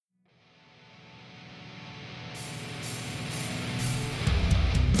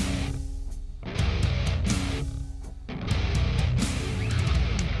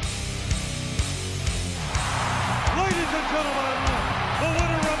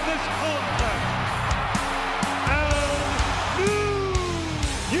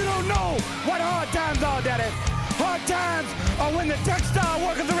times are when the textile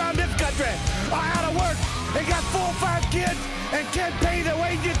workers around this country are out of work and got 4 or 5 kids and can't pay their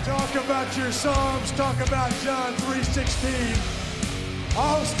wages. Talk about your Psalms, talk about John 3:16.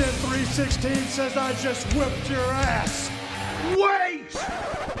 Austin 3:16 says I just whipped your ass. Wait!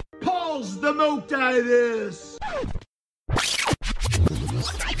 Pause the motives!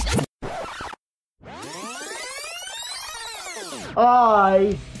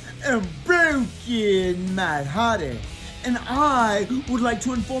 I am Broken Matt Hardy, and I would like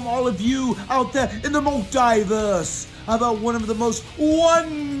to inform all of you out there in the multiverse about one of the most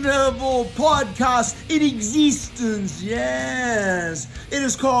wonderful podcasts in existence. Yes, it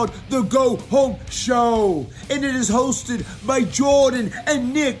is called The Go Home Show, and it is hosted by Jordan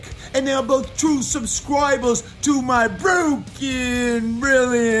and Nick, and they are both true subscribers to my Broken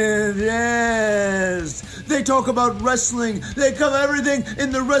Brilliant. Yes, they talk about wrestling. They cover everything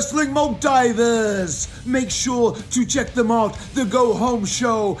in the wrestling multiverse. Make sure to check them out, The Go Home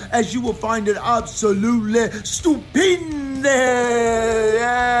Show, as you will find it absolutely stupendous.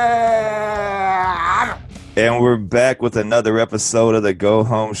 And we're back with another episode of The Go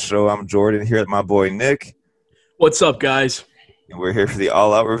Home Show. I'm Jordan here with my boy Nick. What's up, guys? And we're here for the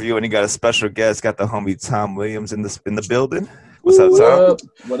All Out review, and he got a special guest. Got the homie Tom Williams in the building. What's up, Tom?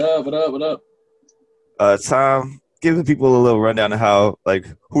 What up? Tom, give the people a little rundown of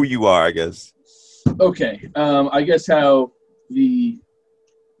who you are, I guess. Okay. I guess how the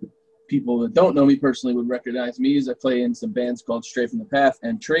people that don't know me personally would recognize me is I play in some bands called Stray from the Path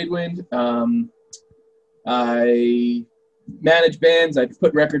and Tradewind. I manage bands. I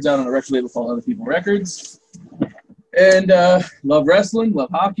put records out on a record label called Other People Records. And love wrestling, love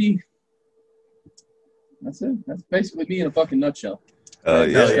hockey. That's it. That's basically me in a fucking nutshell.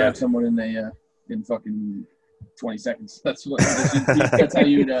 Yeah. Have someone in fucking 20 seconds. That's how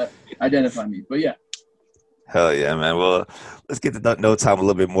you'd identify me. But yeah. Hell yeah, man. Well, let's get to know Tom a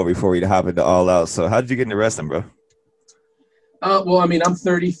little bit more before we hop into All Out. So how did you get into wrestling, bro? Well, I mean, I'm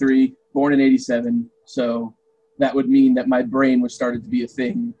 33, born in 87. So that would mean that my brain was started to be a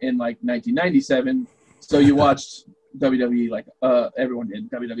thing in like 1997. So you watched WWE like everyone did,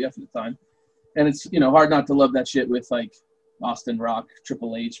 WWF at the time. And it's, hard not to love that shit with like Austin, Rock,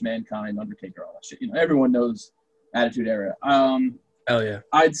 Triple H, Mankind, Undertaker, all that shit. Everyone knows Attitude Era. Hell yeah.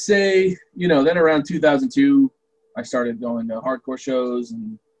 I'd say, then around 2002, I started going to hardcore shows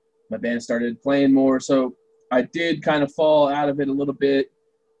and my band started playing more. So I did kind of fall out of it a little bit.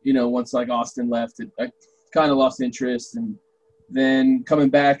 Once like Austin left, I kind of lost interest. And then coming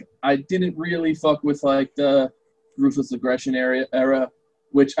back, I didn't really fuck with like the Ruthless Aggression era,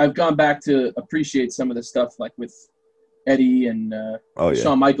 which I've gone back to appreciate some of the stuff like with Eddie and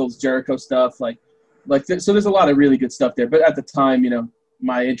Shawn Michaels, Jericho stuff. So there's a lot of really good stuff there. But at the time,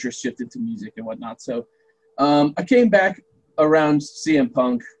 my interest shifted to music and whatnot. So I came back around CM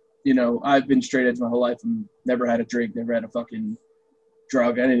Punk. I've been straight edge my whole life and never had a drink, never had a fucking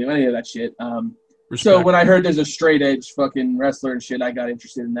drug, any of that shit. So when I heard there's a straight edge fucking wrestler and shit, I got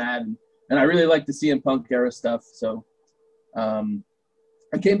interested in that. And I really like the CM Punk era stuff. So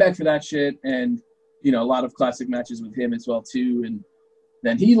I came back for that shit and, a lot of classic matches with him as well, too. And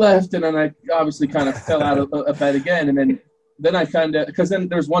then he left, and then I obviously kind of fell out a bit again. And then I kind of – because then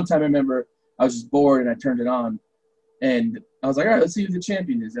there was one time I remember I was just bored and I turned it on. And I was like, all right, let's see who the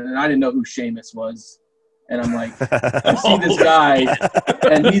champion is. And then I didn't know who Sheamus was. And I'm like, I see this guy,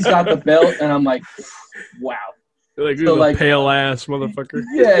 and he's got the belt, and I'm like, wow. Like, pale ass motherfucker.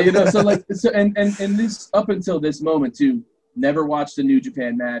 Yeah, so and this up until this moment too, never watched a New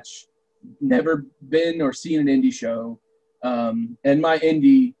Japan match, never been or seen an indie show, and my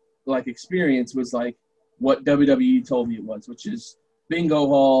indie experience was like what WWE told me it was, which is bingo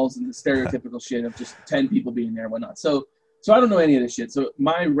halls and the stereotypical shit of just 10 people being there and whatnot. So I don't know any of this shit. So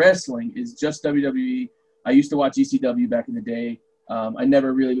my wrestling is just WWE. I used to watch ECW back in the day. I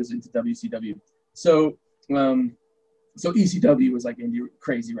never really was into WCW. So ECW was like indie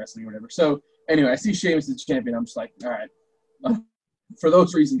crazy wrestling or whatever. So anyway, I see Sheamus as champion. I'm just like, all right, for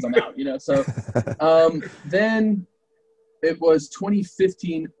those reasons, I'm out, So then it was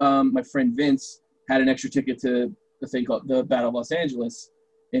 2015. My friend Vince had an extra ticket to the thing called the Battle of Los Angeles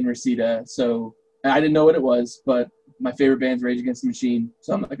in Reseda. So I didn't know what it was, but my favorite band's Rage Against the Machine.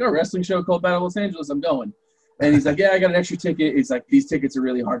 So I'm like, oh, wrestling show called Battle of Los Angeles. I'm going. And he's like, yeah, I got an extra ticket. He's like, these tickets are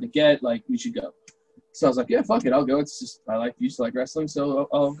really hard to get. Like, we should go. So I was like, yeah, fuck it, I'll go. It's just used to like wrestling, so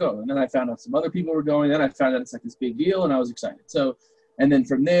I'll go. And then I found out some other people were going. Then I found out it's like this big deal, and I was excited. So, and then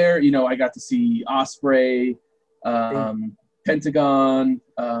from there, I got to see Ospreay, Pentagon,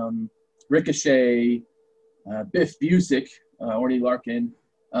 Ricochet, Biff Busick, Orny Larkin.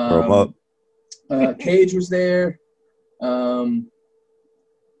 Cage was there. So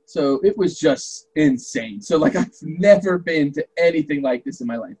it was just insane. So like I've never been to anything like this in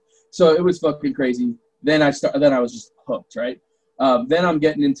my life. So it was fucking crazy. Then I was just hooked, right? Then I'm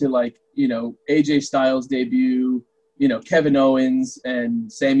getting into like, you know, AJ Styles debut, you know, Kevin Owens and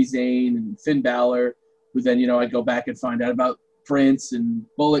Sami Zayn and Finn Balor, who then, you know, I go back and find out about Prince and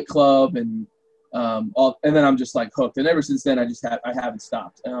Bullet Club and all, and then I'm just like hooked. And ever since then, I haven't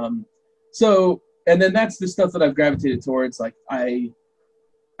stopped. So, and then that's the stuff that I've gravitated towards. Like I've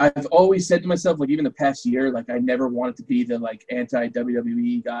always said to myself, like even the past year, like I never wanted to be the like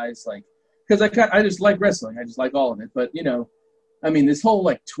anti-WWE guys, like because I just like wrestling, I just like all of it. But you know, I mean, this whole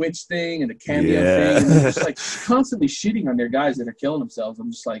like Twitch thing and the cameo thing, and they're just like constantly shitting on their guys that are killing themselves.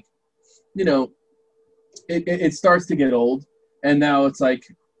 I'm just like, you know, it starts to get old, and now it's like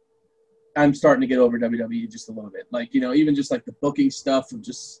I'm starting to get over WWE just a little bit. Like you know, even just like the booking stuff of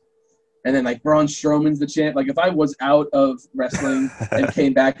just. And then, like, Braun Strowman's the champ. Like, if I was out of wrestling and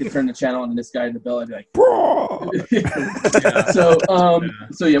came back and turned the channel on and this guy in the bell, I'd be like, So,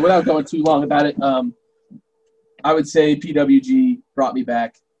 without going too long about it, I would say PWG brought me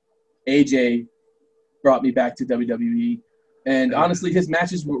back. AJ brought me back to WWE. And honestly, his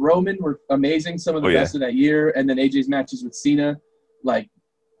matches with Roman were amazing. Some of the best of that year. And then AJ's matches with Cena, like,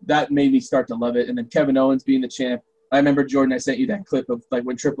 that made me start to love it. And then Kevin Owens being the champ. I remember, Jordan, I sent you that clip of like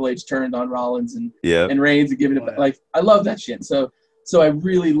when Triple H turned on Rollins and Reigns and giving it back. Like, I love that shit. So I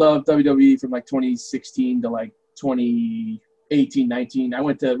really loved WWE from like 2016 to like 2018, 19. I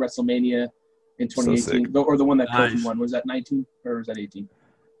went to WrestleMania in 2018, or the one that Kofi won. Was that 19 or was that 18?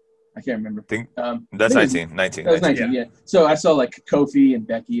 I can't remember. That's 19. 19. That was 19, yeah. So I saw like Kofi and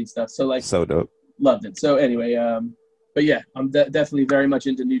Becky and stuff. So like, so dope. Loved it. So anyway, but yeah, I'm definitely very much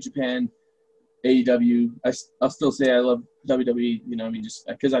into New Japan. AEW, I'll still say I love WWE, you know, I mean, just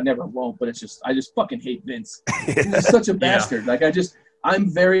because I never won't, but it's just, I just fucking hate Vince. He's such a bastard. Like,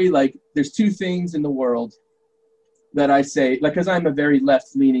 I'm very, like, there's two things in the world that I say, like, because I'm a very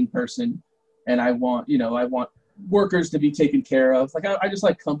left-leaning person, and I want workers to be taken care of. Like, I just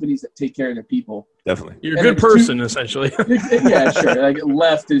like companies that take care of their people. Definitely. You're a good person, essentially. Yeah, sure. Like,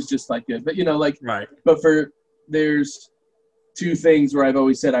 left is just, like, good. But, you know, like, right. But there's two things where I've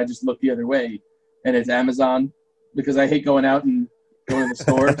always said I just look the other way. And it's Amazon, because I hate going out and going to the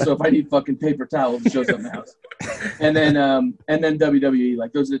store. So if I need fucking paper towels, it shows up in the house. And then WWE,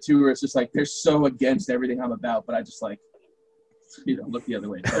 like those are the two where it's just like they're so against everything I'm about, but I just like, you know, look the other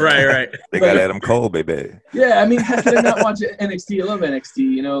way. Right. They got Adam Cole, baby. Yeah, I mean, how could I not watch NXT? I love NXT.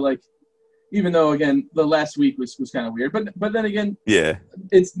 You know, like even though again the last week was kind of weird, but then again, yeah,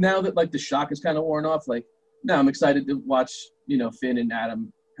 it's now that like the shock is kind of worn off. Like now I'm excited to watch, you know, Finn and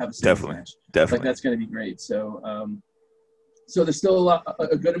Adam have a match. Definitely. Like that's going to be great. So, so there's still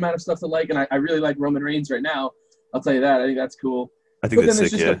a good amount of stuff to like, and I really like Roman Reigns right now. I'll tell you that. I think that's cool. I think but that's then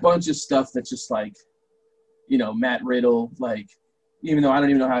there's sick, just a bunch of stuff that's just like, you know, Matt Riddle. Like, even though I don't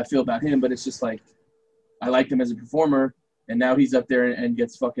even know how I feel about him, but it's just like I liked him as a performer, and now he's up there and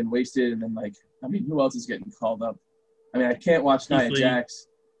gets fucking wasted. And then like, I mean, who else is getting called up? I mean, I can't watch Nia Jax,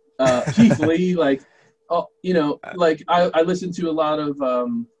 Keith Lee, like. Oh, you know, like I listen to a lot of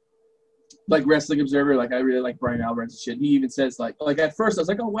like Wrestling Observer. Like I really like Brian Alvarez and shit. He even says like at first I was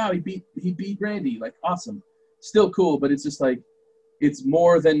like, oh wow, he beat Randy, like awesome, still cool. But it's just like it's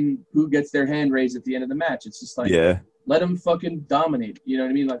more than who gets their hand raised at the end of the match. It's just like let him fucking dominate. You know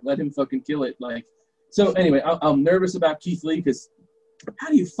what I mean? Like let him fucking kill it. Like so. Anyway, I'm nervous about Keith Lee because. How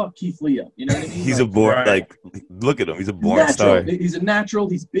do you fuck Keith Lee up? You know what I mean? He's like, a born, like, look at him. He's a born star. He's a natural.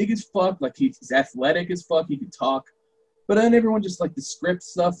 He's big as fuck. Like, he's athletic as fuck. He can talk. But then everyone just, like, the script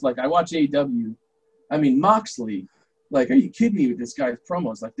stuff. Like, I watch AEW. I mean, Moxley. Like, are you kidding me with this guy's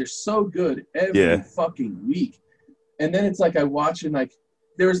promos? Like, they're so good every fucking week. And then it's like I watch and, like,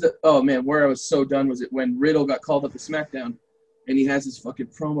 there was where I was so done was it when Riddle got called up to SmackDown. And he has this fucking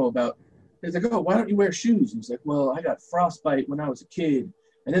promo about, he's like, oh, why don't you wear shoes? And he's like, well, I got frostbite when I was a kid.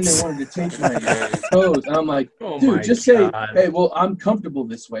 And then they wanted to take my toes. And I'm like, dude, just say, hey, well, I'm comfortable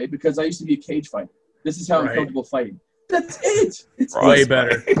this way because I used to be a cage fighter. This is how I'm comfortable fighting. That's it. It's way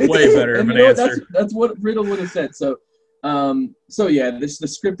better. Way better of an answer. That's what Riddle would have said. So yeah, the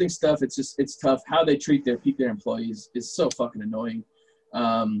scripting stuff, it's tough. How they treat their employees is so fucking annoying.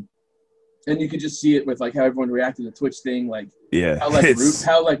 And you could just see it with like how everyone reacted to the Twitch thing, like how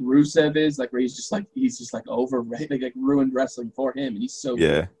Rusev is like where he's just like over like ruined wrestling for him, and he's so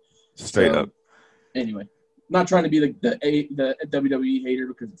good. Straight up. Anyway, not trying to be like the WWE hater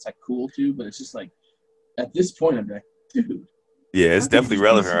because it's like cool too, but it's just like at this point I'm like, dude. Yeah, it's definitely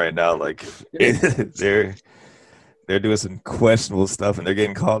relevant right now. Like they they're doing some questionable stuff and they're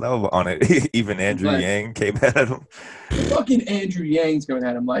getting called out on it. Even Andrew Yang came at him. Fucking Andrew Yang's going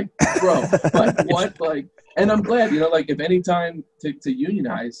at him like, bro, like what? Like, and I'm glad, like if any time to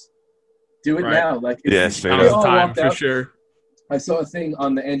unionize, do it now. Like, straight up time for sure. I saw a thing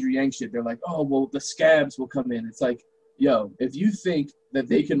on the Andrew Yang shit. They're like, oh, well, the scabs will come in. It's like, yo, if you think that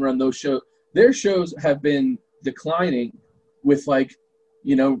they can run those shows, their shows have been declining with like,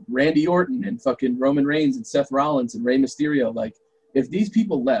 Randy Orton and fucking Roman Reigns and Seth Rollins and Rey Mysterio. Like, if these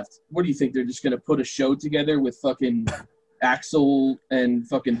people left, what do you think? They're just going to put a show together with fucking Axel and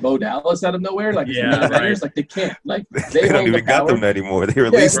fucking Bo Dallas out of nowhere? Like, like they can't. Like, they don't even got them anymore. They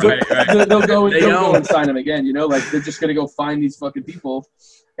released them. They'll go and sign them again, Like, they're just going to go find these fucking people.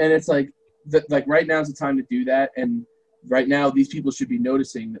 And it's like, right now is the time to do that. And right now, these people should be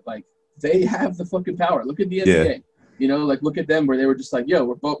noticing that, like, they have the fucking power. Look at the NBA. Look at them where they were just like, yo,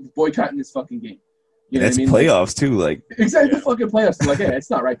 we're boycotting this fucking game. That's playoffs too. Like, exactly, the fucking playoffs. They're like, hey,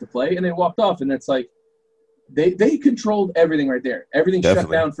 it's not right to play. And they walked off. And it's like, they controlled everything right there. Everything shut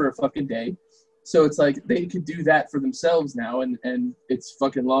down for a fucking day. So it's like they could do that for themselves now. And it's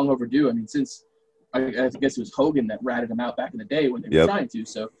fucking long overdue. I mean, since I guess it was Hogan that ratted them out back in the day when they were trying to.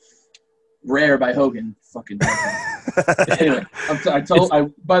 So rare by Hogan. Fucking anyway,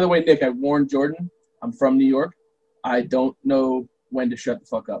 by the way, Nick, I warned Jordan, I'm from New York. I don't know when to shut the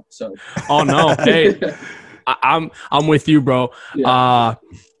fuck up. So. Oh no! Hey, I'm with you, bro. Yeah.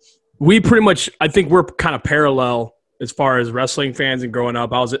 We pretty much, I think we're kind of parallel as far as wrestling fans and growing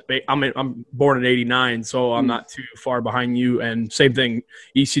up. I'm born in '89, so I'm not too far behind you. And same thing,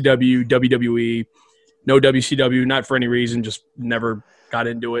 ECW, WWE, no WCW, not for any reason, just never got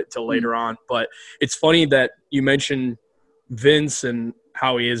into it till later on. But it's funny that you mentioned Vince and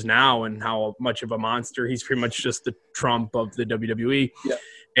how he is now and how much of a monster. He's pretty much just the Trump of the WWE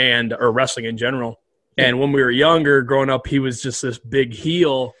or wrestling in general. And when we were younger, growing up, he was just this big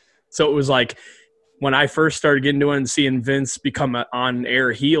heel. So it was like when I first started getting into it and seeing Vince become an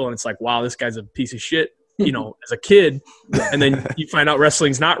on-air heel, and it's like, wow, this guy's a piece of shit, as a kid. And then you find out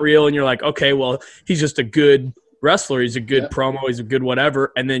wrestling's not real, and you're like, okay, well, he's just a good wrestler. He's a good promo. He's a good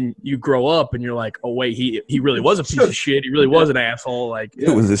whatever. And then you grow up and you're like, oh wait, he really was a piece of shit. He really was an asshole. Like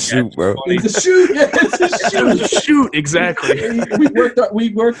it was a shoot, bro. It was a shoot. Yeah, it's a shoot. It was a shoot. Exactly. we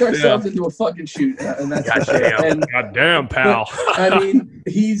worked ourselves into a fucking shoot, and that's goddamn, pal. I mean,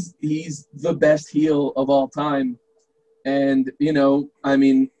 he's the best heel of all time, and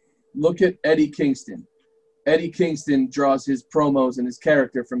look at Eddie Kingston. Eddie Kingston draws his promos and his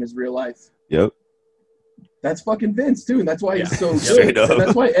character from his real life. Yep. That's fucking Vince, too, and that's why he's so good. And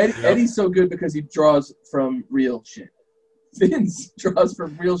that's why Eddie's so good, because he draws from real shit. Vince draws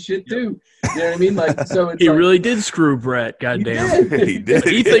from real shit, too. You know what I mean? Like, so it's he really did screw Brett, goddamn. He did.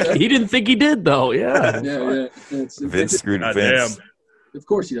 He didn't think he did, though, yeah. Vince screwed Vince. Of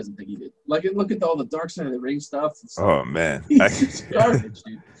course he doesn't think he did. Like, look at all the Dark Side of the Ring stuff. Oh, man. It's just garbage,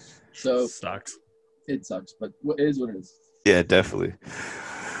 dude. So sucks. It sucks, but it is what it is. Yeah, definitely.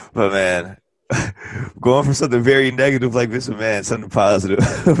 But, man, going from something very negative like this, man, something positive.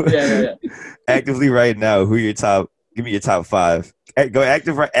 Yeah. Actively right now, who are your top? Give me your top 5. Go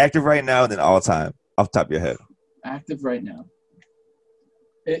active right now, and then all time off the top of your head. Active right now.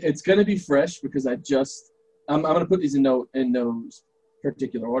 It's gonna be fresh because I'm gonna put these in no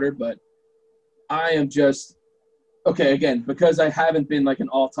particular order, but I am just okay. Again, because I haven't been like an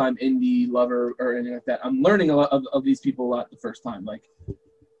all-time indie lover or anything like that. I'm learning a lot of these people a lot the first time, like.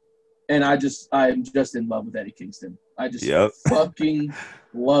 And I'm just in love with Eddie Kingston. I just fucking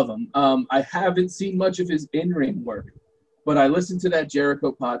love him. I haven't seen much of his in-ring work, but I listened to that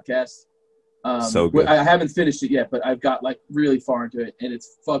Jericho podcast. So good. I haven't finished it yet, but I've got like really far into it, and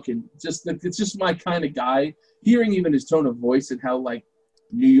it's fucking it's just my kind of guy. Hearing even his tone of voice and how like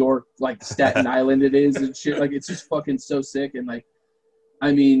New York, like Staten Island it is and shit, like it's just fucking so sick. And like,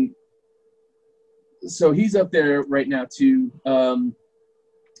 I mean, so he's up there right now too.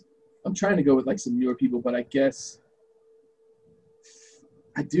 I'm trying to go with like some newer people, but I guess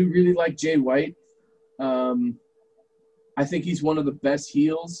I do really like Jay White. I think he's one of the best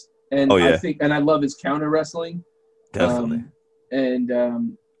heels, and I love his counter wrestling. Definitely. I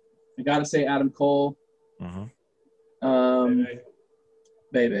gotta say Adam Cole. Mm-hmm.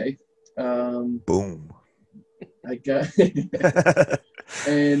 Bebe. Boom. I got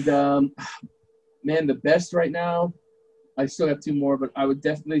and man, the best right now. I still have 2 more, but I would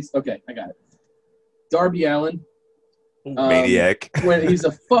definitely – okay, I got it. Darby Allin. Maniac. When he's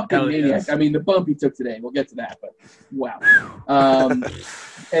a fucking maniac. I mean, the bump he took today. We'll get to that, but wow.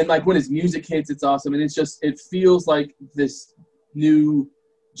 And, like, when his music hits, it's awesome. And it's just – it feels like this new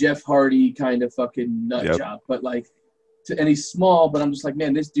Jeff Hardy kind of fucking nut job. But, like, and he's small, but I'm just like,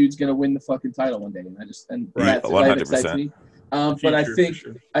 man, this dude's gonna win the fucking title one day, and that 100%. excites me. But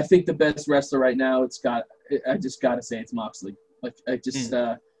I think the best wrestler right now, I just gotta say it's Moxley. Like he's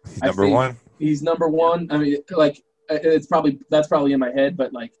number one. He's number one. I mean, like that's probably in my head,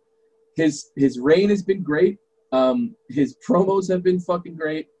 but like his reign has been great. His promos have been fucking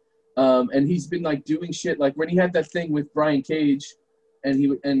great. And he's been like doing shit like when he had that thing with Brian Cage,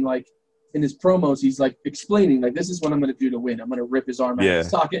 and like in his promos he's like explaining like, this is what I'm gonna do to win. I'm gonna rip his arm out of his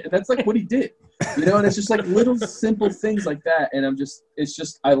socket, and that's like what he did, you know. And it's just like little simple things like that, and it's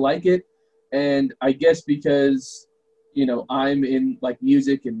just I like it. And I guess because, you know, I'm in like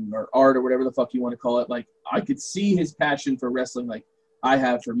music or art or whatever the fuck you want to call it, like I could see his passion for wrestling like I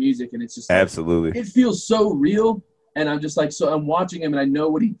have for music, and it's just like, absolutely, it feels so real. And I'm just like, so I'm watching him, and I know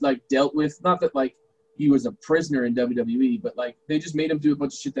what he like dealt with. Not that like he was a prisoner in WWE, but like they just made him do a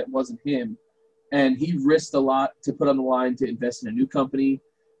bunch of shit that wasn't him, and he risked a lot to put on the line to invest in a new company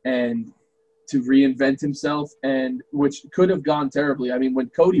and to reinvent himself, and which could have gone terribly. I mean, when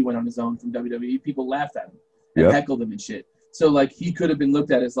Cody went on his own from WWE, people laughed at him and heckled him and shit. So like he could have been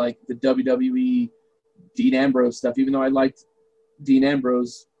looked at as like the WWE Dean Ambrose stuff, even though I liked Dean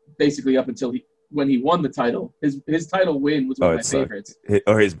Ambrose basically up until when he won the title. His title win was one of my favorites.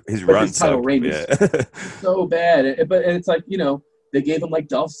 His run his title reign was so bad. And it's like, you know, they gave him like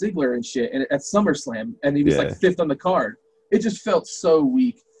Dolph Ziggler and shit and at SummerSlam, and he was like fifth on the card. It just felt so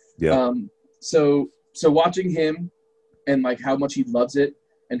weak. Yeah. So watching him and like how much he loves it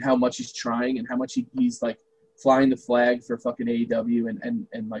and how much he's trying and how much he's like flying the flag for fucking AEW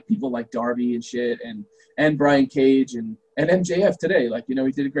and like people like Darby and shit and Brian Cage and MJF today. Like, you know,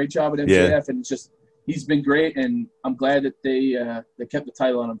 he did a great job at MJF, and it's just, he's been great, and I'm glad that they kept the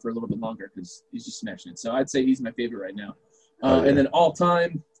title on him for a little bit longer because he's just smashing it. So I'd say he's my favorite right now. And then all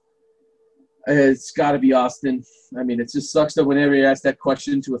time, it's got to be Austin. I mean, it just sucks that whenever you ask that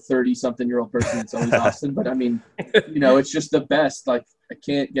question to a 30-something-year-old person, it's always Austin. But I mean, you know, it's just the best. Like, I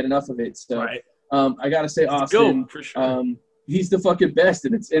can't get enough of it. So I got to say Austin. Go, for sure. He's the fucking best,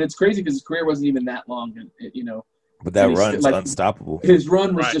 and it's crazy because his career wasn't even that long, and you know. But that run's like, unstoppable. His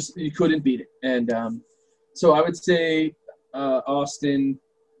run was just, you couldn't beat it. And so I would say Austin.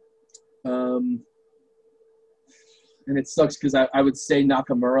 And it sucks because I would say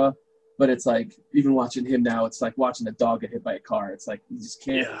Nakamura, but it's like, even watching him now, it's like watching a dog get hit by a car. It's like, you just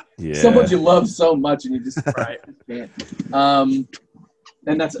can't. Yeah. Someone you love so much, and you just can't.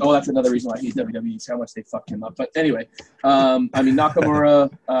 And that's another reason why I hate WWE is how much they fucked him up. But anyway, I mean, Nakamura,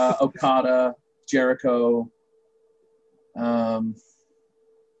 Okada, Jericho. And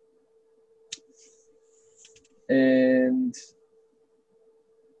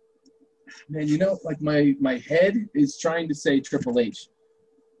man, you know, like my head is trying to say Triple H.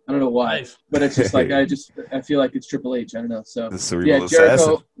 I don't know why, but it's just like I feel like it's Triple H. I don't know. So Jericho.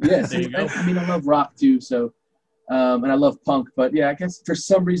 Assassin. Yes, I mean, I love Rock too. So. And I love Punk, but yeah, I guess for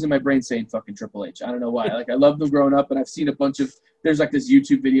some reason my brain's saying fucking Triple H. I don't know why. Like, I love them growing up, and I've seen a bunch of. There's like this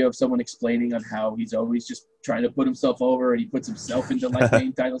YouTube video of someone explaining on how he's always just trying to put himself over, and he puts himself into like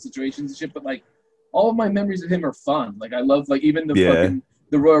main title situations and shit. But like, all of my memories of him are fun. Like, I love like even the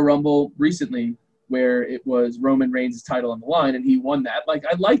Royal Rumble recently where it was Roman Reigns' title on the line and he won that. Like,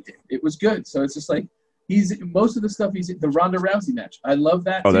 I liked it. It was good. So it's just like. Most of the stuff the Ronda Rousey match. I love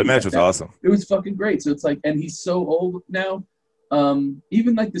that. Oh, that match was awesome. It was fucking great. So it's like, and he's so old now.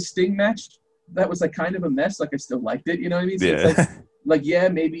 Even like the Sting match, that was like kind of a mess. Like, I still liked it. You know what I mean? So it's like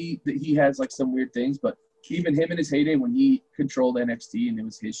maybe he has like some weird things, but even him in his heyday when he controlled NXT and it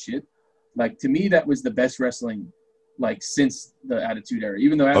was his shit. Like, to me, that was the best wrestling like since the Attitude Era.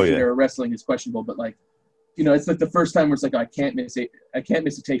 Even though Attitude Era wrestling is questionable, but like. You know, it's like the first time where it's like, I can't miss a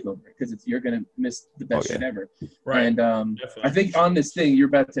takeover because you're gonna miss the best shit ever. Right. And I think on this thing you're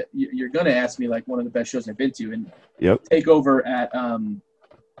gonna ask me like one of the best shows I've been to, and takeover at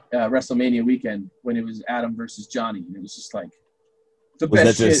WrestleMania weekend when it was Adam versus Johnny, and it was just like the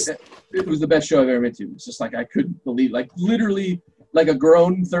best shit. It was the best show I've ever been to. It's just like I couldn't believe, like literally. Like a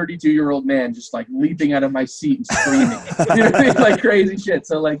grown 32-year-old man just like leaping out of my seat and screaming, you know what I mean? Like crazy shit.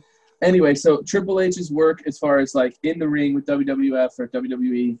 So like. Anyway, so Triple H's work as far as like in the ring with WWF or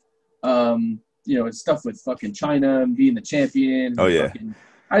WWE, you know, it's stuff with fucking China and being the champion.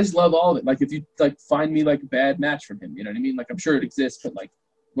 I just love all of it. Like, if you like find me like a bad match from him, you know what I mean? Like, I'm sure it exists, but like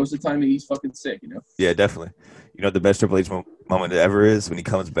most of the time he's fucking sick, you know? Yeah, definitely. You know, the best Triple H moment ever is when he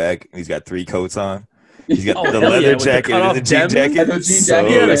comes back and he's got 3 coats on. He's got the leather jacket and the jean jacket.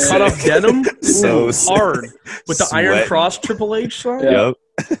 The cut-off denim. So hard. With the Iron Cross Triple H song? Yep.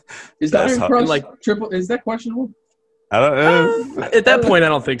 Is the Iron Cross like triple? Is that questionable? I don't know. At that point, I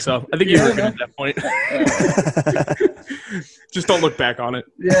don't think so. I think you were good at that point. Just don't look back on it.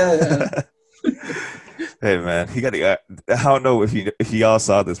 Yeah. Hey man, he got. I don't know if you all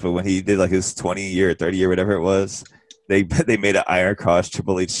saw this, but when he did like his 20-year, 30-year, whatever it was, they made an Iron Cross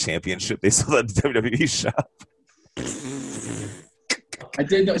Triple H championship. They sold at the WWE shop. I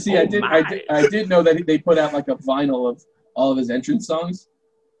did know. See, I did know that they put out like a vinyl of all of his entrance songs.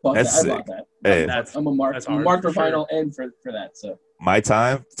 I bought that. Hey, I'm a mark for vinyl and for that. So my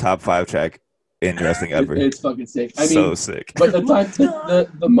time top 5 track in wrestling ever. It's fucking sick. I mean, so sick. But the time the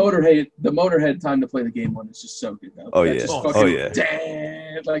Motorhead time to play the game one is just so good. Though. Oh yeah. Oh yeah.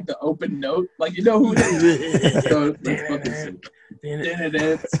 Damn, like the open note, like you know who it is. So it's fucking sick.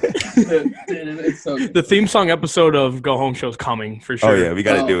 It's so good. The theme song episode of Go Home Show's coming for sure. Oh yeah, we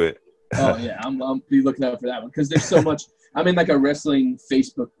got to do it. Oh yeah, I'm be looking out for that one because there's so much. I'm in like a wrestling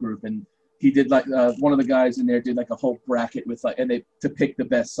Facebook group, and he did like one of the guys in there did like a whole bracket with like, and they to pick the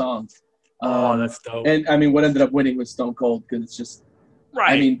best songs. That's dope. And I mean, what ended up winning was Stone Cold because it's just,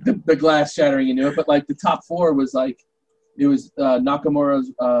 right. I mean, the glass shattering into it, but like the top 4 was like, it was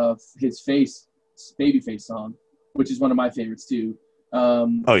Nakamura's his babyface song, which is one of my favorites too.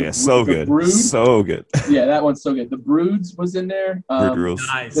 Oh yeah, so good, so good. Yeah, that one's so good. The Broods was in there. Brood rules.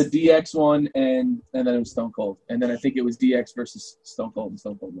 Nice. The DX one, and then it was Stone Cold, and then I think it was DX versus Stone Cold and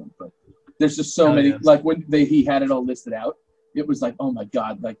Stone Cold one. But there's just so many. Yes. Like when he had it all listed out, it was like, oh my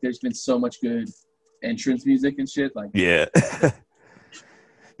god, like there's been so much good entrance music and shit. Like yeah, yeah.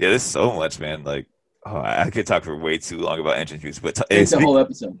 There's so much, man. Like, I could talk for way too long about entrance music, but it's a whole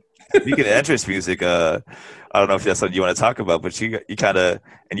episode. Speaking of entrance music, I don't know if that's something you want to talk about, but you kind of,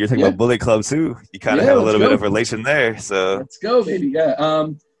 and you're talking about Bullet Club too. You kind of have a little bit of relation there. So let's go, baby. Yeah.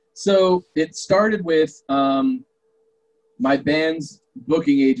 So it started with my band's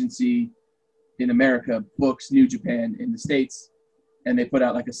booking agency in America books New Japan in the States, and they put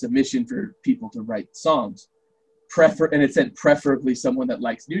out like a submission for people to write songs. And it said preferably someone that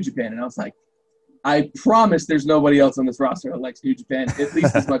likes New Japan, and I was like, I promise there's nobody else on this roster that likes New Japan, at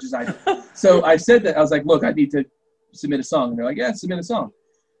least as much as I do. So I said that. I was like, look, I need to submit a song. And they're like, yeah, submit a song.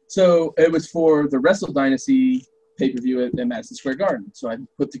 So it was for the Wrestle Dynasty pay-per-view at Madison Square Garden. So I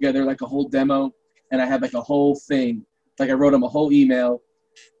put together like a whole demo, and I had like a whole thing. Like I wrote them a whole email,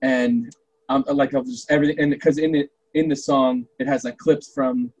 and I was just everything. And because in the song, it has like clips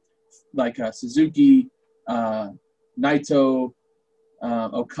from like Suzuki, Naito,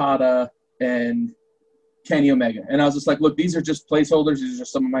 Okada, and Kenny Omega. And I was just like, look, these are just placeholders. These are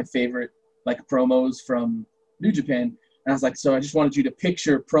some of my favorite like promos from New Japan. And I was like, so I just wanted you to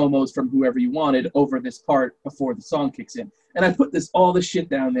picture promos from whoever you wanted over this part before the song kicks in. And I put all this shit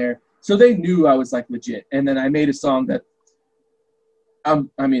down there. So they knew I was like legit. And then I made a song that I'm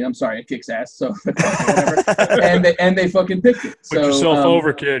sorry, it kicks ass. So whatever. and they fucking picked it. Put yourself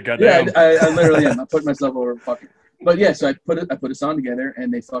over, kid. Goddamn. Yeah, I literally am. I put myself over fucking. But yeah, so I put a song together,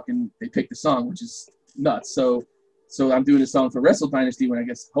 and they picked the song, which is nuts. So I'm doing a song for Wrestle Dynasty when I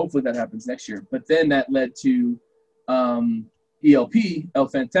guess hopefully that happens next year. But then that led to ELP, El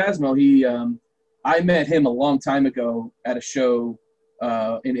Phantasmo. I met him a long time ago at a show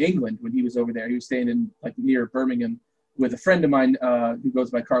in England when he was over there. He was staying in like near Birmingham with a friend of mine who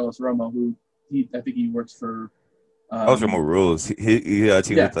goes by Carlos Romo, who I think he works for. Carlos Romo rules. He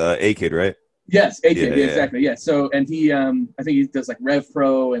teamed with A-Kid, right? Yes, A-Kid, yeah, exactly. Yeah. So, and he, I think he does like Rev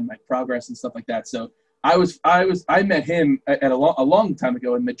Pro and like Progress and stuff like that. So I met him at a long time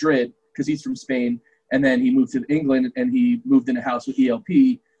ago in Madrid because he's from Spain. And then he moved to England and he moved in a house with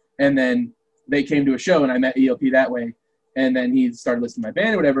ELP. And then they came to a show and I met ELP that way. And then he started listening to my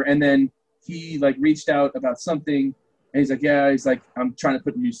band or whatever. And then he like reached out about something and he's like, I'm trying to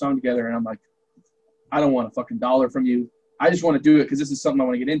put a new song together. And I'm like, I don't want a fucking dollar from you. I just want to do it because this is something I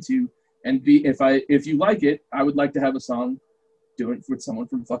want to get into. And if you like it, I would like to have a song doing it with someone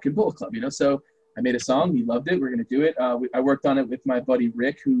from fucking Bullet Club, you know? So I made a song. He loved it. We're going to do it. I worked on it with my buddy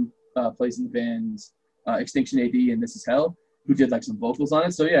Rick, who plays in the bands Extinction AD and This Is Hell, who did like some vocals on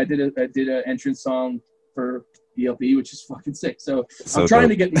it. So yeah, I did an entrance song for ELP, which is fucking sick. So I'm trying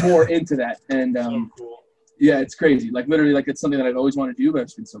to get more into that. And so cool. Yeah, it's crazy. Like literally, like it's something that I've always wanted to do, but I've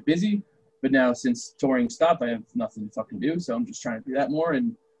just been so busy. But now since touring stopped, I have nothing to fucking do. So I'm just trying to do that more.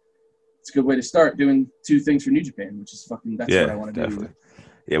 And it's a good way to start doing 2 things for New Japan, which is fucking, that's what I want to do.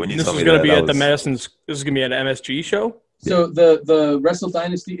 Yeah, when you this told is me going to that, be at the was... Madison's, this is going to be at an MSG show? So the Wrestle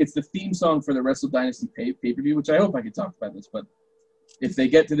Dynasty, it's the theme song for the Wrestle Dynasty pay-per-view, which I hope I can talk about this, but if they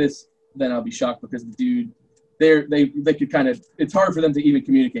get to this, then I'll be shocked because the dude, they could kind of, it's hard for them to even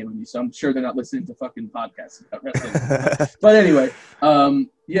communicate with me, so I'm sure they're not listening to fucking podcasts about wrestling. But anyway,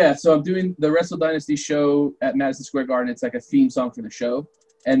 Yeah, so I'm doing the Wrestle Dynasty show at Madison Square Garden. It's like a theme song for the show.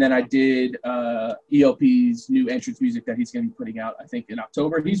 And then I did ELP's new entrance music that he's going to be putting out, I think, in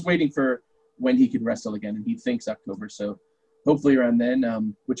October. He's waiting for when he can wrestle again, and he thinks October. So hopefully around then,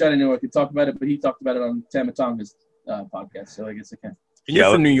 which I didn't know I could talk about it, but he talked about it on Tamatonga's podcast, so I guess I can. And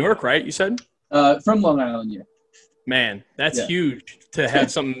you're from New York, right, you said? From Long Island, yeah. Man, that's huge to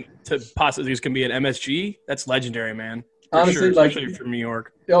have something to possibly can be an MSG. That's legendary, man. Honestly, sure, especially from New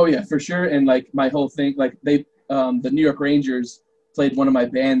York. Oh yeah, for sure. And like my whole thing, like they, the New York Rangers played one of my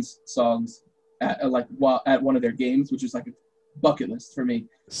band's songs at one of their games, which is like a bucket list for me.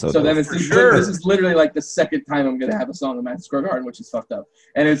 So then this is literally like the second time I'm gonna have a song in Madison Square Garden, which is fucked up.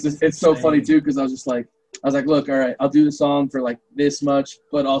 And it's so funny too because I was like, look, all right, I'll do the song for like this much,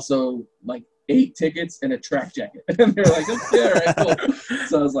 but also like 8 tickets and a track jacket. And they're like, okay, all right, cool.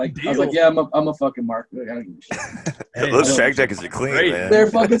 So I was like, yeah, I'm a fucking mark. I don't give a shit. Hey, those track jackets are clean, man. They're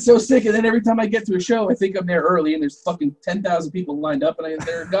fucking so sick. And then every time I get to a show, I think I'm there early and there's fucking 10,000 people lined up and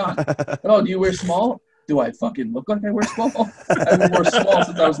they're gone. Oh, do you wear small? Do I fucking look like I wear small? I haven't worn small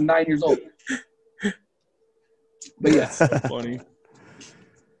since I was 9 years old. But yeah. So funny.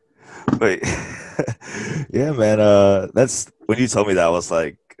 Wait. Yeah, man. That's when you told me that, I was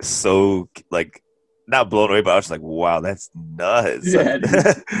like, so like not blown away, but I was like, wow, that's nuts. Yeah,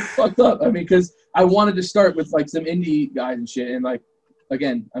 fucked up. I mean, because I wanted to start with like some indie guys and shit, and like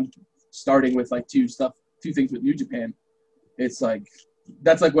again, I'm starting with like two things with New Japan. It's like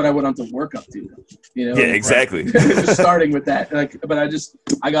that's like what I went on to work up to, you know? Yeah, exactly. Just starting with that, like, but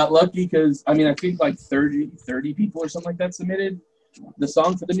I got lucky because I mean I think like 30 people or something like that submitted the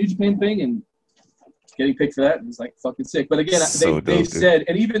song for the New Japan thing, and getting picked for that was like fucking sick. But again, they said,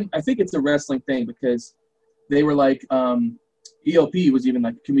 and even I think it's a wrestling thing because they were like, ELP was even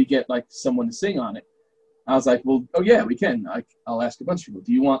like, can we get like someone to sing on it? I was like, well, oh yeah, we can. I'll ask a bunch of people.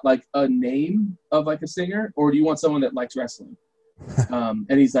 Do you want like a name of like a singer, or do you want someone that likes wrestling?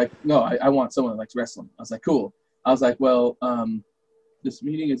 And he's like, no, I want someone that likes wrestling. I was like, cool. I was like, well, this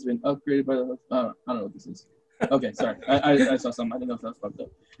meeting has been upgraded by the. I don't know what this is. Okay, sorry. I saw something. I didn't know if that was fucked up.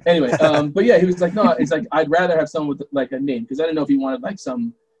 Anyway, but yeah, he was like, no, it's like I'd rather have someone with like a name because I didn't know if he wanted like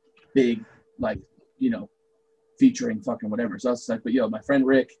some big, like, you know, featuring fucking whatever. So I was like, but yo, my friend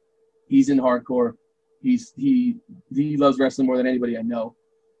Rick, he's in hardcore. He loves wrestling more than anybody I know.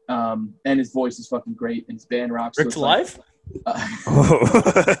 And his voice is fucking great and his band rocks. Rick's so alive?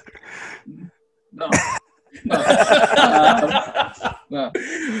 No.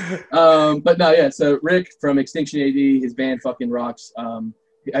 But no, yeah. So Rick from Extinction AD, his band fucking rocks.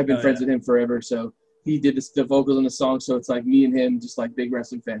 I've been friends with him forever, so he did the vocals on the song. So it's like me and him, just like big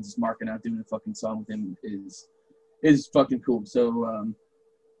wrestling fans, just marking out doing a fucking song with him is fucking cool. So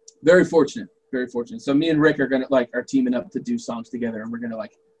very fortunate, very fortunate. So me and Rick are teaming up to do songs together, and we're gonna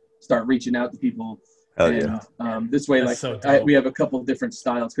like start reaching out to people. This way, that's like so we have a couple of different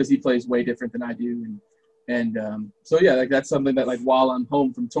styles because he plays way different than I do, and so yeah, like that's something that like while I'm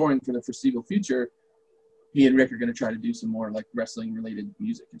home from touring for the foreseeable future, he and Rick are gonna try to do some more like wrestling related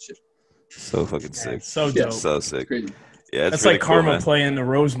music and shit. So fucking sick. So dope. So sick. Crazy. Yeah, that's really like Karma cool, playing the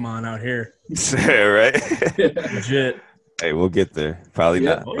Rosemont out here. Yeah, right. Legit. Hey, we'll get there. Probably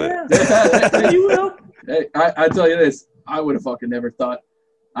not. Oh, but. yeah. You will. Hey, I tell you this, I would have fucking never thought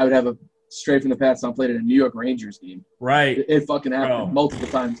I would have a straight from the past song played at a New York Rangers game. Right. It fucking happened multiple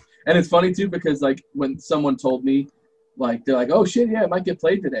times. And it's funny too because like when someone told me, like they're like, oh shit, yeah, it might get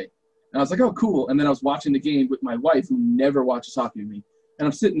played today. And I was like, oh cool. And then I was watching the game with my wife who never watches hockey with me. And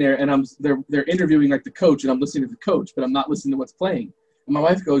I'm sitting there and they're interviewing like the coach and I'm listening to the coach, but I'm not listening to what's playing. And my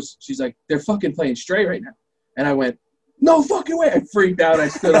wife goes, she's like, they're fucking playing Stray right now. And I went, no fucking way. I freaked out. I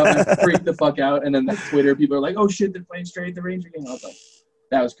stood up and freaked the fuck out. And then like Twitter, people are like, oh shit, they're playing Stray at the Ranger game. I was like,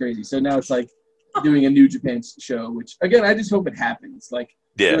 that was crazy. So now it's like doing a New Japan show, which again, I just hope it happens. Like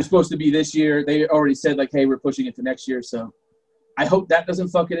it was supposed to be this year. They already said like, hey, we're pushing it to next year. So I hope that doesn't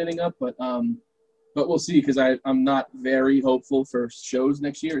fuck anything up, but we'll see because I'm not very hopeful for shows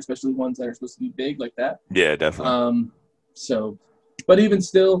next year, especially ones that are supposed to be big like that. Yeah, definitely. So, but even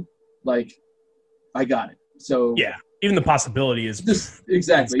still, like, I got it. So yeah, even the possibility is just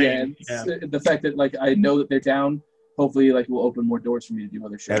exactly. insane. Yeah, the fact that like I know that they're down, hopefully like will open more doors for me to do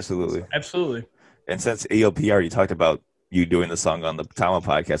other shows. Absolutely. And since ELP already talked about you doing the song on the Tama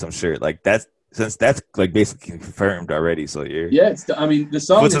podcast, I'm sure like that's like basically confirmed already. So you're I mean the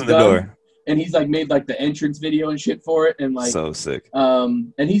song is in the done, door. and he's like made like the entrance video and shit for it, and like so sick.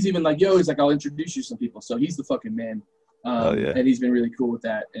 And he's even like, he's like, I'll introduce you to some people. So he's the fucking man. And he's been really cool with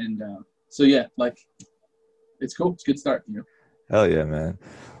that. And so yeah, like it's cool. It's a good start, you know. Hell yeah, man.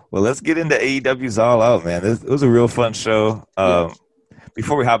 Well, let's get into AEW's All Out, man. It was a real fun show.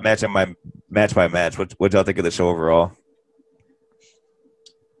 before we hop match by match, what y'all think of the show overall?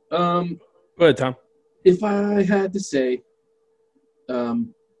 Go ahead, Tom. If I had to say,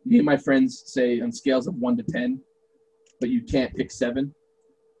 me and my friends say on scales of 1 to 10, but you can't pick 7.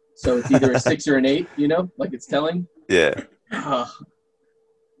 So it's either a 6 or an 8, like it's telling. Yeah.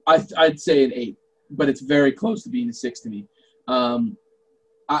 I'd say an 8, but it's very close to being a 6 to me.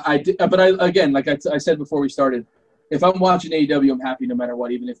 Again, like I said before we started, if I'm watching AEW, I'm happy no matter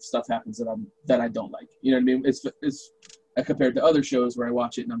what, even if stuff happens that I don't like. You know what I mean? It's compared to other shows where I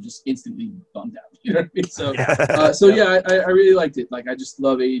watch it and I'm just instantly bummed out. You know what I mean? So, I really liked it. Like, I just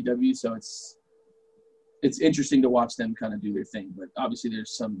love AEW, so it's interesting to watch them kind of do their thing. But obviously,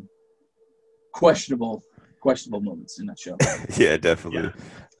 there's some questionable moments in that show. Yeah, definitely. Yeah.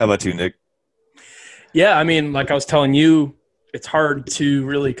 How about you, Nick? Yeah, I mean, like I was telling you, it's hard to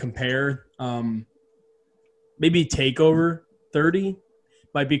really compare. Maybe TakeOver 30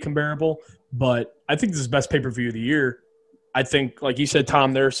 might be comparable, but I think this is the best pay-per-view of the year. I think, like you said,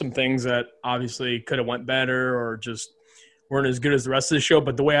 Tom, there are some things that obviously could have went better or just weren't as good as the rest of the show.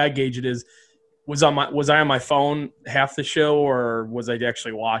 But the way I gauge it is, was I on my phone half the show, or was I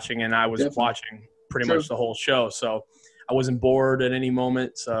actually watching? And I was watching pretty much the whole show, so I wasn't bored at any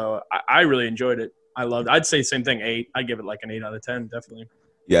moment. So I really enjoyed it. I loved it. I'd say same thing, 8. I'd give it like an 8 out of 10, definitely.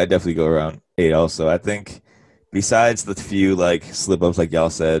 Yeah, I'd definitely go around 8 also. I think besides the few like slip-ups like y'all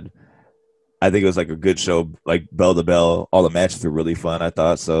said, I think it was like a good show, like bell to bell. All the matches were really fun, I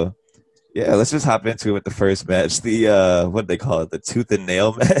thought. So, yeah, let's just hop into it with the first match. The, what do they call it? The tooth and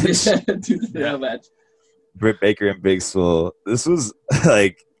nail match? Tooth and nail match. Britt Baker and Big Swole. This was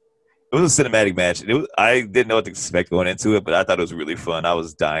like, it was a cinematic match. I didn't know what to expect going into it, but I thought it was really fun. I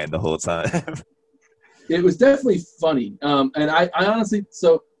was dying the whole time. It was definitely funny. And I honestly,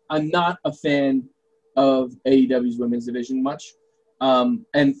 so I'm not a fan of AEW's women's division much.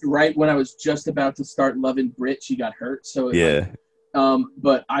 And right when I was just about to start loving Britt, she got hurt. So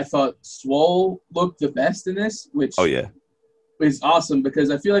but I thought Swole looked the best in this, which is awesome because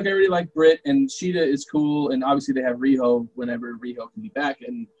I feel like I really like Britt, and Sheeta is cool, and obviously they have Riho whenever Riho can be back.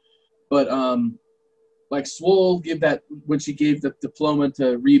 But like Swole when she gave the diploma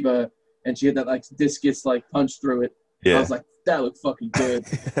to Reba, and she had that like discus like punch through it. I was like, that looked fucking good.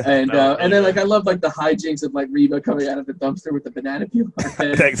 And then like I love like the hijinks of like Reba coming out of the dumpster with the banana peel on her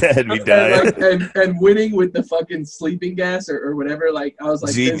head. Like that had me dying. And winning with the fucking sleeping gas or whatever. Like I was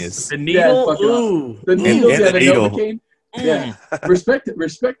like, genius. The needle, awesome. The needle, the needle. Novocaine. Yeah, respect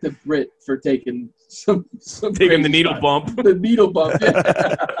to Britt for taking some taking the needle bump. The needle bump.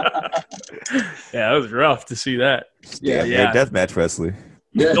 Yeah, it was rough to see that. Yeah. Deathmatch wrestling.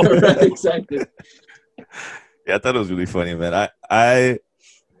 Yeah, right, exactly. Yeah, I thought it was really funny, man. I'm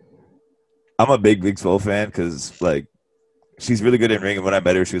a big Swole fan because like she's really good in ring, and when I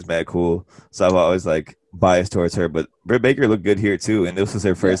met her, she was mad cool. So I've always like biased towards her. But Britt Baker looked good here too, and this was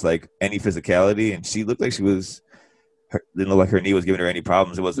her first like any physicality, and she looked like she was. Didn't look like her knee was giving her any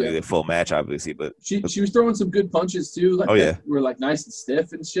problems. It wasn't really a full match, obviously, but she was throwing some good punches too. Like were like nice and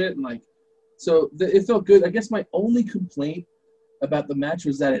stiff and shit, and like so it felt good. I guess my only complaint about the match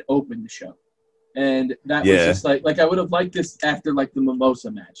was that it opened the show. And that was just like I would have liked this after like the Mimosa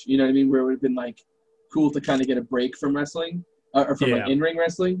match. You know what I mean? Where it would have been like cool to kind of get a break from wrestling or from like in-ring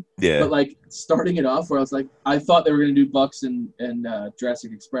wrestling. Yeah. But like starting it off where I was like, I thought they were going to do Bucks and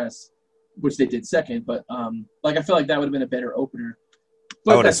Jurassic Express, which they did second. But like I feel like that would have been a better opener.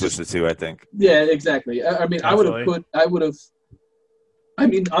 But I would have switched the two, I think. Yeah, exactly. I mean,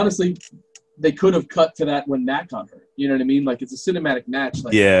 honestly, they could have cut to that when Matt got hurt. You know what I mean? Like it's a cinematic match.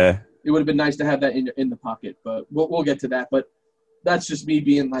 Like, it would have been nice to have that in the pocket, but we'll get to that. But that's just me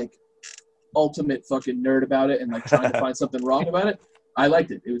being like ultimate fucking nerd about it and like trying to find something wrong about it. I liked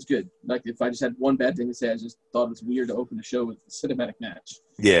it. It was good. Like if I just had one bad thing to say, I just thought it was weird to open the show with a cinematic match.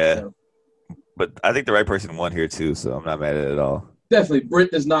 Yeah. So. But I think the right person won here too, so I'm not mad at it at all. Definitely. Britt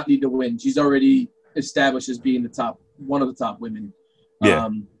does not need to win. She's already established as being one of the top women. Yeah.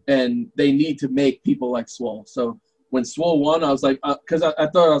 And they need to make people like Swole. So when Swole won, I was like, because I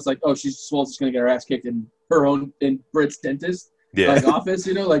thought I was like, oh, Swole's just gonna get her ass kicked in Britt's dentist office,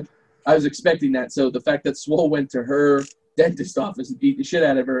 like I was expecting that. So the fact that Swole went to her dentist office and beat the shit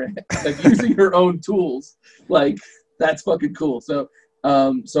out of her, like using her own tools, like that's fucking cool. So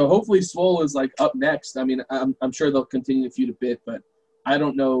hopefully Swole is like up next. I mean, I'm sure they'll continue to feud a bit, but I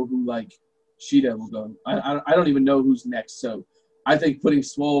don't know who like Sheeta will go. I don't even know who's next. So I think putting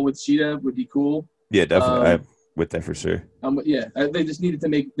Swole with Sheeta would be cool. Yeah, definitely. I'm with that for sure. They just needed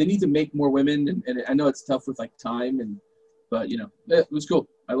to make more women, and I know it's tough with like time, but it was cool.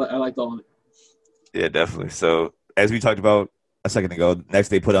 I liked all of it. Yeah, definitely. So as we talked about a second ago. Next,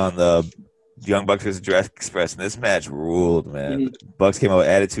 they put on the Young Bucks versus Jurassic Express, and this match ruled, man. Bucks came out with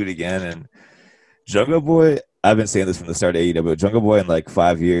attitude again, and Jungle Boy, I've been saying this from the start of AEW. Jungle Boy in like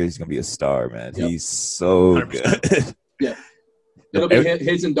 5 years, he's gonna be a star, man. Yep. He's so 100%. Good. Yeah, it'll be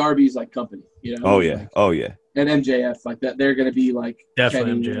his and Darby's like company, you know. Oh yeah, and MJF like that. They're gonna be like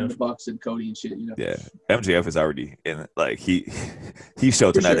definitely Kenny and the Bucks and Cody and shit, you know. Yeah, MJF is already in. Like he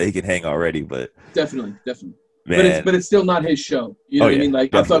showed tonight that he can hang already, but definitely. Man. But it's still not his show. You know what I mean? Like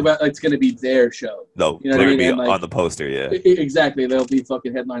definitely. I'm talking about, like, it's gonna be their show. No, you know they're gonna be like, on the poster. Yeah, exactly. They'll be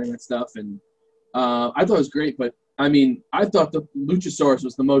fucking headlining that stuff, and I thought it was great, but. I mean, I thought the Luchasaurus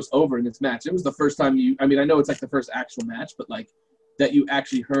was the most over in this match. It was the first time I know it's like the first actual match, but like that you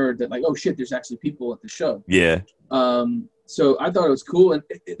actually heard that like, oh shit, there's actually people at the show. Yeah. So I thought it was cool, and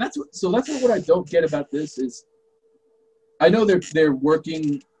that's what I don't get about this is, I know they're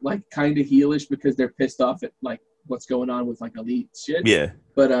working like kind of heelish because they're pissed off at like what's going on with like Elite shit. Yeah.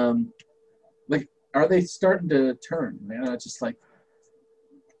 But like, are they starting to turn? Man, it's just like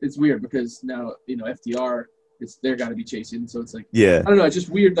it's weird because now FTR. They're got to be chasing, so it's like I don't know. It's just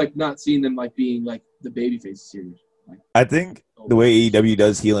weird, like not seeing them like being like the baby faces here. Like, I think the way AEW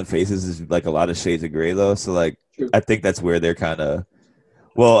does heel and faces is like a lot of shades of gray, though. So like, I think that's where they're kind of.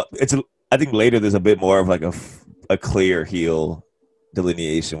 Well, I think later there's a bit more of like a clear heel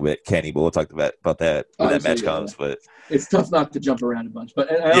delineation with Kenny, but we'll talk about that when that match comes. But it's tough not to jump around a bunch.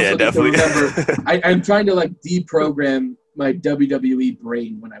 But I also definitely remember I'm trying to like deprogram my WWE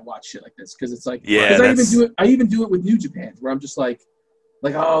brain when I watch shit like this, because it's like I even do it with New Japan, where I'm just like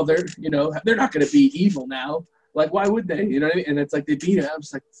oh, they're not going to be evil now, like why would they, you know what I mean? And it's like they beat it. I'm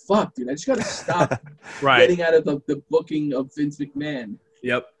just like, fuck, dude, I just got to stop getting out of the booking of Vince McMahon.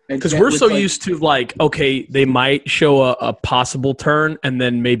 Yep. Because we're so used to like, okay, they might show a possible turn, and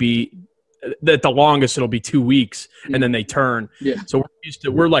then maybe at the longest it'll be 2 weeks, and then they turn. Yeah. So we're used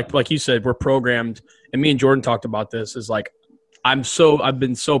to, we're like you said, we're programmed. And me and Jordan talked about this, is like, I've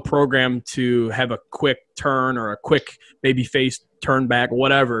been so programmed to have a quick turn or a quick baby face turn back,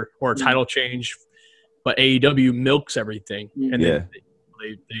 whatever, or a title change. But AEW milks everything, and they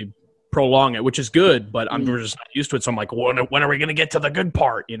prolong it, which is good. But we're just not used to it. So I'm like, when are we gonna get to the good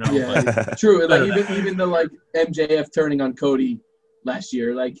part? You know? Yeah, like, true. Like even the like MJF turning on Cody last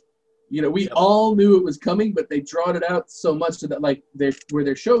year, like. We all knew it was coming, but they drawed it out so much so that like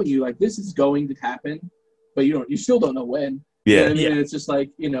they're showing you like this is going to happen, but you still don't know when. Yeah. You know what I mean? And it's just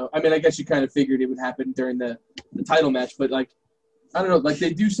like, I guess you kind of figured it would happen during the title match, but like, I don't know, like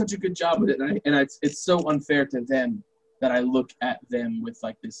they do such a good job with it, and it's so unfair to them that I look at them with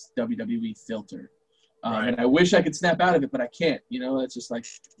like this WWE filter. And I wish I could snap out of it, but I can't. It's just like,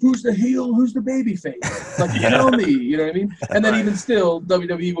 who's the heel? Who's the baby face? Like, tell me. You know what I mean? And then even still,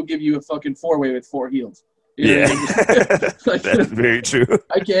 WWE will give you a fucking 4-way with 4 heels. Like, that's very true.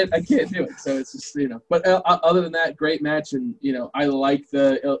 I can't do it. So it's just, But other than that, great match. And, I like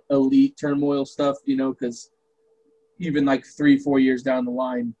the Elite turmoil stuff, because even like 3-4 years down the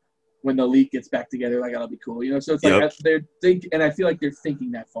line, when the Elite gets back together, like, that'll be cool. So it's like and I feel like they're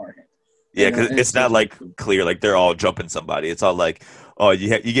thinking that far ahead. Yeah, because it's not like clear, like they're all jumping somebody. It's all like, oh, you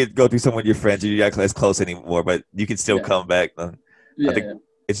get go through someone with your friends, you're not as close anymore, but you can still come back. I think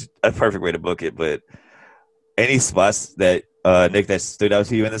it's a perfect way to book it. But any spots that Nick, that stood out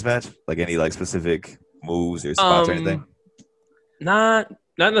to you in this match, like any like specific moves or spots or anything? Not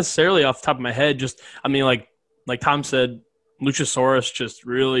necessarily off the top of my head. Just like Tom said, Luchasaurus just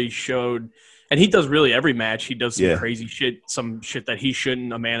really showed. And he does really every match. He does some crazy shit, some shit that he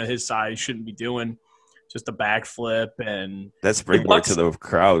shouldn't, a man of his size shouldn't be doing. Just a backflip and that springboard to the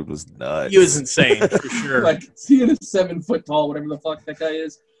crowd was nuts. He was insane for sure. Like seeing a 7 foot tall, whatever the fuck that guy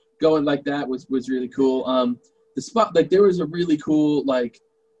is, going like that was really cool. The spot, like there was a really cool like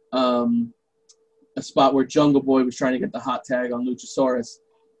a spot where Jungle Boy was trying to get the hot tag on Luchasaurus,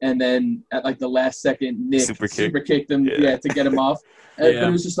 and then at like the last second, Nick super kicked him to get him off. But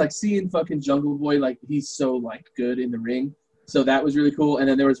it was just like seeing fucking Jungle Boy, like he's so like good in the ring. So that was really cool. And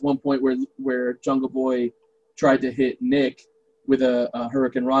then there was one point where Jungle Boy tried to hit Nick with a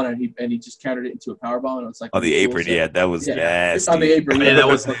Hurricane Rana, and he just countered it into a powerbomb. And it was like on the apron, that was nasty. On the apron, that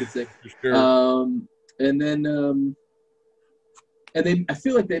was fucking sick. Sure. And then I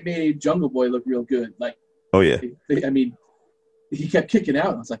feel like they made Jungle Boy look real good. Like, oh yeah, he kept kicking out.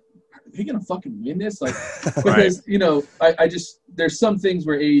 And I was like, are they gonna fucking win this? Like, because I just there's some things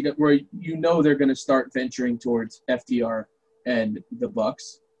where they're gonna start venturing towards FTR and the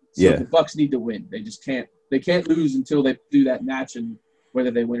Bucks. So the Bucks need to win. They just can't. They can't lose until they do that match, and whether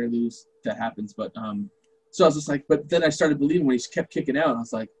they win or lose, that happens. But so I was just like, but then I started believing when he kept kicking out. I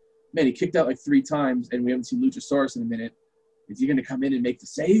was like, man, he kicked out like 3 times, and we haven't seen Luchasaurus in a minute. is he going to come in and make the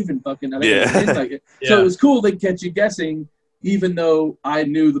save and fucking win? Like, Yeah. So it was cool. They kept you guessing, even though I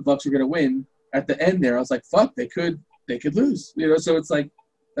knew the Bucks were going to win. At the end there, I was like, fuck, they could lose. So it's like,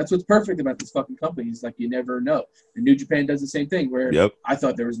 that's what's perfect about this fucking company. Is like you never know. And New Japan does the same thing where I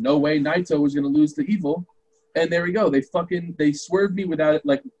thought there was no way Naito was going to lose to Evil. And there we go. They swerved me without it,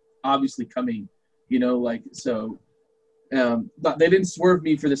 like, obviously coming, like, so but they didn't swerve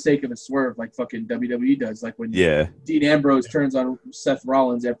me for the sake of a swerve like fucking WWE does. Like when Dean Ambrose turns on Seth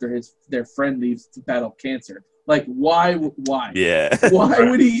Rollins after their friend leaves to battle cancer. Like, why? Yeah. Why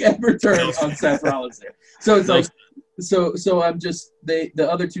would he ever turn on Seth Rollins there? So it's like, so I'm just, the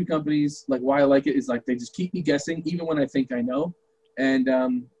other two companies, like, why I like it is like they just keep me guessing even when I think I know. And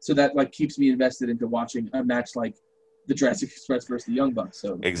so that like keeps me invested into watching a match like the Jurassic Express versus the Young Bucks.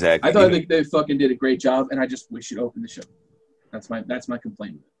 So exactly, I thought they fucking did a great job, and I just wish it opened the show. That's my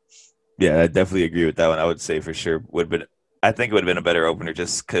complaint. Yeah, I definitely agree with that one. I would say for sure I think it would have been a better opener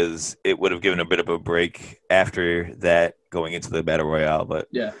just because it would have given a bit of a break after that going into the Battle Royale. But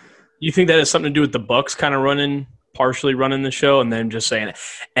yeah, you think that has something to do with the Bucks kind of partially running the show, and then just saying,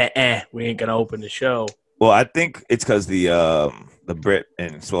 we ain't gonna open the show? Well, I think it's because the Britt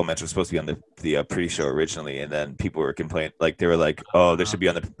and Swole match was supposed to be on the pre-show originally, and then people were complaining, like they were like, "Oh, there should be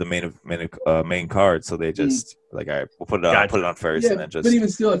on the main card," so they just like, "All right, we'll put it on first, and then just." But even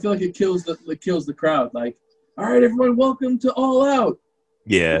still, I feel like it kills the crowd. Like, all right, everyone, welcome to All Out.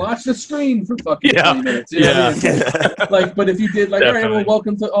 Yeah. Watch the screen for fucking 20 minutes. You know what I mean? Like, but if you did like, all right, everyone,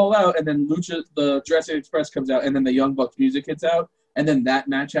 welcome to All Out, and then the Jurassic Express comes out, and then the Young Bucks music hits out, and then that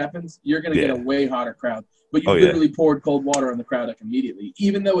match happens, you're gonna get a way hotter crowd. But you literally poured cold water on the crowd like immediately.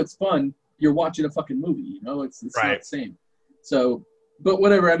 Even though it's fun, you're watching a fucking movie. It's not the same. So, but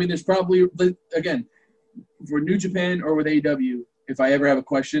whatever. I mean, there's probably, again, for New Japan or with AEW, if I ever have a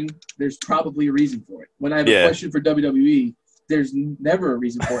question, there's probably a reason for it. When I have a question for WWE, there's never a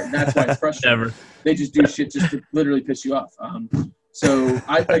reason for it, and that's why it's frustrating. Never. They just do shit just to literally piss you off. So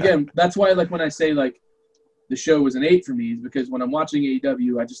that's why like when I say like the show was an 8 for me, is because when I'm watching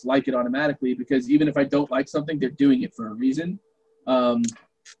AEW, I just like it automatically because even if I don't like something, they're doing it for a reason.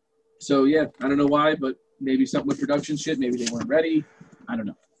 So yeah, I don't know why, but maybe something with production shit. Maybe they weren't ready. I don't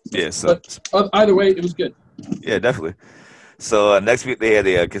know. Yeah. So, but either way, it was good. Yeah, definitely. So next week they had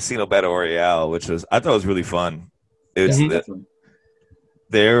a Casino Battle Royale, which I thought was really fun. It was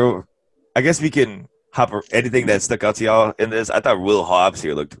I guess we can hop anything that stuck out to y'all in this. I thought Will Hobbs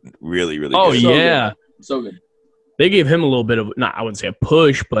here looked really, really good. Oh, yeah. So good. They gave him a little bit of, I wouldn't say a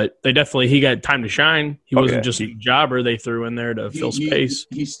push, but he got time to shine. He wasn't just a jobber they threw in there to fill space.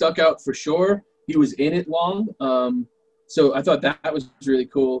 He stuck out for sure. He was in it long. So I thought that was really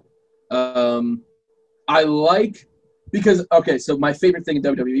cool. I like, because, so my favorite thing in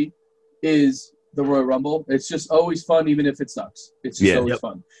WWE is the Royal Rumble. It's just always fun, even if it sucks. It's just always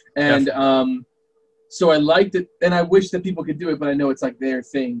fun. And so I liked it, and I wish that people could do it, but I know it's like their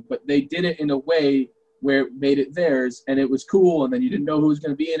thing. But they did it in a way where it made it theirs, and it was cool, and then you didn't know who was going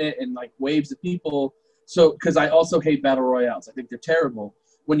to be in it, and like waves of people. So, because I also hate battle royales. I think they're terrible.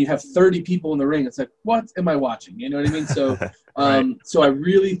 When you have 30 people in the ring, it's like, what am I watching? You know what I mean? So, so I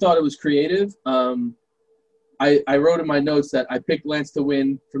really thought it was creative. I wrote in my notes that I picked Lance to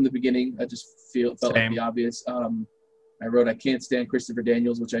win from the beginning. I just felt like the obvious. I wrote I can't stand Christopher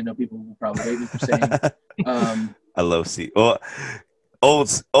Daniels, which I know people will probably hate me for saying. I love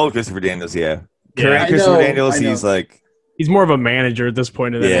old Christopher Daniels, Current Christopher Daniels, he's more of a manager at this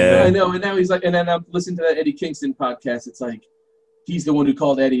point. I know, and now he's like, and then I'm listening to that Eddie Kingston podcast. It's like he's the one who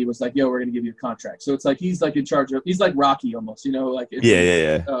called Eddie. Was like, "Yo, we're gonna give you a contract." So it's like he's like in charge of. He's like Rocky almost, like.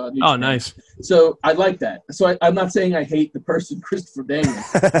 Oh, nice. So I like that. So I'm not saying I hate the person Christopher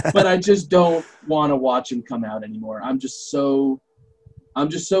Daniels, but I just don't want to watch him come out anymore. I'm just so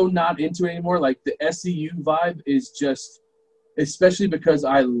not into it anymore. Like the SCU vibe is just. Especially because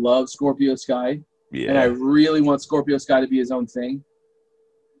I love Scorpio Sky, and I really want Scorpio Sky to be his own thing.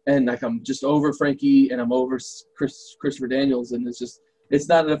 And like I'm just over Frankie, and I'm over Christopher Daniels, and it's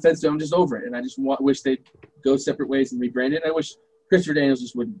not an offense to him. I'm just over it, and I just wish they'd go separate ways and rebrand it. I wish Christopher Daniels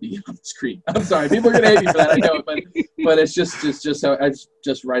just wouldn't be on the screen. I'm sorry, people are gonna hate me for that. I know, but it's just how I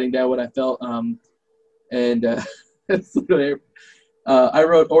just writing down what I felt. It's literally. I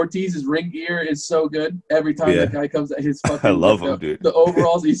wrote Ortiz's ring gear is so good. Every time that guy comes out, his fucking. I love him, dude. The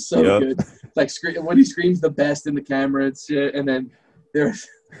overalls, he's so good. Like when he screams the best in the camera and shit. And then there's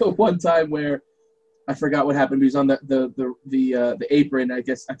one time where I forgot what happened. He was on the apron. I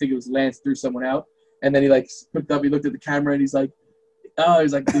think it was Lance threw someone out, and then he like picked up. He looked at the camera and he's like,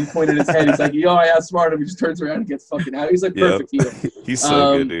 he pointed his head. He's like, yo, I outsmarted him. He just turns around and gets fucking out. He's like perfect heel. He's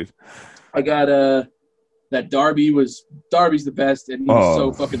so good, dude. I got that Darby's the best, and he was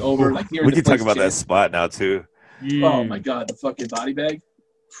so fucking over. Like we can talk about that spot now too. Oh my god, the fucking body bag.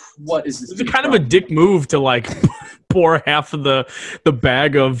 What is this? It's kind of a dick move to like pour half of the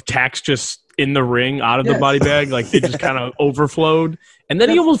bag of tax just in the ring out of the body bag. Like it just kind of overflowed, and then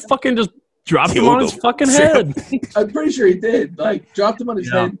he almost fucking just dropped him on his fucking head. I'm pretty sure he did. Like dropped him on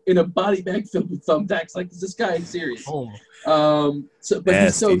his head in a body bag filled with thumbtacks. Like, is this guy serious? But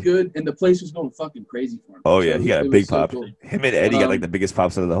he's so good, and the place was going fucking crazy for him. Oh yeah, he got a big pop. Cool. Him and Eddie got like the biggest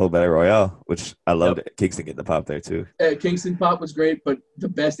pops out of the whole Battle Royale, which I loved. Kingston getting the pop there too. Kingston pop was great, but the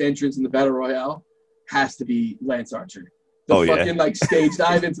best entrance in the Battle Royale has to be Lance Archer. The fucking like stage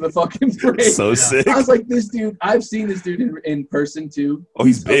dive into the fucking ring. So sick. I was like, this dude. I've seen this dude in person too. Oh,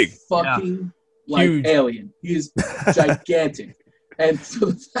 he's big. Fucking like huge. Alien. He is gigantic. And so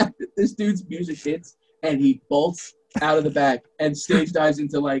the fact that this dude's music hits and he bolts out of the back and stage dives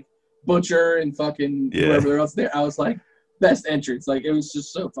into like Butcher and fucking whoever else there, I was like, best entrance. Like it was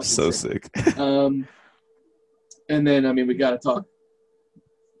just so fucking sick. And then I mean we gotta talk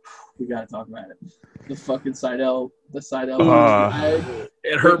about it. The fucking Seidel.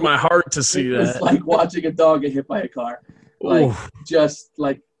 It hurt my heart to see that. It's like watching a dog get hit by a car. Like just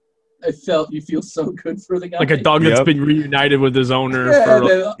like you feel so good for the guy. Like a dog that's been reunited with his owner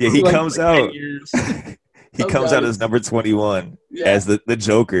he like, comes out. He comes out as number 21 as the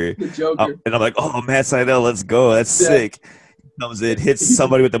Joker. The Joker. And I'm like, oh, Matt Seidel, let's go. That's sick. Comes in, hits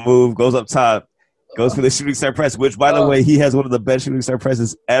somebody with the move, goes up top, goes for the shooting star press, which, by the way, he has one of the best shooting star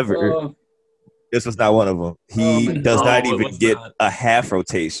presses ever. This was not one of them. He does not even get a half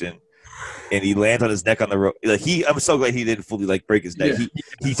rotation. And he lands on his neck on the rope. Like I'm so glad he didn't fully like break his neck.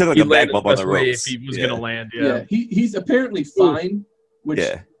 He took like a back bump on the ropes. If he was gonna land, he's apparently fine, which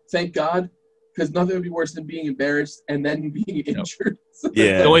thank God, because nothing would be worse than being embarrassed and then being injured.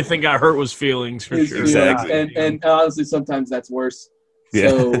 The only thing got hurt was feelings for sure. Exactly. And honestly, sometimes that's worse.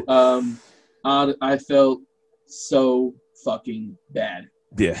 So I felt so fucking bad.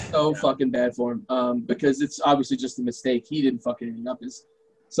 So fucking bad for him. Because it's obviously just a mistake. He didn't fuck anything up. His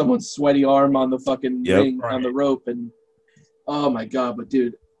someone's sweaty arm on the fucking ring on the rope, and oh my god! But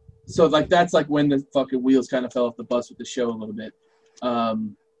dude, so like that's like when the fucking wheels kind of fell off the bus with the show a little bit.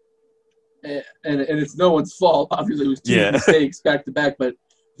 And it's no one's fault. Obviously, it was two mistakes back to back. But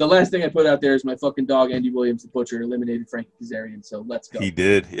the last thing I put out there is my fucking dog Andy Williams, the Butcher, eliminated Frankie Kazarian. So let's go. He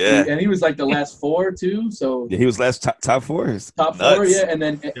did, and he was like the last four too. So he was last top four. Top four, and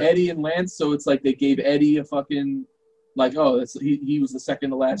then Eddie and Lance. So it's like they gave Eddie a fucking. Like, he was the second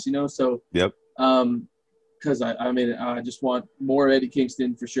to last, So, because I just want more Eddie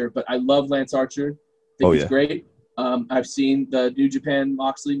Kingston for sure. But I love Lance Archer. I think he's great. I've seen the New Japan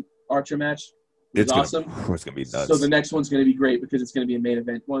Moxley Archer match. It's awesome. It's gonna be nuts. So the next one's gonna be great because it's gonna be a main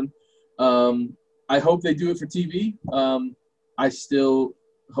event one. I hope they do it for TV. I still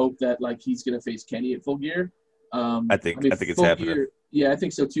hope that like he's gonna face Kenny at Full Gear. I think it's happening. Yeah, I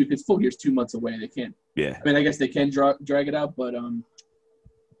think so too. Because Full Gear's 2 months away. They can't. Yeah. I mean, I guess they can drag it out, but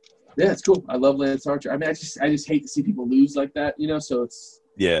yeah, it's cool. I love Lance Archer. I mean, I just hate to see people lose like that, So it's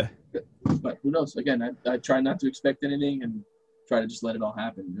But who knows? Again, I try not to expect anything and try to just let it all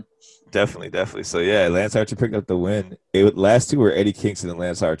happen. Definitely. So yeah, Lance Archer picked up the win. Last two were Eddie Kingston and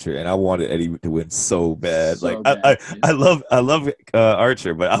Lance Archer, and I wanted Eddie to win so bad. I love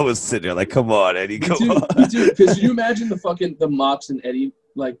Archer, but I was sitting there like, come on, Eddie, come on. Me too. Because can you imagine the Mox and Eddie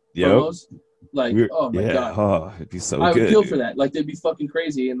promos? Like, oh my god, oh, it'd be so good. I would kill for that. Like, they'd be fucking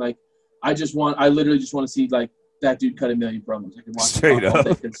crazy, and like, I literally just want to see like. That dude cut 1 million promos. I could watch straight up.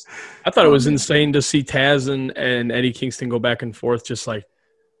 I thought it was insane to see Taz and Eddie Kingston go back and forth. Just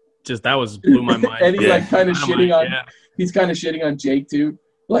that blew my mind. Eddie he's kind of shitting on Jake too.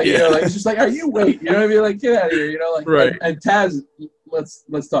 Like like it's just like, are you wait? You know what I mean? Like get out of here. Like right. And Taz, let's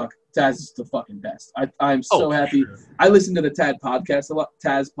talk. Taz is the fucking best. I'm so happy. Sure. I listened to the Taz podcast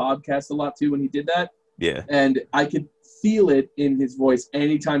a lot too when he did that. Yeah. And I could feel it in his voice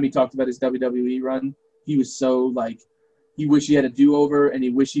anytime he talked about his WWE run. He was so like, he wished he had a do-over and he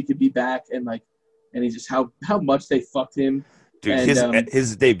wished he could be back and he just how much they fucked him. Dude, and,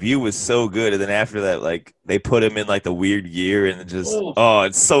 his debut was so good, and then after that, like they put him in like the weird year, and just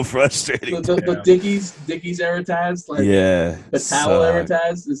it's so frustrating. The Dickies era Taz, like the towel era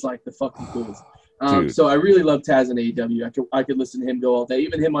Taz is like the fucking coolest. So I really love Taz in AEW. I could listen to him go all day,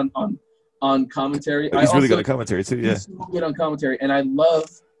 even him on commentary. He's really good at commentary too. Yeah, he's so good on commentary, and I love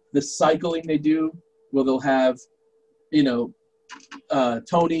the cycling they do. Well, they'll have,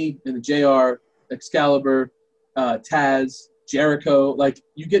 Tony and the JR, Excalibur, Taz, Jericho. Like,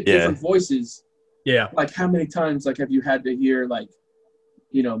 you get different voices. Yeah. Like, how many times, like, have you had to hear, like,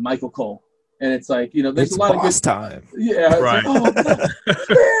 Michael Cole And it's like, you know, there's It's a lot of boss good time. Yeah, it's Right. like, oh,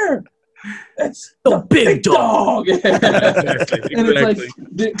 Spear! That's The big dog. Exactly. And it's like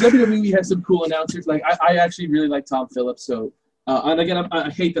the WWE has some cool announcers. Like I actually really like Tom Phillips. So and again, I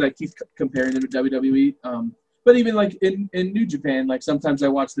hate that I keep comparing him to WWE. But even like in New Japan, like sometimes I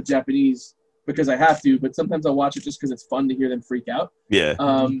watch the Japanese because I have to, but sometimes I watch it just because it's fun to hear them freak out. Yeah.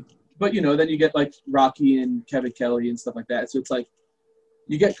 But you know, then you get like Rocky and Kevin Kelly and stuff like that. So it's like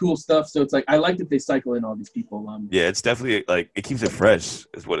you get cool stuff. So it's like I like that they cycle in all these people. Yeah, it's definitely like it keeps it fresh,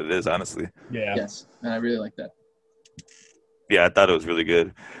 is what it is, honestly. Yeah. Yes, and I really like that. Yeah, I thought it was really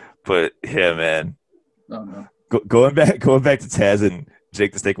good, but yeah, man. Oh no. Going back to Taz and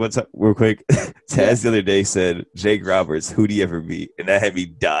Jake the Snake one time, real quick. Taz the other day said, "Jake Roberts, who do you ever meet?" And that had me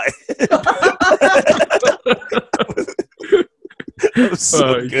die. That was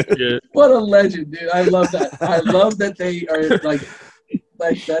so good. Yeah. What a legend, dude! I love that. I love that they are like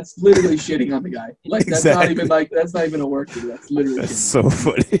that's literally shitting on the guy. Like that's not Exactly. even that's not even a word. Dude. That's literally. That's shitting. so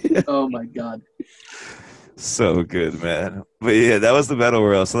funny. Oh my god. So good, man. But yeah, that was the Battle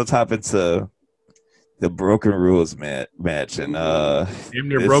Royale. So let's hop into the Broken Rules match. And Damn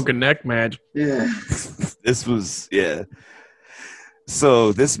near broken neck match. Yeah. this was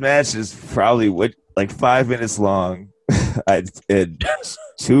So this match is probably like 5 minutes long. And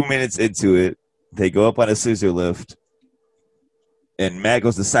 2 minutes into it, they go up on a scissor lift, and Matt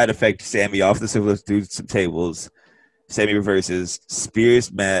goes to side effect Sammy off the scissor lift through some tables. Sammy reverses,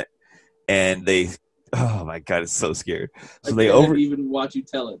 spears Matt, and they. Oh my god, it's so scary. So I can't even watch you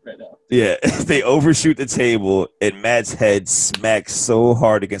tell it right now. Yeah, they overshoot the table, and Matt's head smacks so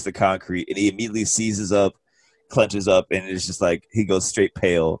hard against the concrete, and he immediately seizes up, clenches up, and it's just like he goes straight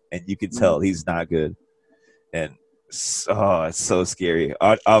pale, and you can tell he's not good. And it's so scary.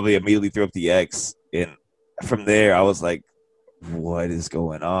 I'll immediately throw up the X, and from there I was like, "What is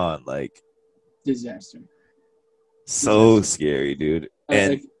going on?" Like, disaster. So scary, dude.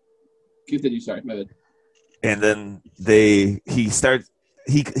 And continue. Sorry, my bad. And then he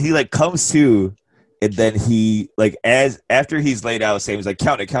like comes to, and then he like after he's laid out, Sammy's like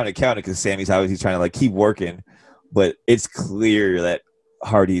count it, because Sammy's obviously trying to like keep working, but it's clear that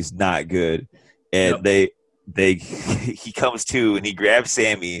Hardy's not good, and he comes to and he grabs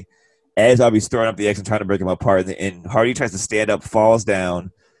Sammy as Hardy's throwing up the X and trying to break him apart, and Hardy tries to stand up, falls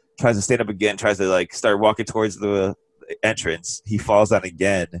down, tries to stand up again, tries to like start walking towards the entrance. He falls down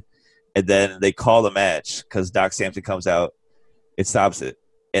again. And then they call the match because Doc Samson comes out. It stops it.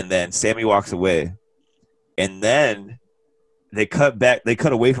 And then Sammy walks away. And then they cut back. They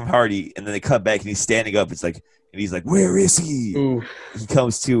cut away from Hardy. And then they cut back and he's standing up. It's like, and he's like, where is he? Ooh. He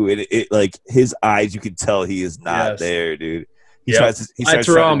comes to, and it like his eyes, you can tell he is not there, dude. He starts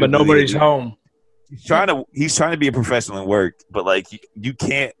to run, but nobody's home. He's trying to be a professional and work, but like you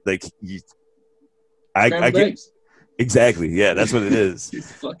can't like I get. Exactly. Yeah, that's what it is.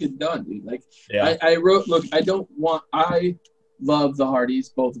 It's fucking done, dude. Like, I wrote, look, I love the Hardys,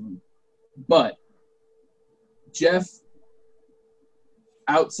 both of them. But Jeff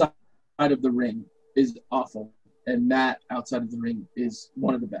outside of the ring is awful. And Matt outside of the ring is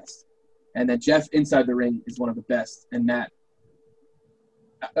one of the best. And then Jeff inside the ring is one of the best. And Matt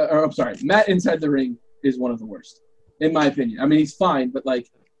inside the ring is one of the worst, in my opinion. I mean, he's fine, but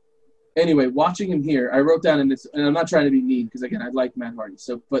like, anyway, watching him here, I wrote down in this, and I'm not trying to be mean because again, I like Matt Hardy.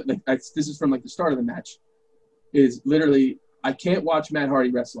 So, but like, this is from like the start of the match. Is literally, I can't watch Matt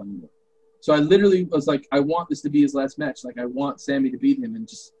Hardy wrestle anymore. So I literally was like, I want this to be his last match. Like, I want Sammy to beat him and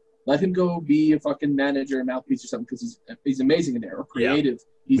just let him go be a fucking manager, or mouthpiece or something, because he's amazing in there, or creative.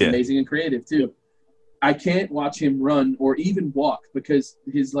 Yeah. He's amazing and creative too. I can't watch him run or even walk because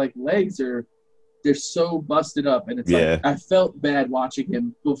his like legs they're so busted up, and it's like I felt bad watching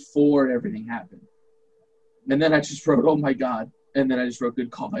him before everything happened. And then I just wrote, oh my God. And then I just wrote,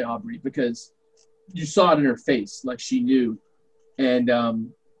 good call by Aubrey, because you saw it in her face, like she knew. And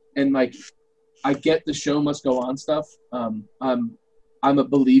like, I get the show must go on stuff. I'm a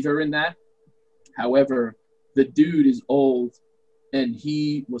believer in that. However, the dude is old and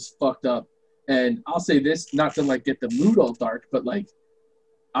he was fucked up. And I'll say this, not to like get the mood all dark, but like,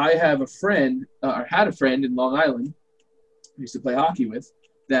 I have a friend, or had a friend in Long Island, I used to play hockey with,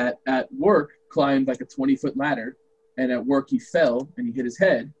 that at work climbed like a 20-foot ladder, and at work he fell and he hit his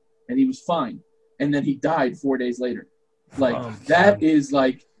head, and he was fine, and then he died 4 days later. Like that is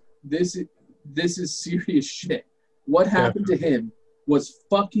like this is serious shit. What happened to him was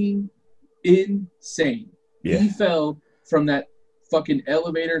fucking insane. Yeah. He fell from that fucking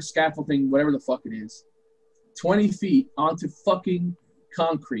elevator scaffolding, whatever the fuck it is, 20 feet onto fucking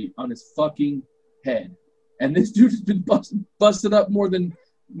concrete on his fucking head, and this dude has been busted up more than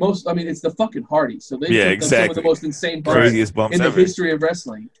it's the fucking Hardys. So they took some of the most insane bumps craziest bumps in the ever. history of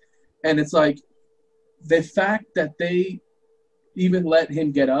wrestling. And it's like the fact that they even let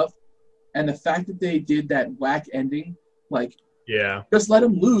him get up and the fact that they did that whack ending, like, just let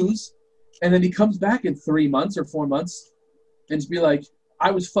him lose. And then he comes back in 3 months or 4 months and just be like,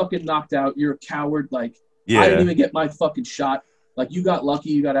 I was fucking knocked out. You're a coward. Like, I didn't even get my fucking shot. Like, you got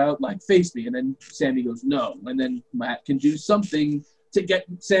lucky. You got out. Like, face me. And then Sammy goes, no. And then Matt can do something to get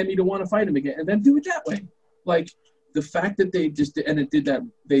Sammy to want to fight him again and then do it that way. Like, the fact that they just – and it did that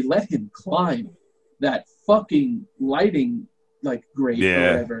 – they let him climb that fucking lighting, like, grate or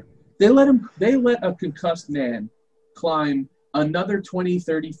whatever. They let a concussed man climb another 20,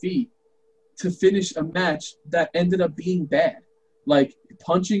 30 feet to finish a match that ended up being bad. Like,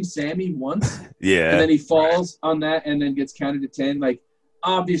 punching Sammy once, and then he falls on that and then gets counted to 10. Like,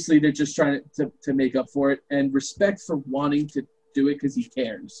 obviously they're just trying to make up for it, and respect for wanting to do it because he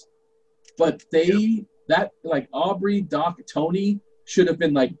cares. But like Aubrey, Doc, Tony should have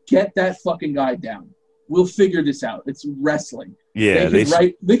been like, get that fucking guy down. We'll figure this out. It's wrestling. Yeah,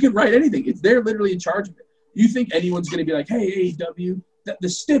 they could write anything. They're literally in charge of it. You think anyone's going to be like, hey, AEW, the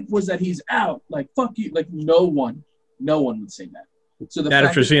stip was that he's out. Like, fuck you. Like, no one would say that. So the fact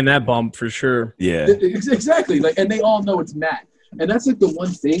after seeing that bump, for sure. Yeah. Exactly. Like, and they all know it's Matt. And that's like the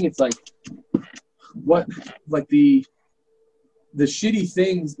one thing. It's like, what, like the shitty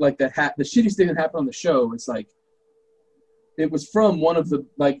things like that. The shittiest thing that happened on the show. It's like, it was from one of the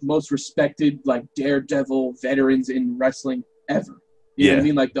like most respected like daredevil veterans in wrestling ever. You know what I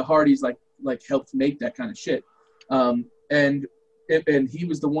mean? Like the Hardys like helped make that kind of shit. And he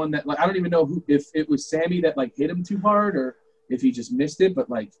was the one that like I don't even know if it was Sammy that like hit him too hard or if he just missed it, but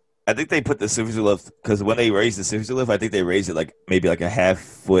like I think they put the signature lift because when they raised the signature lift, I think they raised it like maybe like a half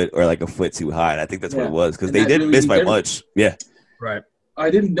foot or like a foot too high, and I think that's what it was because they didn't miss by much. Yeah, right. I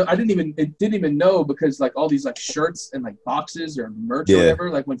didn't even know because like all these like shirts and like boxes or merch or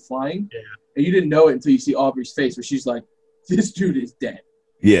whatever like went flying, and you didn't know it until you see Aubrey's face where she's like, "This dude is dead."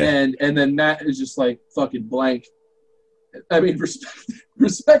 Yeah, and then Matt is just like fucking blank. I mean,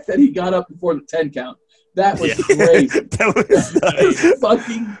 respect that he got up before the 10 count. That was crazy. That was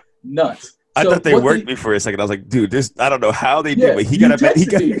fucking nuts. I thought they worked me for a second. I was like, dude, I don't know how they did, but he got up.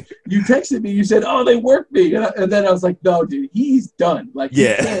 You texted me. You said, oh, they worked me. And then I was like, no, dude, he's done. Like, he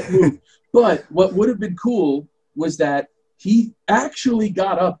can't move. But what would have been cool was that he actually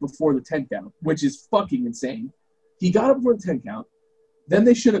got up before the 10 count, which is fucking insane. He got up before the 10 count. Then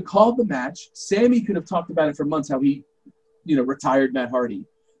they should have called the match. Sammy could have talked about it for months, how he, retired Matt Hardy.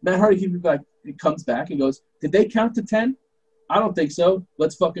 Matt Hardy, he would be like, he comes back and goes, did they count to 10? I don't think so.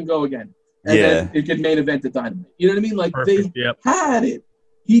 Let's fucking go again. And then it could main event the Dynamite. You know what I mean? Like, they had it.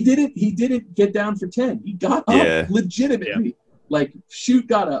 He didn't get down for 10. He got up legitimately. Like, shoot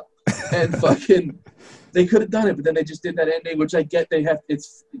got up. And fucking, they could have done it, but then they just did that ending, which I get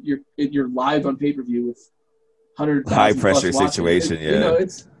you're live on pay-per-view with 100,000 high pressure situation.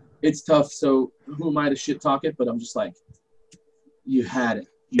 It's tough. So who am I to shit talk it? But I'm just like, you had it.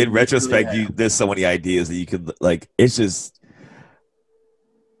 In retrospect, there's so many ideas that you could like. It's just,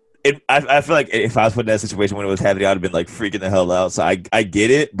 I feel like if I was put in that situation when it was happening, I'd have been like freaking the hell out. So I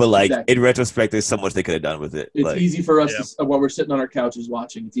get it, but like in retrospect, there's so much they could have done with it. It's like, easy for us to, while we're sitting on our couches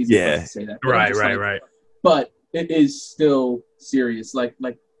watching. It's easy for us to say that. Right. But it is still serious. Like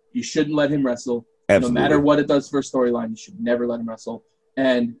you shouldn't let him wrestle. Absolutely. No matter what it does for a storyline, you should never let him wrestle.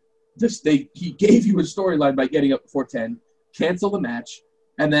 And he gave you a storyline by getting up before 10, cancel the match,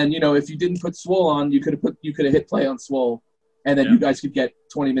 and then if you didn't put Swole on, you could have hit play on Swole, and then you guys could get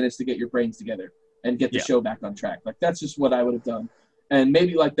 20 minutes to get your brains together and get the show back on track. Like that's just what I would have done. And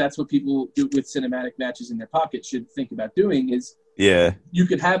maybe like that's what people do with cinematic matches in their pocket should think about doing is you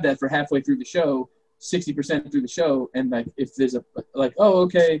could have that for halfway through the show, 60% through the show, and like if there's a like, oh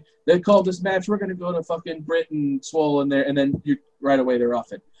okay, they called this match, we're gonna go to fucking Britt and Swole in there, and then you right away they're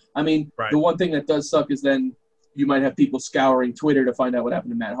off it. I mean, the one thing that does suck is then you might have people scouring Twitter to find out what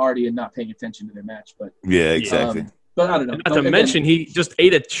happened to Matt Hardy and not paying attention to their match. But exactly. But I don't know. Not to mention, he just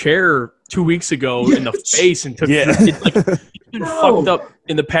ate a chair 2 weeks ago in the face and took. He's been fucked up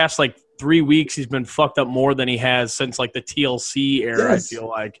in the past like 3 weeks. He's been fucked up more than he has since like the TLC era. Yes. I feel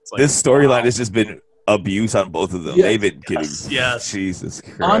like it's like this storyline has just been abuse on both of them. Yes. They've been getting Jesus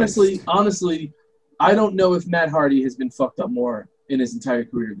Christ. Honestly, I don't know if Matt Hardy has been fucked up more in his entire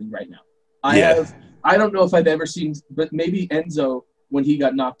career than right now. I don't know if I've ever seen, but maybe Enzo when he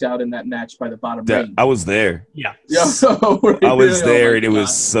got knocked out in that match by the bottom ring. I was there. Yeah. I was there, and it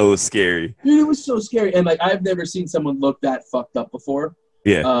was so scary. Dude, it was so scary, and like I've never seen someone look that fucked up before.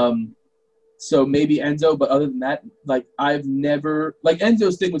 Yeah. So maybe Enzo, but other than that, like I've never like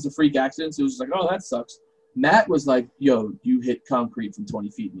Enzo's thing was a freak accident. So it was just like, oh, that sucks. Matt was like, yo, you hit concrete from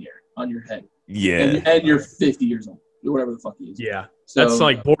 20 feet in the air on your head. Yeah. And you're 50 years old or whatever the fuck he is. Yeah. So, that's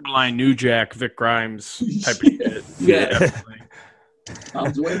like borderline New Jack, Vic Grimes type of shit. Yeah.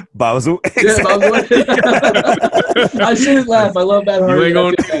 Bombs away. Bombs away. Yeah, bombs away. I shouldn't laugh. I love Matt Hardy. You ain't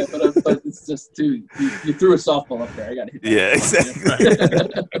going but it's just too. You threw a softball up there. I got to hit that. Yeah,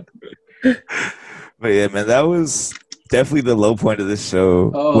 exactly. But yeah, man, that was definitely the low point of this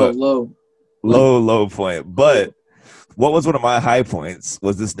show. Oh, low point. But what was one of my high points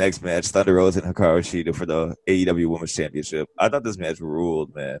was this next match, Thunder Rosa and Hikaru Shida for the AEW Women's Championship. I thought this match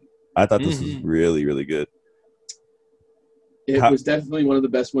ruled, man. I thought this was really, really good. It was definitely one of the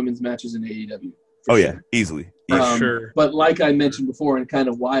best women's matches in AEW. Oh, yeah, easily. Sure. But like I mentioned before, and kind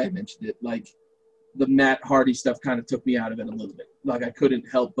of why I mentioned it, like the Matt Hardy stuff kind of took me out of it a little bit. Like I couldn't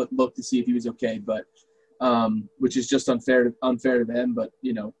help but look to see if he was okay, but which is just unfair to them. But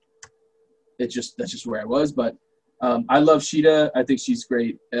you know, that's just where I was. But I love Shida. I think she's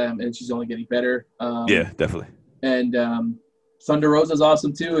great, and she's only getting better. Yeah, definitely. And Thunder Rosa's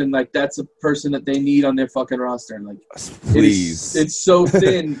awesome too, and like that's a person that they need on their fucking roster. Like, please, it's so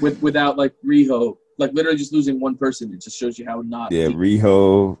thin without like Riho. Like literally just losing one person, it just shows you how not. Yeah,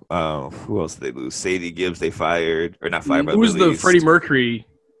 Riho. Who else did they lose? Sadie Gibbs. They fired or not fired? Who was the Freddie Mercury?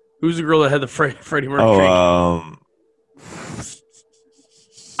 Who's the girl that had the Freddie Mercury? Oh,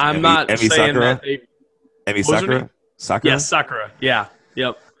 I'm not Emi saying Sakura? that. Emi Sakura. Sakura. Yes, Sakura. Yeah.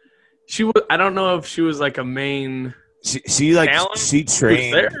 Yep. She was. I don't know if she was like a main. She like talent she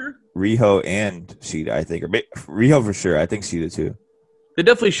trained there. Riho and Shida, I think, or Riho for sure. I think Shida too. They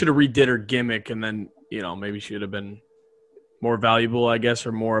definitely should have redid her gimmick, and then maybe she would have been more valuable, I guess,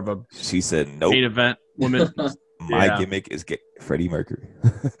 or more of a. She said, "Nope." Main event women. My gimmick is get Freddie Mercury.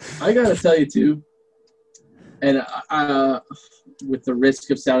 I gotta tell you too, and with the risk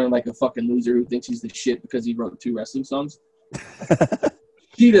of sounding like a fucking loser who thinks he's the shit because he wrote 2 wrestling songs,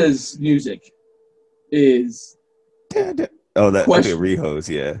 Shida's music is. Oh, that okay, Riho's,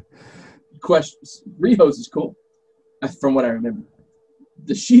 yeah. Riho's is cool, from what I remember.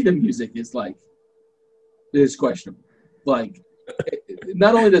 The Shida music is questionable. Like,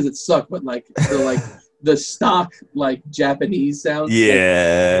 not only does it suck, but the stock Japanese sounds.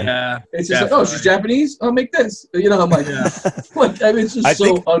 Yeah. It's just like, oh, she's Japanese. I'll make this. I'm like, it's just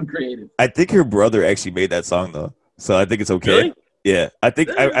uncreative. I think her brother actually made that song though, so I think it's okay. Really? Yeah, I think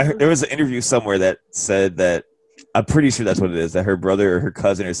I heard, there was an interview somewhere that said that. I'm pretty sure that's what it is. That her brother or her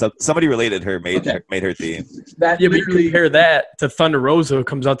cousin or somebody related her made her theme. But you compare that to Thunder Rosa, who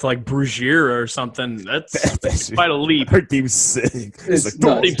comes out to like Brugier or something. That's quite a leap. Her theme's sick. It's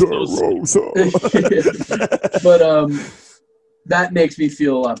like Thunder Rosa. But that makes me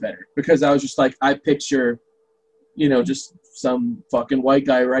feel a lot better because I was just like, I picture, just some fucking white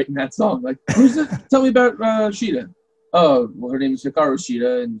guy writing that song. Like, who's it? Tell me about Shida. Oh, well, her name is Hikaru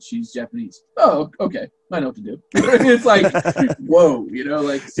Shida, and she's Japanese. Oh, okay. I know what to do. It's like, whoa, so.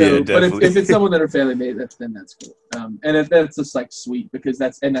 Yeah, but if it's someone that her family made, then that's cool. And that's just like sweet because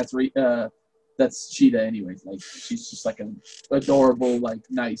that's Shida anyways. Like she's just like an adorable, like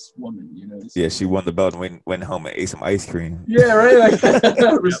nice woman, Yeah, she won the belt and went home and ate some ice cream. Yeah, right. Like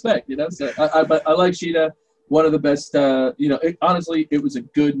respect, So but I like Shida. One of the best, honestly, it was a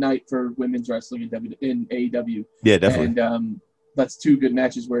good night for women's wrestling in AEW. Yeah, definitely. And that's 2 good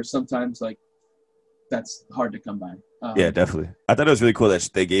matches where sometimes, that's hard to come by. Yeah, definitely. I thought it was really cool that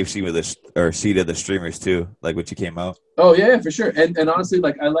they gave Shida the streamers, too, like when she came out. Oh, yeah, for sure. And honestly,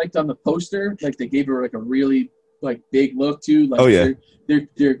 I liked on the poster, they gave her, a really, big look, too. Oh, yeah.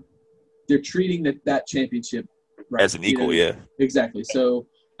 They're treating that championship right. As an equal, yeah. Exactly. So,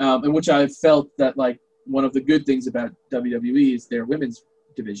 and which I felt that, one of the good things about WWE is their women's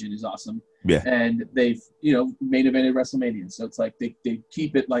division is awesome. Yeah. And they've, main evented WrestleMania. So it's like they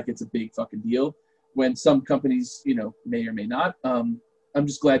keep it like it's a big fucking deal when some companies, may or may not. I'm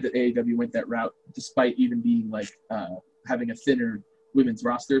just glad that AEW went that route despite even being having a thinner women's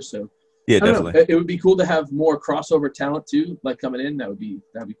roster. So yeah, definitely. It would be cool to have more crossover talent too, coming in. That'd be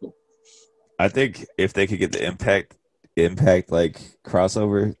cool. I think if they could get the Impact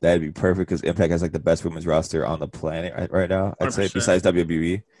crossover, that'd be perfect because Impact has the best women's roster on the planet right now. I'd 100%. Say besides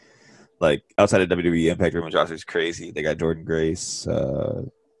WWE, outside of WWE, Impact women's roster is crazy. They got Jordan Grace,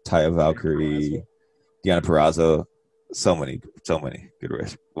 Taya Valkyrie, Deonna Purrazzo, so many good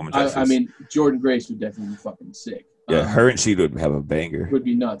women's wrestlers. I mean, Jordan Grace would definitely be fucking sick. Yeah, her and she would have a banger. Would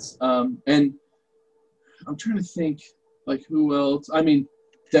be nuts. And I'm trying to think who else. I mean,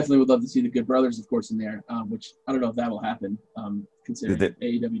 definitely would love to see the Good Brothers, of course, in there, which I don't know if that will happen, considering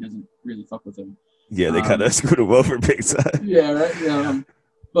AEW doesn't really fuck with them. Yeah, they kind of screwed him over big time. Yeah, right. Yeah,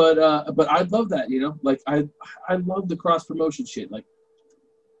 but I'd love that, like I love the cross promotion shit. Like,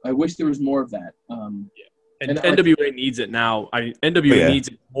 I wish there was more of that. And NWA needs it now. NWA needs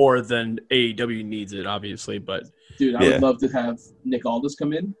it more than AEW needs it, obviously. But dude, I would love to have Nick Aldis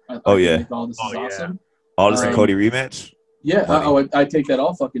come in. I think Nick Aldis is awesome. Aldis and Cody rematch. Yeah, I'd take that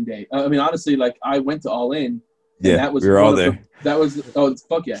all fucking day. I mean, honestly, like I went to All In. Yeah, that was we were all there.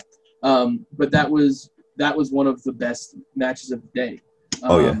 Fuck yeah. But that was one of the best matches of the day.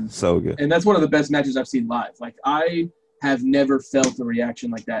 So good. And that's one of the best matches I've seen live. Like I have never felt a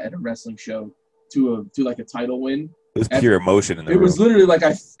reaction like that at a wrestling show to like a title win. It was pure emotion in the room. It was literally like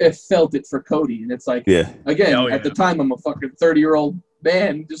I felt it for Cody, and it's like at the time I'm a fucking 30-year-old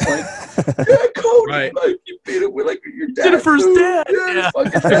man, just like Cody, right. Like you beat it with like your dad. Did it for his dad.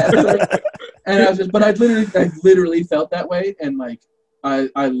 Fucking dad. And I was but I literally felt that way, and like I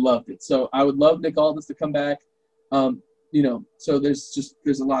loved it. So I would love Nick Aldis to come back. So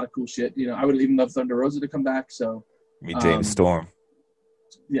there's a lot of cool shit. I would even love Thunder Rosa to come back. So James Storm.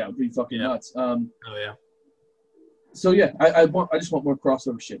 Yeah, it would be fucking nuts. So yeah, I just want more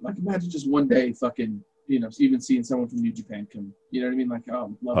crossover shit. Like imagine just one day fucking even seeing someone from New Japan come. You know what I mean? Like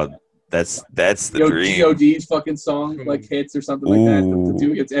love that. That's the dream. GOD's fucking song like hits or something like that to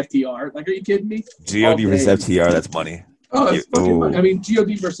do against FTR. Like, are you kidding me? GOD versus FTR, that's money. Oh, it's fucking money. I mean,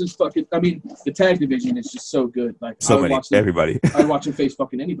 GOD versus fucking. I mean, the tag division is just so good. Like everybody. I watch them face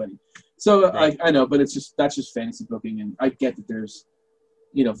fucking anybody. So I know, but that's just fantasy booking, and I get that there's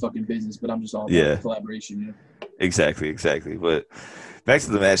fucking business, but I'm just all about collaboration. Exactly. But back to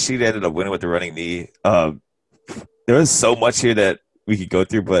the match, she ended up winning with the running knee. There was so much here that we could go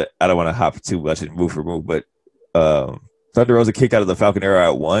through, but I don't want to hop too much and move for move. But Thunder Rosa kicked out of the Falcon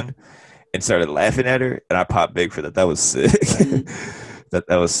Arrow at 1 and started laughing at her, and I popped big for that. That was sick. that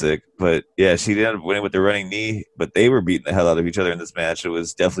was sick. But yeah, she ended up winning with the running knee, but they were beating the hell out of each other in this match. It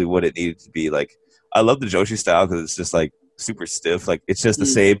was definitely what it needed to be. Like, I love the Joshi style because it's just like super stiff. Like, it's just the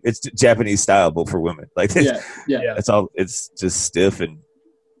same. It's Japanese style, but for women. Like, that's all. It's just stiff and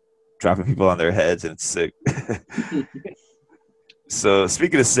dropping people on their heads, and it's sick. So,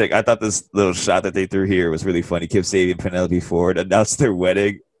 speaking of sick, I thought this little shot that they threw here was really funny. Kip Sabian and Penelope Ford announced their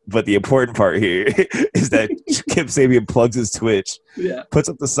wedding, but the important part here is that Kip Sabian plugs his Twitch, puts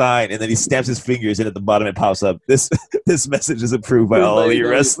up the sign, and then he snaps his fingers, and at the bottom it pops up. This message is approved by All Elite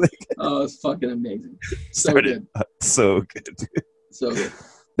Wrestling. Oh, it's fucking amazing. So good. So good. So good.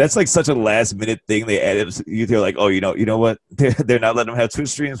 That's like such a last minute thing they added. They're like, oh, you know what? They're not letting them have Twitch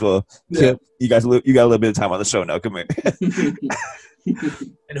streams. Well, Kip, you got a little bit of time on the show now. Come here.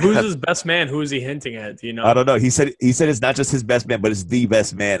 And who's his best man? Who is he hinting at? Do you know? I don't know. He said it's not just his best man, but it's the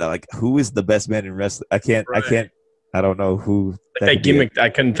best man. I'm like, who is the best man in wrestling? I don't know who. That gimmick. I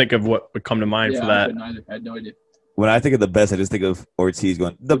couldn't think of what would come to mind for that. I had no idea. When I think of the best, I just think of Ortiz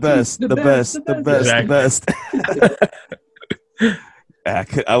going, the best.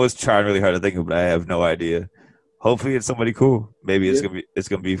 I was trying really hard to think of, but I have no idea. Hopefully, it's somebody cool. Maybe it's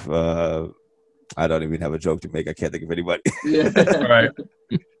gonna be. I don't even have a joke to make. I can't think of anybody. Right.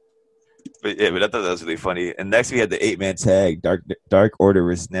 But I thought that was really funny. And next we had the 8-man tag, Dark Order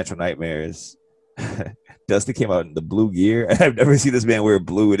versus Natural Nightmares. Dusty came out in the blue gear. I've never seen this man wear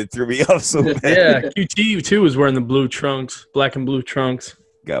blue, and it threw me off so bad. Yeah, QT too was wearing the blue trunks, black and blue trunks.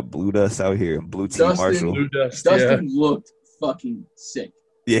 Got Blue Dust out here and Blue Team Marshall. Blue Dust, Dustin looked fucking sick.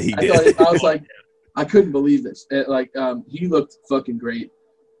 Yeah, he did. I was like, I couldn't believe this. He looked fucking great.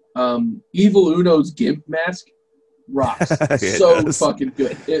 Evil Uno's gimp mask rocks. Fucking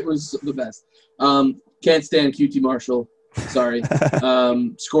good. It was the best. Can't stand QT Marshall. Sorry.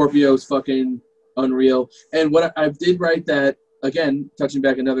 Scorpio's fucking unreal. And what I did write that, again, touching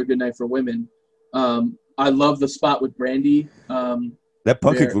back another good night for women. I love the spot with Brandy. That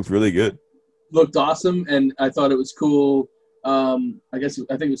puck kick looked really good. Looked awesome, and I thought it was cool. I think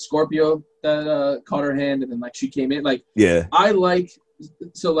it was Scorpio that caught her hand, and then she came in. I like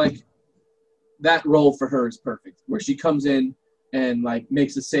that role for her is perfect, where she comes in and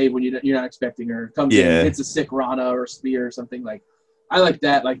makes a save when you're not expecting her. Comes in, hits a sick Rana or spear or something. I like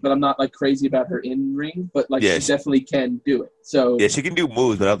that. But I'm not crazy about her in ring, but she definitely can do it. So yeah, she can do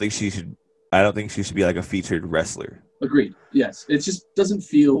moves, but I don't think she should be a featured wrestler. Agreed. Yes, it just doesn't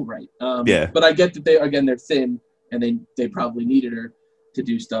feel right. But I get that they're thin, and they probably needed her to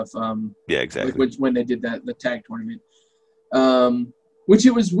do stuff. Exactly. When they did the tag tournament, which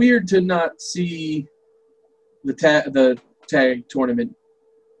it was weird to not see the tag tournament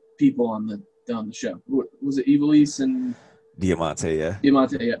people on the show. Was it Evil East and Diamante, yeah.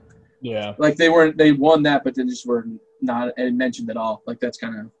 Diamante, yeah. Yeah. Like they won that, but then just were not mentioned at all. Like that's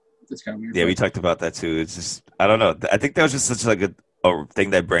kind of weird. Yeah, we talked about that too. It's just I don't know. I think that was just such like a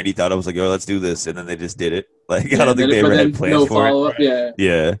thing that Brandy thought. I was like, yo, let's do this, and then they just did it. Like I don't think they ever had plans for follow-up. it.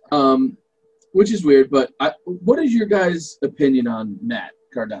 Yeah. Which is weird. But what is your guys' opinion on Matt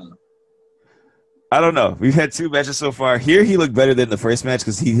Cardona? I don't know. We've had 2 matches so far. Here he looked better than the first match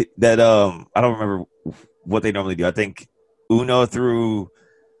because I don't remember what they normally do. I think Uno threw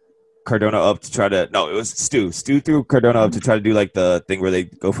Cardona up to try to – no, it was Stu. Stu threw Cardona up to try to do like the thing where they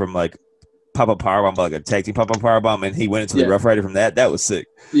go from like pop-up powerbomb, like a tag team pop-up powerbomb, and he went into the Rough Rider from that. That was sick.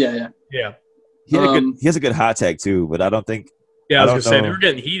 Yeah. He has a good hot tag too, but I don't think – Yeah, I was going to say, they were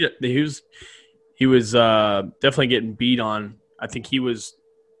getting heated. He was definitely getting beat on. I think he was –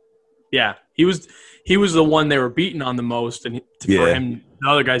 yeah, he was the one they were beating on the most, and for him, the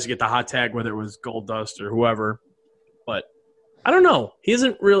other guys to get the hot tag, whether it was Goldust or whoever. But I don't know. He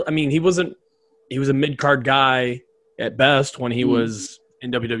isn't real. I mean, he was a mid card guy at best when he was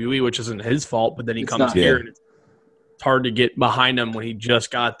in WWE, which isn't his fault. But then he comes here, and it's hard to get behind him when he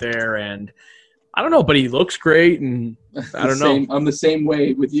just got there. And I don't know, but he looks great, and I don't know. I'm the same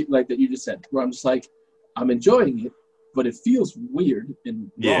way with you, like that you just said, where I'm just like, I'm enjoying it, but it feels weird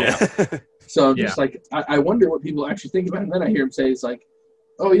and wrong. So I'm just like, I wonder what people actually think about it. And then I hear him say, it's like,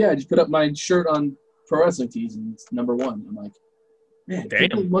 oh, yeah, I just put up my shirt on Pro Wrestling Tees, and it's #1. I'm like, man,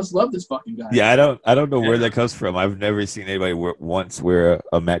 people must love this fucking guy. Yeah, I don't know where that comes from. I've never seen anybody once wear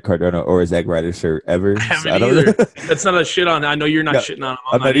a Matt Cardona or a Zack Ryder shirt ever. I haven't either. That's not a shit on. I know you're not shitting on him.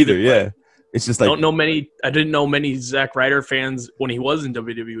 I'm not either, yeah. It's just like I didn't know many Zack Ryder fans when he was in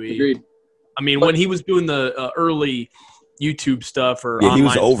WWE. Agreed. I mean, when he was doing the early YouTube stuff or he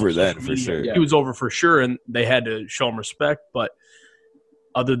was over then for sure. He was over for sure, and they had to show him respect. But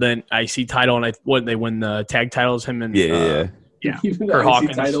other than IC title and they win the tag titles, him and even the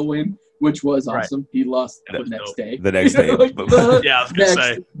IC title win, which was awesome. He lost the next day. The next day, I was gonna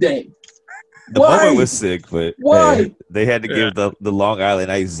say day. The moment was sick, but why they had to give the Long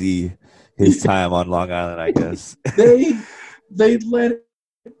Island IZ his time on Long Island, I guess. They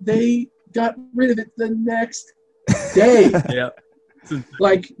got rid of it the next day. Yeah.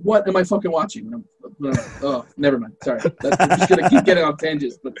 Like, what am I fucking watching? Oh, never mind. Sorry. I'm just going to keep getting on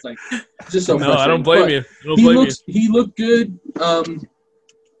tangents, but it's like, just so frustrating. I don't blame you. He looked good. I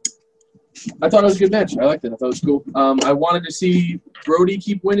thought it was a good match. I liked it. I thought it was cool. I wanted to see Brody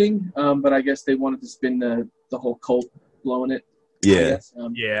keep winning, but I guess they wanted to spin the whole cult blowing it. Yeah.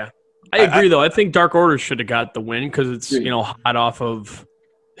 I agree, though. I think Dark Order should have got the win because it's, hot off of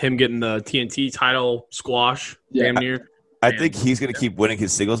him getting the TNT title squash damn near. I think he's going to keep winning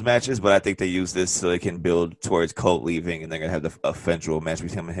his singles matches, but I think they use this so they can build towards Colt leaving, and they're going to have a eventual match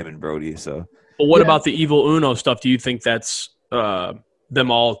between him and Brody. So, but what about the Evil Uno stuff? Do you think that's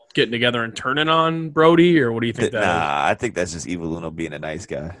them all getting together and turning on Brody, or what do you think that is? I think that's just Evil Uno being a nice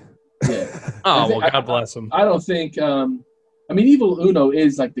guy. Yeah. God bless him. I don't think Evil Uno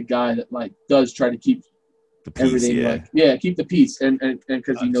is like the guy that like does try to keep the peace, everything keep the peace, and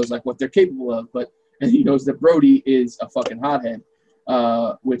because he knows like what they're capable of, and he knows that Brody is a fucking hothead,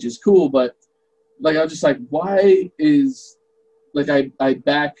 which is cool. But like I was just like, why is like I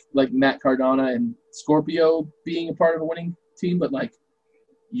back like Matt Cardona and Scorpio being a part of a winning team, but like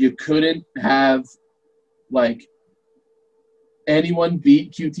you couldn't have like anyone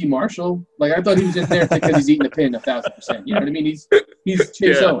beat QT Marshall. Like I thought he was in there because he's eating the pin 1,000%. You know what I mean? He's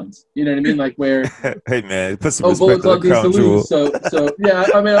Chase Owens. You know what I mean? Like where hey man, put some respect on the crown jewel. So yeah,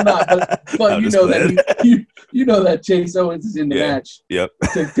 I mean I'm not, but you know that you know that Chase Owens is in the match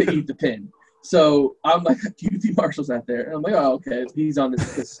to eat the pin. So I'm like, QT Marshall's out there, and I'm like, oh okay, he's on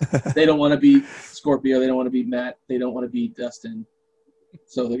this because they don't want to beat Scorpio, they don't want to beat Matt, they don't want to beat Dustin,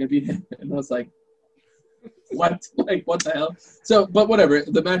 so they're gonna beat him. And I was like, what? Like, what the hell? So, but whatever.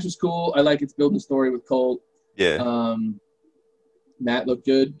 The match was cool. I like it's building a story with Colt. Yeah. Matt looked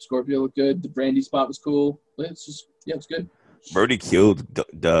good. Scorpio looked good. The Brandy spot was cool. It's just, it's good. Brody killed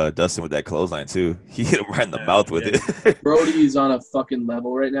Dustin with that clothesline, too. He hit him right in the mouth with it. Brody is on a fucking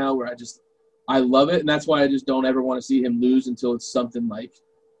level right now where I love it. And that's why I just don't ever want to see him lose until it's something like,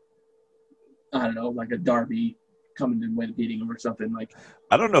 I don't know, like a Darby coming and beating him or something. Like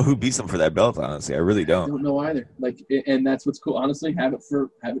I don't know who beats him for that belt, honestly. I really don't. I don't know either. Like, and that's what's cool. Honestly, have it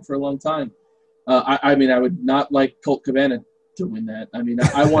for a long time. I mean, I would not like Colt Cabana to win that. I mean,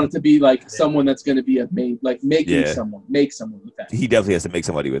 I want it to be like someone that's going to be making someone with that. He definitely has to make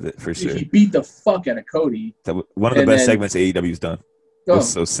somebody with it for sure. He beat the fuck out of Cody. One of the best segments AEW's done. It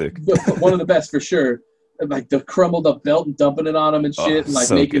was so sick. One of the best for sure. Like the crumbled up belt and dumping it on him and shit, and like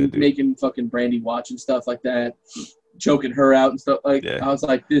so making fucking Brandy watch and stuff like that. choking her out and stuff. Like Yeah. I was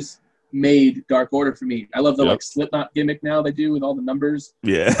like, this made Dark Order for me. I love the Yep. like Slipknot gimmick now they do with all the numbers.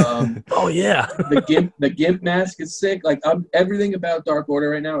 Yeah. Oh yeah. The gimp mask is sick. Like everything about Dark Order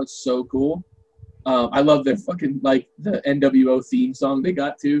right now is so cool. I love their fucking like the NWO theme song they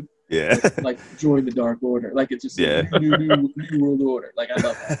got too. Yeah. Like join the Dark Order. Like it's just Yeah. new world order. Like I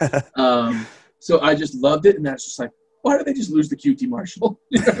love that. So I just loved it, and that's just like, why did they just lose the QT Marshall?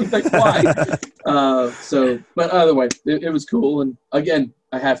 Like why? But either way, it was cool. And again,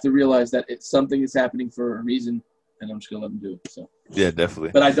 I have to realize that it's something is happening for a reason, and I'm just gonna let him do it. So Yeah,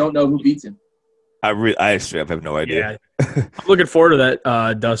 definitely. but I don't know who beats him. I straight up have no idea. Yeah. I'm looking forward to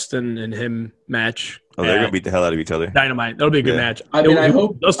that Dustin and him match. Oh, they're at gonna beat the hell out of each other. Dynamite. That'll be a good Yeah. match. I mean, I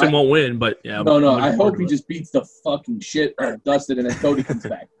hope Dustin won't win, but yeah. No, I'm looking I forward hope he to it. just beats the fucking shit out of Dustin, and then Cody comes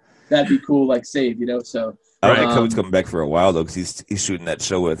back. That'd be cool, like save, So I don't think Right. Cody's coming back for a while though, because he's shooting that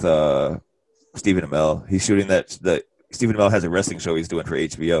show with Stephen Amell. He's shooting the Stephen Amell has a wrestling show he's doing for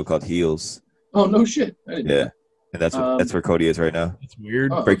HBO called Heels. oh no shit. I didn't know Yeah, that. and that's where Cody is right now. It's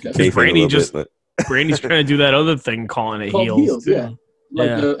weird. Oh, Breaking okay. kayfabe a Brandy little just- bit, Brandy's trying to do that other thing, calling it Called heels. Heels, too. yeah. Like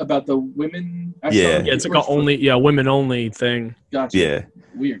Yeah. about the women. Yeah. Yeah, it's like a women only thing. Gotcha. yeah.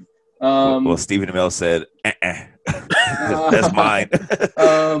 Weird. Well, Stephen Amell said, "That's mine."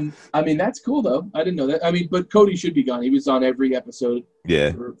 I mean, that's cool though. I didn't know that. I mean, but Cody should be gone. He was on every episode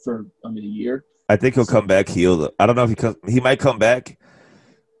Yeah, for a year. I think he'll come back healed. I don't know if he might come back.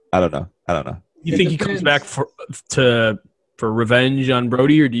 I don't know. You It think he comes depends. back for revenge on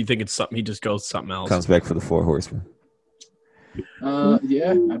Brody, or do you think it's something he just goes something else? Comes back for the Four Horsemen.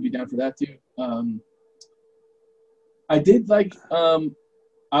 Yeah, I'd be down for that too. I did like.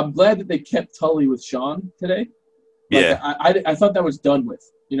 I'm glad that they kept Tully with Sean today. Like, Yeah. I thought that was done with.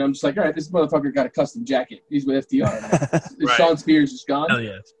 I'm just like, all right, this motherfucker got a custom jacket. He's with FTR. Right. Sean Spears is gone. Hell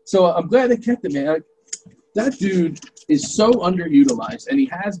yeah. So I'm glad they kept him, man. Like, that dude is so underutilized, and he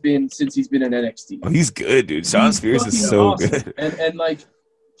has been since he's been in NXT. Oh, he's good, dude. Sean He's Spears is fucking so awesome. good. And like,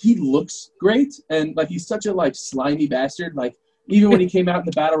 he looks great, and like he's such a like slimy bastard. Like even when he came out in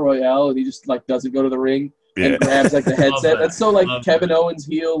the Battle Royale, and he just like doesn't go to the ring Yeah. and grabs like the headset. that. That's so like Love Kevin that. Owens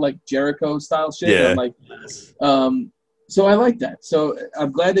heel, like Jericho style shit. Yeah. I'm like, so I like that. So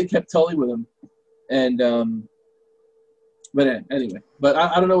I'm glad they kept Tully with him, and but anyway, but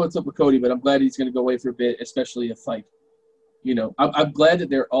I don't know what's up with Cody, but I'm glad he's going to go away for a bit, especially if like, I'm glad that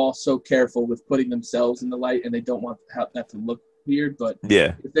they're all so careful with putting themselves in the light, and they don't want that to look weird. But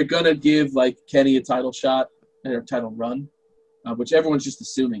Yeah. if they're gonna give like Kenny a title shot or a title run, which everyone's just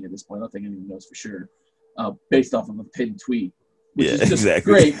assuming at this point, I don't think anyone knows for sure, based off of a pinned tweet, which Yeah, is just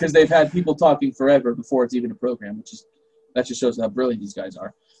exactly. great because they've had people talking forever before it's even a program, that just shows how brilliant these guys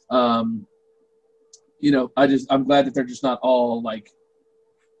are. I'm glad that they're just not all like,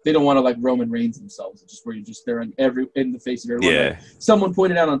 they don't want to like Roman Reigns themselves. It's just where they're in the face of everyone. Yeah. Like, someone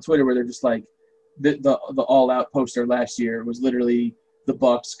pointed out on Twitter where they're just like the All Out poster last year was literally the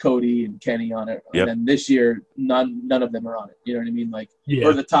Bucks, Cody, and Kenny on it, Yep. and then this year none of them are on it. You know what I mean? Like, Yeah.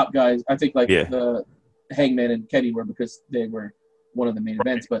 or the top guys. I think like Yeah. the Hangman and Kenny were because they were one of the main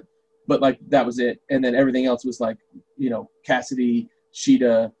events, but like that was it. And then everything else was like, Cassidy,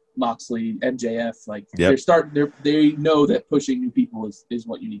 Sheeta, Moxley, MJF. Like Yep. they know that pushing new people is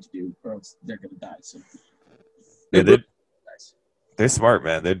what you need to do, or else they're gonna die. So Yeah, nice. they're smart,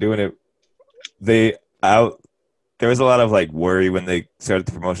 man. They're doing it. There was a lot of like worry when they started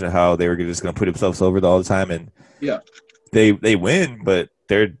the promotion how they were just going to put themselves over all the time, and Yeah. they win, but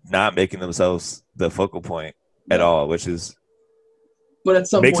they're not making themselves the focal point at all, which is But at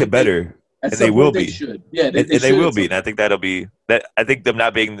some makes point, it better. At and some they will point they be. should. Yeah, And they should will at be, some and I think that'll be that. I think them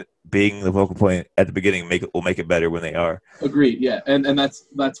not being the focal point at the beginning will make it better when they are. Agreed. Yeah, and that's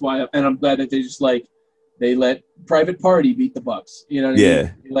why, and I'm glad that they let Private Party beat the Bucks. You know what I Yeah.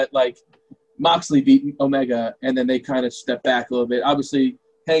 mean? They let like Moxley beat Omega, and then they kind of stepped back a little bit. Obviously,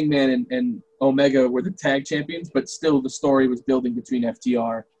 Hangman and Omega were the tag champions, but still the story was building between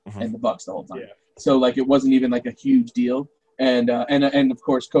FTR Mhm. and the Bucks the whole time. Yeah. So like it wasn't even like a huge deal. And of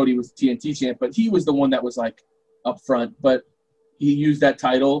course Cody was TNT champ, but he was the one that was like up front. But he used that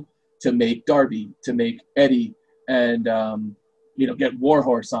title to make Darby, to make Eddie, and get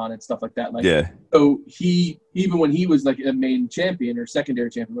Warhorse on and stuff like that. Like, Yeah, so he, even when he was like a main champion or secondary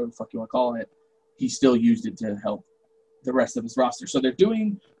champion, whatever the fuck you want to call it, he still used it to help the rest of his roster. So they're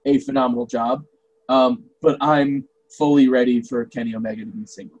doing a phenomenal job. But I'm fully ready for Kenny Omega to be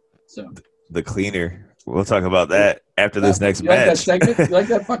single. So the cleaner. We'll talk about that after this next you like that match. segment? You like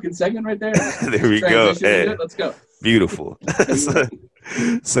that fucking segment right there? There we go. Transition into Hey. it? Let's go. Beautiful.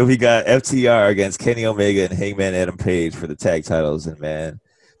 So we got FTR against Kenny Omega and Hangman Adam Page for the tag titles, and man,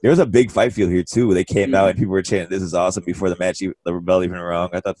 There was a big fight field here too. They came out and people were chanting, "This is awesome!" before the match. The bell even rung.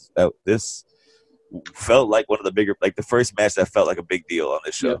 I thought that this felt like one of the bigger, like the first match that felt like a big deal on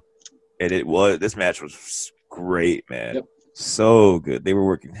this show, and it was. This match was great, man. Yep. So good. They were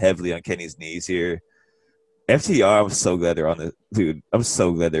working heavily on Kenny's knees here. FTR, I'm so glad they're on the dude. I'm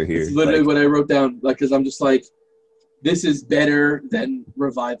so glad they're here. It's literally what I wrote down, like, because I'm just like, this is better than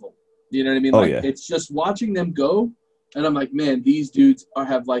Revival. You know what I mean? Like, it's just watching them go, and I'm like, man, these dudes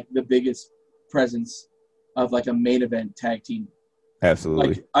have like the biggest presence of like a main event tag team.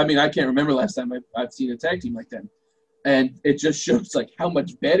 Absolutely. Like, I mean, I can't remember last time I've seen a tag team like them, and it just shows like how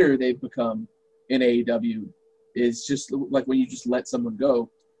much better they've become in AEW. Is just like when you just let someone go,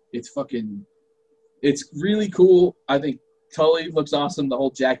 it's really cool. I think Tully looks awesome. The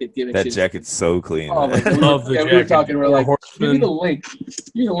whole jacket gimmick. That jacket's so clean. Oh, man. I love the jacket. We were talking. We're like, Horseman. give me the link.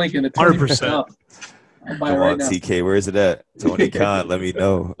 Give me the link in the 100%. I'll buy it Come right on, now. TK, where is it at? Tony Khan, let me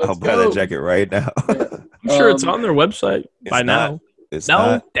know. I'll buy that jacket right now. I'm sure it's on their website by now. It's no,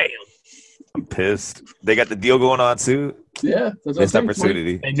 not. damn. I'm pissed. They got the deal going on too. Yeah, that's Missed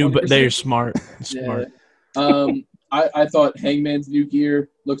opportunity. They knew, but they're smart. Smart. Yeah. I thought Hangman's new gear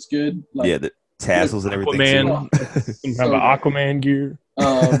looks good. Like, Yeah, the tassels and everything. Aquaman. Some kind of Aquaman gear.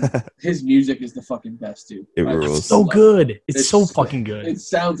 His music is the fucking best too. It Like, rules. It's so good. It's so fucking good. It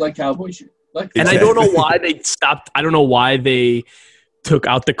sounds like cowboy shit. Like, And I don't know why they stopped. I don't know why they took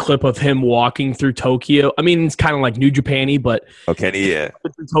out the clip of him walking through Tokyo. I mean, it's kind of like New Japan-y, but yeah.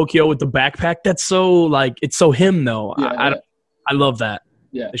 Tokyo with the backpack. That's so like it's so him though. Yeah, I love that.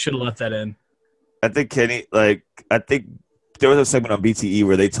 Yeah, they should have left that in. I think Kenny, I think there was a segment on BTE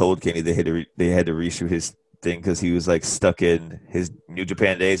where they told Kenny they had to reshoot his thing because he was like stuck in his New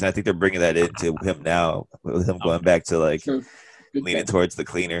Japan days, and I think they're bringing that into him now with him going back to like leaning towards the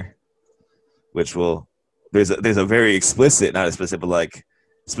cleaner, which will there's a very explicit, not explicit, but like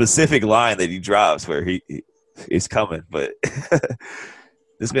specific line that he drops where he's coming. But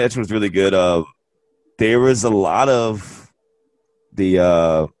this match was really good. There was a lot of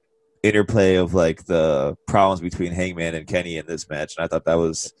the interplay of like the problems between Hangman and Kenny in this match, and I thought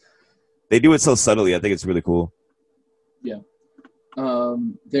they do it so subtly. I think it's really cool. Yeah.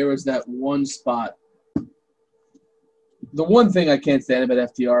 There was that one spot. The one thing I can't stand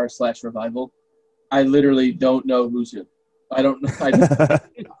about FTR/Revival, I literally don't know who's who. I don't know.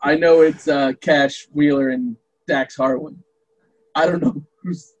 I know it's Cash Wheeler and Dax Harwood. I don't know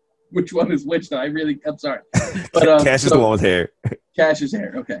which one is which. I'm sorry. But Cash is the one with hair. Cash's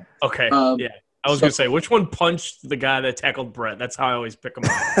hair. Okay. Okay. Yeah. I was gonna say which one punched the guy that tackled Brett. That's how I always pick him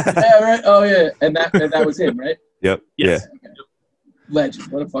up. Yeah. Right. Oh yeah. And that was him, right? Yep. Yes. Yeah. Okay.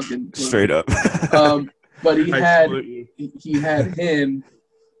 Legend. What a fucking straight up. But he had him.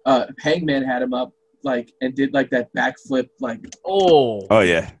 Hangman had him up like and did like that backflip like oh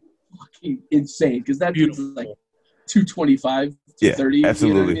yeah, fucking insane because that dude's like 225. 230, yeah, absolutely.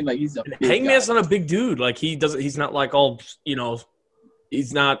 You know what I mean? Like he's a big Hangman's guy. not a big dude. Like he's not like all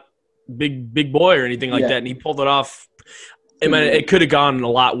he's not big boy or anything like that. And he pulled it off. I mean, it could have gone a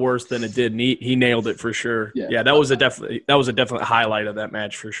lot worse than it did. And he nailed it for sure. Yeah, that was a definite highlight of that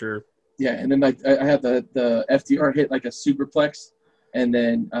match for sure. Yeah, and then like I had the FTR hit like a superplex, and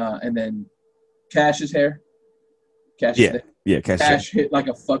then Cash's hair. Cash hit like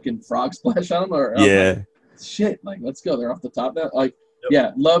a fucking frog splash on him. Like, shit, like let's go. They're off the top now. Like,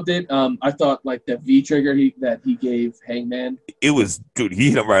 yeah, loved it. I thought like the V trigger that he gave Hangman. It was, dude. He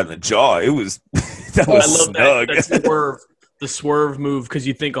hit him right in the jaw. It was that was I love snug. the swerve move because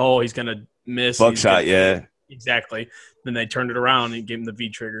you think, oh, he's gonna miss. Buckshot, yeah. Exactly. Then they turned it around and gave him the V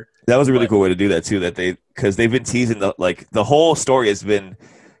trigger. That was a really cool way to do that too. Because they've been teasing the whole story has been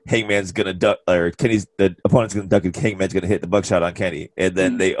Hangman's gonna duck or the opponent's gonna duck and Hangman's gonna hit the buckshot on Kenny, and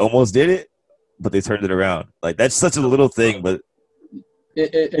then they almost did it, but they turned it around. Like that's such a little thing, but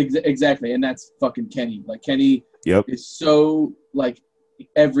exactly, and that's fucking Kenny. Like Kenny is so like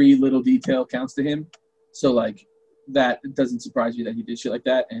every little detail counts to him. So like that doesn't surprise me that he did shit like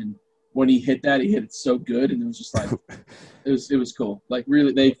that. And when he hit it so good, and it was just like it was cool. Like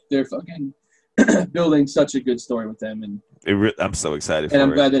really, they're fucking building such a good story with them, and I'm so excited. And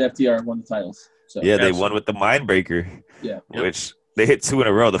I'm glad that FTR won the titles. So. Yeah, they won with the Mindbreaker. Yeah, which they hit 2 in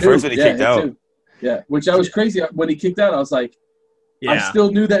a row. The first one he kicked out. 2. Yeah, which I was crazy when he kicked out. I was like, I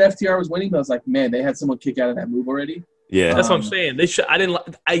still knew that FTR was winning, but I was like, man, they had someone kick out of that move already. Yeah, that's what I'm saying. They should.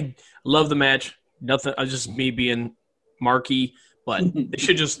 I love the match. Nothing. I was just me being marky, but they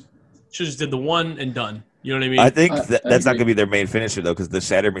should just did the one and done. You know what I mean? I think that's not going to be their main finisher though, because the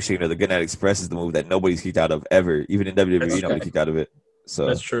Shatter Machine or the Good Night Express is the move that nobody's kicked out of ever, even in WWE. Nobody kicked out of it. So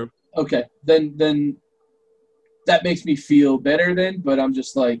that's true. Okay, then that makes me feel better then, but I'm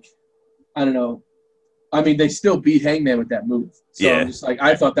just like, I don't know. I mean, they still beat Hangman with that move. So Yeah. I'm just like,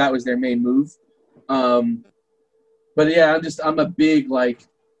 I thought that was their main move. But yeah, I'm a big like,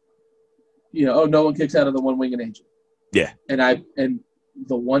 no one kicks out of the one-winged angel. Yeah. And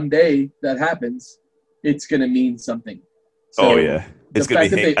the one day that happens, it's gonna mean something. So yeah, it's gonna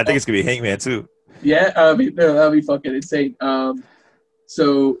be. I think it's gonna be Hangman too. Yeah, that'll be fucking insane.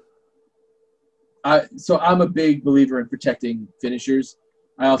 So I'm a big believer in protecting finishers.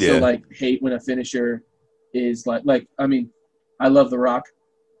 I also hate when a finisher is like I mean, I love The Rock,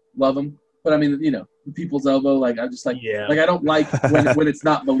 love him, but I mean, people's elbow, like I just like I don't like when it's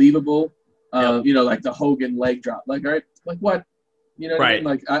not believable. Like the Hogan leg drop, like all right, like what, what I mean?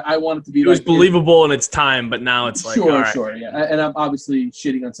 Like I want it to be. It was believable in its time, but now it's like sure, yeah. And I'm obviously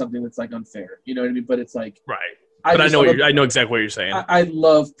shitting on something that's like unfair, you know what I mean? But it's like right. But I know exactly what you're saying. I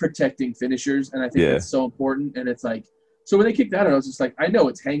love protecting finishers, and I think that's so important. And it's like, so when they kicked out, I was just like, I know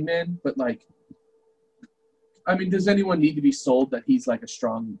it's Hangman, but like, I mean, does anyone need to be sold that he's like a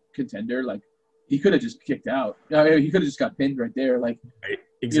strong contender? Like, he could have just kicked out. I mean, he could have just got pinned right there. Like, right.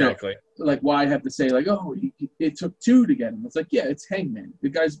 Exactly. Like, why have to say like, oh, it took two to get him? It's like, yeah, it's Hangman. The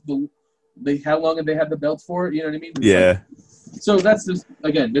guys, how long have they had the belt for? You know what I mean? It's yeah. Like, so that's just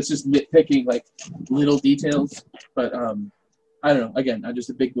nitpicking like little details, but I don't know. Again, I'm just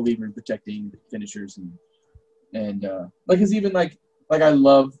a big believer in protecting finishers and like it's even like I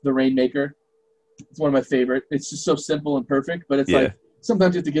love the Rainmaker. It's one of my favorite. It's just so simple and perfect, but it's like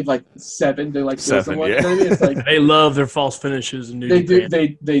sometimes you have to give like 7 to like kill someone. Yeah. You know what I mean? It's like they love their false finishes in New Japan.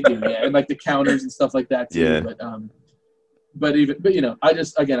 They do, yeah, and like the counters and stuff like that too. Yeah. But I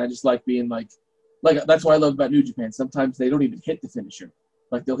just like being like that's what I love about New Japan. Sometimes they don't even hit the finisher.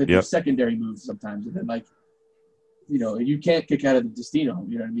 Like they'll hit their secondary moves sometimes, and then like, you can't kick out of the Destino.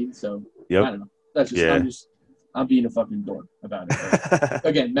 You know what I mean? So I don't know. That's just I'm being a fucking dork about it. But,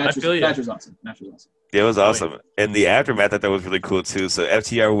 again, match was awesome. Yeah, it was awesome. And the aftermath I thought was really cool too. So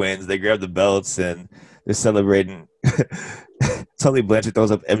FTR wins, they grab the belts and they're celebrating. Tully Blanchard throws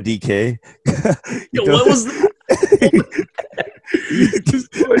up MDK. What was that?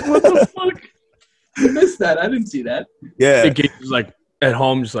 What the fuck? I missed that. I didn't see that. Yeah. He was like at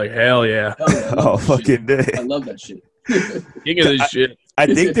home, just like hell yeah. Oh fucking day. I love that shit. King of this shit. I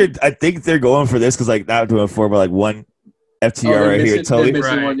think they're going for this because like not doing 4, but like one FTR right here, Tully.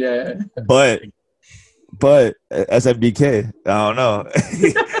 Right. One, yeah. But as MDK, I don't know.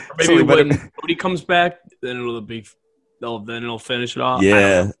 Maybe when he comes back, then it'll finish it off.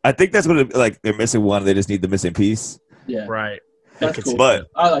 Yeah, I think that's what they're missing one. They just need the missing piece. Yeah, right. That's cool. But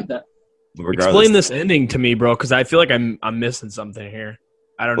I like that. Explain this ending to me, bro, because I feel like I'm missing something here.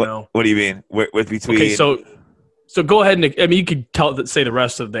 I don't know. What do you mean? With between? Okay, so go ahead and you could say the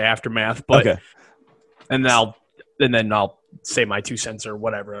rest of the aftermath, but okay. And then I'll say my 2 cents or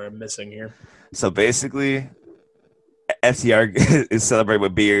whatever I'm missing here. So basically, FTR is celebrating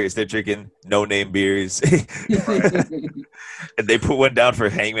with beers. They're drinking no-name beers, and they put one down for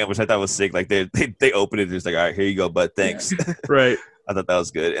Hangman, which I thought was sick. Like they open it, just like, all right, here you go, bud. Thanks. Right. I thought that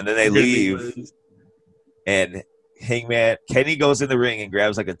was good. And then they leave, and Hangman Kenny goes in the ring and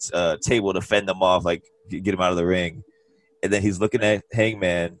grabs like a table to fend them off, like get him out of the ring. And then he's looking at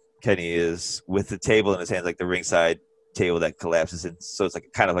Hangman. Kenny is with the table in his hands, like the ringside table that collapses, and so it's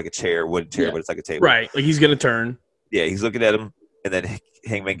like kind of like a chair, wooden chair, but it's like a table. Right, like he's gonna turn. Yeah, he's looking at him, and then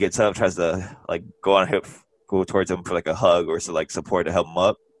Hangman gets up, tries to like go towards him for like a hug or so like support to help him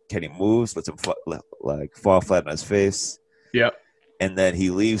up. Kenny moves, lets him fall flat on his face. Yep. And then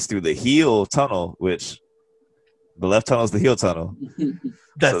he leaves through the heel tunnel, which the left tunnel is the heel tunnel.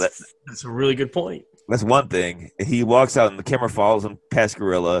 That's a really good point. That's one thing. He walks out, and the camera follows him past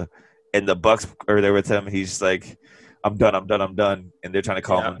Gorilla, and the Bucks are there with him. He's just like, I'm done. And they're trying to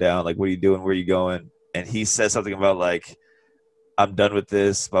calm him down. Like, what are you doing? Where are you going? And he says something about, like, I'm done with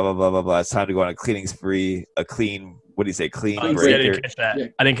this, blah, blah, blah, blah, blah. It's time to go on a cleaning spree, what do you say, clean break? I didn't catch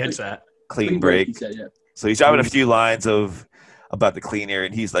that. I didn't catch that. Clean break. He said, So he's dropping a few lines about the clean air,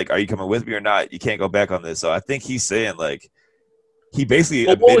 and he's like, are you coming with me or not? You can't go back on this. So I think he's saying, like, he basically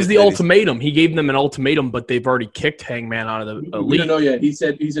what was the ultimatum? He gave them an ultimatum, but they've already kicked Hangman out of the elite. We don't know yet. He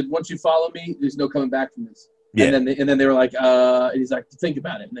said, once you follow me, there's no coming back from this. Yeah. And then they were like, and he's like, think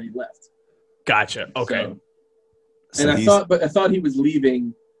about it, and then he left. Gotcha. Okay. So I thought he was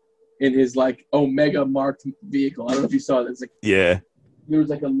leaving in his like Omega marked vehicle. I don't know if you saw it. It's like there was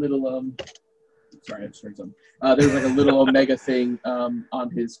like a little sorry, I just heard something. There was like a little Omega thing on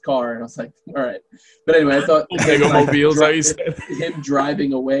his car, and I was like, all right. But anyway, I thought Omega mobiles. How you said him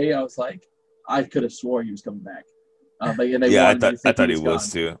driving away. I was like, I could have swore he was coming back. I thought he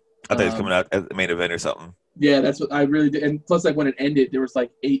was too. I thought he was coming out at the main event or something. Yeah, that's what I really did. And plus, like when it ended, there was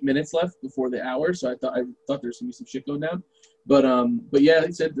like 8 minutes left before the hour, so I thought there was gonna be some shit going down. But yeah,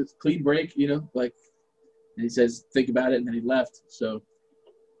 he said this clean break, like, and he says think about it, and then he left. So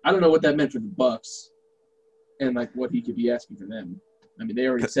I don't know what that meant for the Bucks, and like what he could be asking for them. I mean, they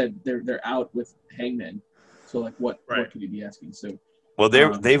already said they're out with Hangman, so like what could he be asking? So. Well,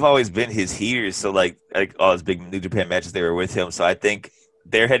 they've always been his heaters, so like all his big New Japan matches, they were with him. So I think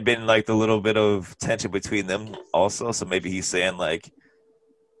there had been like a little bit of tension between them also. So maybe he's saying like,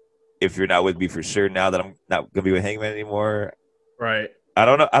 if you're not with me for sure now that I'm not gonna be with Hangman anymore. Right. I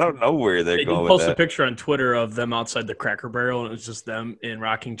don't know where they're going with that. They posted a picture on Twitter of them outside the Cracker Barrel, and it was just them in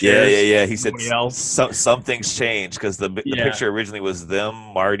rocking chairs. Yeah. He said something's changed because the picture originally was them,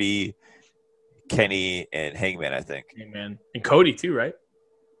 Marty, Kenny, and Hangman, I think. Hangman. And Cody too, right?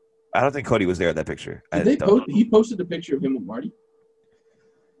 I don't think Cody was there at that picture. He posted a picture of him with Marty?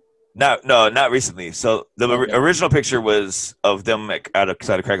 No, not recently. So the original picture was of them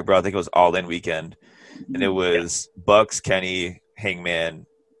outside of Cracker Barrel. I think it was All In Weekend. And it was Bucks, Kenny, Hangman,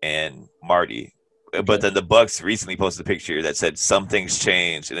 and Marty. Okay. But then the Bucks recently posted a picture that said something's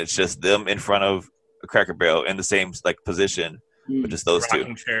changed, and it's just them in front of a Cracker Barrel in the same like position, but just those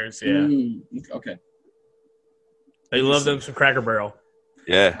two. Chairs, yeah. Okay. They love them some Cracker Barrel.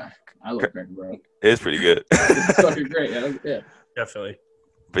 Yeah. I love Cracker Barrel. It's pretty good. It's fucking great. Yeah. Definitely.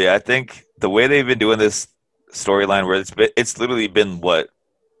 But yeah, I think the way they've been doing this storyline, where it's literally been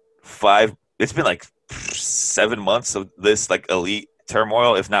it's been like 7 months of this like elite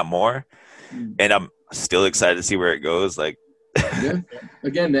turmoil, if not more, and I'm still excited to see where it goes. Like, yeah,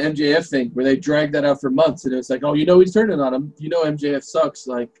 again, the MJF thing where they dragged that out for months, and it's like, oh, he's turning on him. MJF sucks,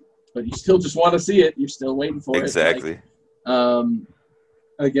 like, but you still just want to see it. You're still waiting for it. Exactly.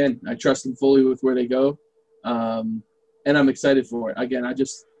 Again, I trust them fully with where they go, and I'm excited for it. Again,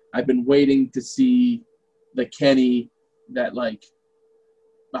 I've been waiting to see the Kenny that like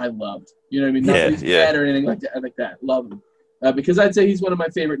I loved. You know what I mean? Nobody's bad or anything like that. Love him. Because I'd say he's one of my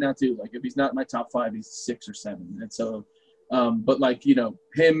favorite now too. Like if he's not in my top 5, he's 6 or 7. And so, but like,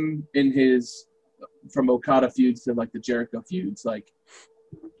 him in his, from Okada feuds to like the Jericho feuds, like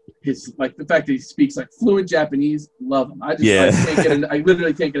his, like the fact that he speaks like fluent Japanese, love him. I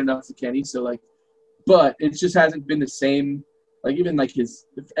literally can't get enough of Kenny. So like, but it just hasn't been the same. Like even like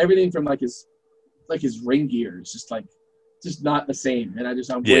everything from like his ring gear is just not the same. And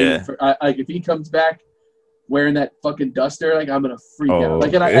I'm waiting for like if he comes back wearing that fucking duster, like I'm gonna freak out.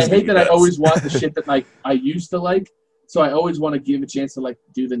 Like, and I hate that I always want the shit that like I used to like. So I always want to give a chance to like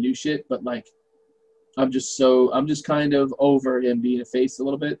do the new shit, but like I'm just kind of over him being a face a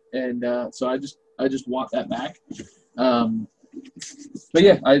little bit, and so I just want that back. But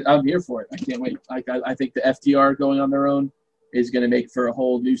yeah, I'm here for it. I can't wait. Like I think the FTR going on their own is going to make for a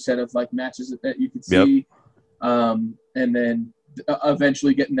whole new set of like matches that you can see. Yep. And then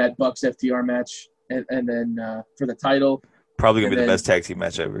eventually getting that Bucks FTR match, and then for the title, probably gonna be the best tag team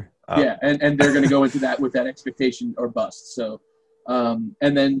match ever. Yeah, and they're gonna go into that with that expectation or bust. So, and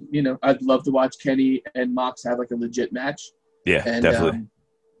then I'd love to watch Kenny and Mox have like a legit match. Yeah, and, definitely.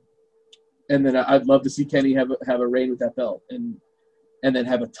 And then I'd love to see Kenny have a reign with that belt, and then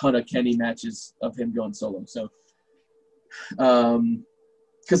have a ton of Kenny matches of him going solo. So,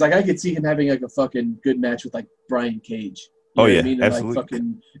 because like I could see him having like a fucking good match with like Brian Cage. You know what I mean? Absolutely. Like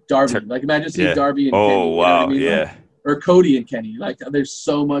fucking Darby. Like imagine seeing Darby and Kenny. Oh wow, you know what I mean? yeah. Like, or Cody and Kenny. Like there's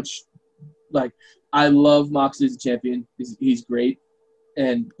so much. Like I love Moxley as a champion. He's great,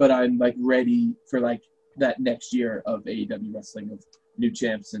 but I'm like ready for like that next year of AEW wrestling of new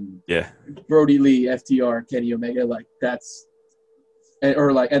champs and Brody Lee, FTR, Kenny Omega. Like that's, and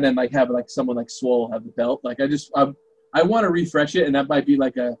then like have like someone like Swole have the belt. Like I want to refresh it, and that might be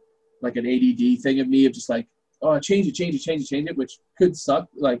like an ADD thing of me of just like, oh, change it, which could suck.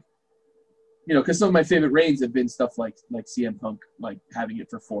 Like, because some of my favorite reigns have been stuff like CM Punk, like having it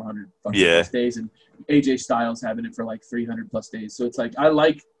for 400 plus days, and AJ Styles having it for like 300 plus days. So it's like I'm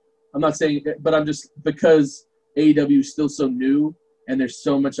not saying, but I'm just, because AEW is still so new and there's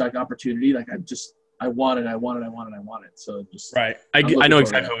so much like opportunity. Like I want it. So just right. I know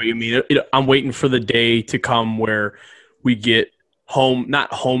exactly what you mean. I'm waiting for the day to come where we get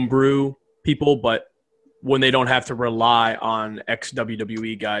not homebrew people, but when they don't have to rely on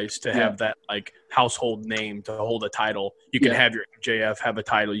ex-WWE guys to have that like household name to hold a title. You can have your MJF have a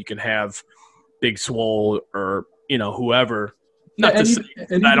title. You can have Big Swole or whoever. Not to say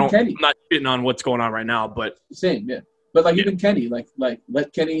I'm not shitting on what's going on right now, but same, yeah. But like even Kenny, like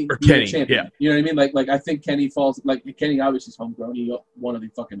let Kenny be a champion. You know what I mean? Like I think Kenny falls, like Kenny obviously is homegrown. He one of the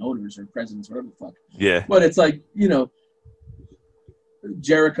fucking owners or presidents, whatever the fuck. Yeah. But it's like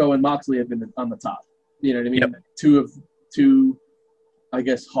Jericho and Moxley have been on the top. You know what I mean? Yep. Two, I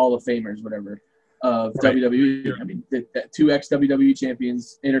guess, Hall of Famers, whatever, of WWE. I mean, two ex-WWE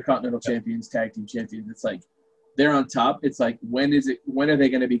champions, Intercontinental champions, tag team champions. It's like they're on top. It's like when are they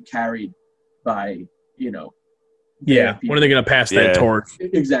going to be carried by, you know? Yeah. When are they going to pass that torch?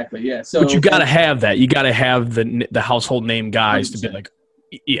 Exactly. Yeah. So, but you got to have that. You got to have the household name guys 100%. To be like,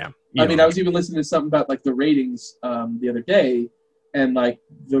 yeah. I mean, I was even listening to something about like the ratings the other day, and like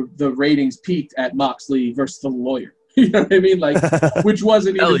the ratings peaked at Moxley versus the Lawyer. You know what I mean? Like, which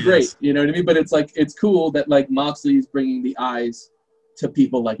wasn't even great. You know what I mean? But it's like it's cool that like Moxley's bringing the eyes to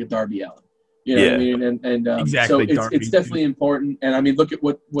people like a Darby Allin. You know what I mean? And exactly. So it's definitely important. And I mean, look at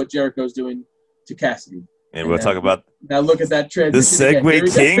what Jericho's doing to Cassidy. And we'll talk about now. Look at that transition. The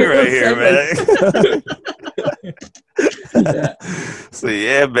segue king right here, man. Yeah. So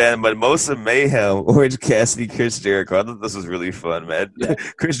yeah, man. But most of Mayhem, Orange Cassidy, Chris Jericho. I thought this was really fun, man. Yeah.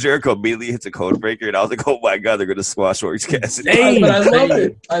 Chris Jericho immediately hits a code breaker, and I was like, "Oh my god, they're gonna squash Orange Cassidy." But I loved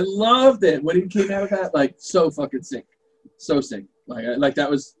it. I loved it when he came out of that. Like so fucking sick, so sick. Like that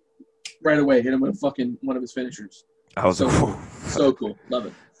was right away. Hit him with one of his finishers. I was so cool. So cool. Love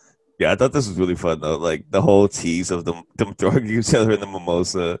it. Yeah, I thought this was really fun though. Like the whole tease of them throwing each other in the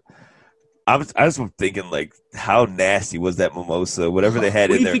mimosa. I was thinking like, how nasty was that mimosa? Whatever they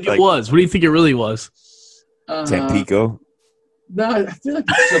had in there. What do you think it was? What do you think it really was? Tampico. No, I feel like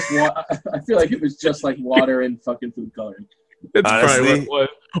it's just I feel like it was just like water and fucking food coloring. It's honestly, probably what it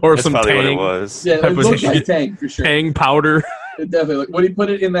was. Or that's some probably Tang. what it was. Yeah, it looked like Tang for sure. Tang powder. It definitely looked. When he put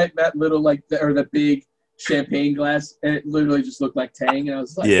it in that little that big champagne glass, and it literally just looked like Tang, and I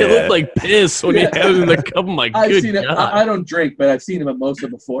was like, it looked like piss when he had it in the cup. I'm like, I've good seen it. God. I don't drink, but I've seen him at Mimosa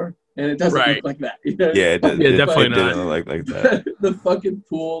before, and it doesn't look like that. You know? Yeah, definitely not. Didn't look like that. The fucking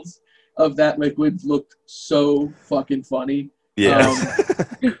pools of that liquid looked so fucking funny. Yeah.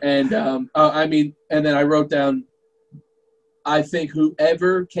 I mean, and then I wrote down, I think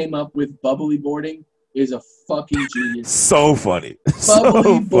whoever came up with bubbly boarding is a fucking genius. So funny.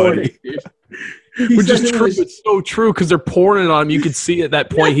 Bubbly boarding, dude. Which is true. It's so true because they're pouring it on him. You could see at that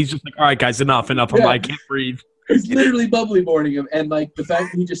point he's just like, all right, guys, enough. I'm like, I can't breathe. He's literally bubbly boarding him. And like the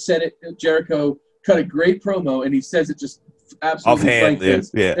fact that he just said it, Jericho cut a great promo and he says it just absolutely offhand.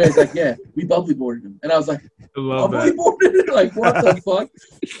 Yeah. It's like, yeah, we bubbly boarded him. And I was like, bubbly boarded him? Like, what the fuck?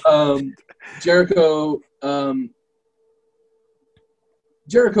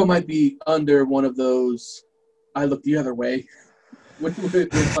 Jericho might be under one of those I look the other way with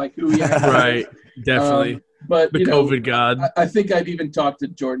like who he acts. Right. Definitely. But the COVID god. I think I've even talked to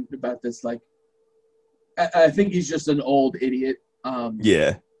Jordan about this. Like, I think he's just an old idiot.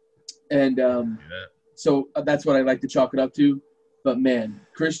 So that's what I like to chalk it up to. But man,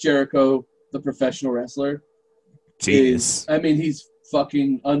 Chris Jericho, the professional wrestler, genius. He's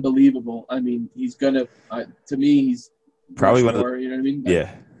fucking unbelievable. I mean, he's gonna. To me, he's probably one of the. You know what I mean?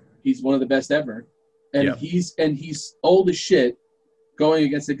 Yeah. He's one of the best ever, and he's old as shit. Going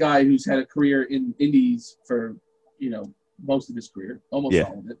against a guy who's had a career in indies for, most of his career, almost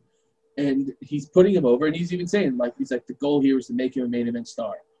all of it. And he's putting him over, and he's even saying, he's like, the goal here is to make him a main event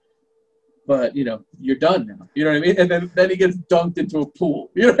star. But, you're done now. You know what I mean? And then he gets dunked into a pool.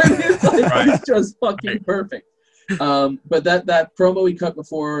 You know what I mean? It's like, he's just fucking perfect. But that promo he cut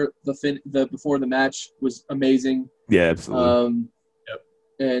before before the match was amazing. Yeah, absolutely.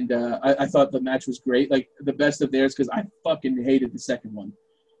 And I thought the match was great. Like, the best of theirs, because I fucking hated the second one.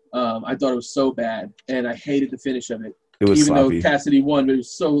 I thought it was so bad, and I hated the finish of it. It was even sloppy. Though Cassidy won, but it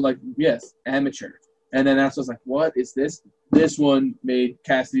was so, amateur. And then after I was like, what is this? This one made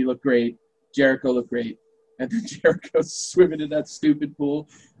Cassidy look great. Jericho looked great. And then Jericho swimming in that stupid pool.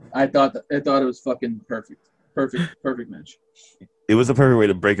 I thought it was fucking perfect. Perfect match. It was a perfect way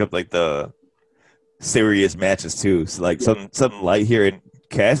to break up, the serious matches, too. So, something light here, and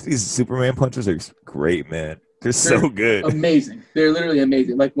Cassidy's Superman punches are great, man. They're so good. Amazing. They're literally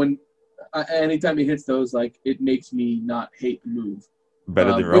amazing. Like, anytime he hits those, it makes me not hate the move.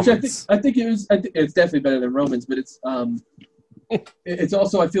 Better than Roman's. Which I think it's definitely better than Roman's, but it's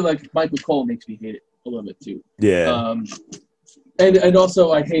also, I feel like Michael Cole makes me hate it a little bit too. Yeah. And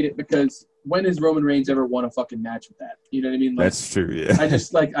also I hate it because when has Roman Reigns ever won a fucking match with that? You know what I mean? That's true, yeah. I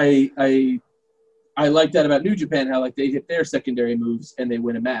just I like that about New Japan, how they hit their secondary moves and they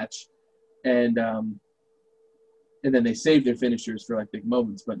win a match, and then they save their finishers for big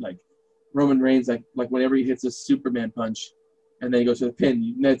moments. But Roman Reigns, whenever he hits a Superman punch, and then he goes to the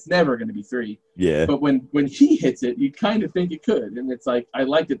pin, it's never going to be 3. Yeah. But when he hits it, you kind of think it could, and it's I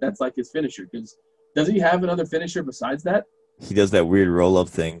like that. That's his finisher, because does he have another finisher besides that? He does that weird roll up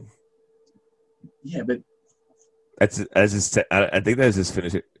thing. Yeah, but I think that's just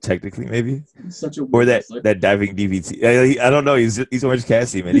finished technically, maybe. He's such a Or weird wrestler. that diving DVT. I don't know. He's Orange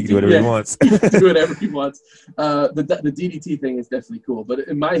Cassidy, man. He can do whatever he wants. He can do whatever he wants. The DDT thing is definitely cool, but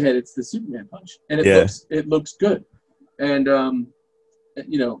in my head, it's the Superman punch, and it looks good, and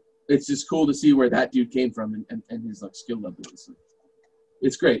it's just cool to see where that dude came from and his like skill level is.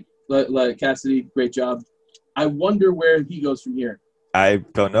 It's great. Like Cassidy, great job. I wonder where he goes from here. I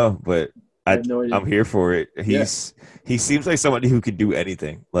don't know, but I have no idea. I'm here for it. He seems like somebody who could do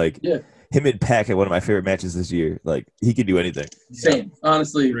anything. Like him and Pac had one of my favorite matches this year. Like he could do anything. Same.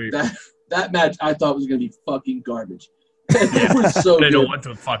 Honestly, that match I thought was gonna be fucking garbage. It was so good. I know what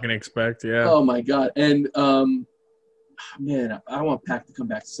to fucking expect. Yeah. Oh my god. And man, I want Pac to come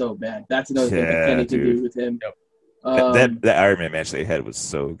back so bad. That's another thing that Kenny can do with him. Yep. That Iron Man match they had was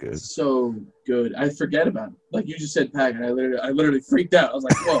so good. So good. I forget about him. Like you just said, Pac, and I literally freaked out. I was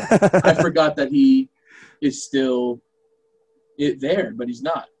like, whoa! I forgot that he is still there, but he's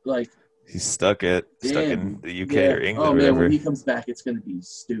not. Like he's stuck in the UK or England. Oh or man, whatever. when he comes back, it's gonna be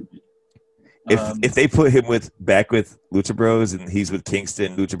stupid. If they put him back with Lucha Bros and he's with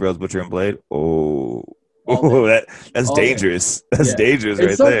Kingston, Lucha Bros, Butcher and Blade, that's dangerous. That's dangerous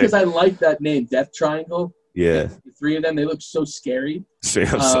right there. Because I like that name, Death Triangle. Yeah. The three of them, they look so scary.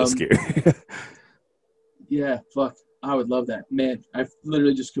 Straight up so scary. Yeah, fuck. I would love that. Man, I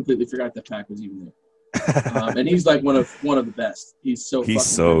literally just completely forgot that Pac was even there. And he's like one of the best. He's so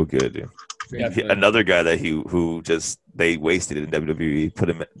good, dude. Another guy that who just they wasted in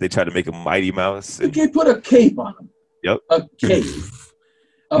WWE. They tried to make him Mighty Mouse. They put a cape on him. Yep. A cape.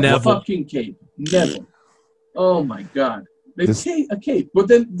 A fucking cape. Neville. Oh my god. A cape. But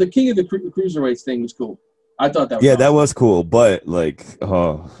then the King of the Cruiserweights thing was cool. I thought that was awesome. That was cool, but like,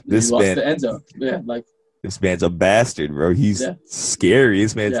 this man lost to Enzo. Yeah, like this man's a bastard, bro. He's scary.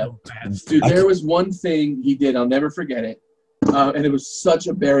 This man's dude. There was one thing he did. I'll never forget it, and it was such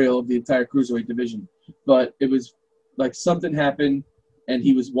a burial of the entire cruiserweight division. But it was like something happened, and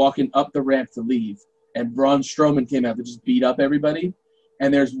he was walking up the ramp to leave, and Braun Strowman came out to just beat up everybody.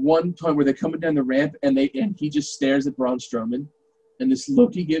 And there's one point where they're coming down the ramp, and he just stares at Braun Strowman, and this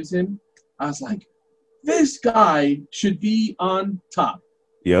look he gives him. I was like, this guy should be on top.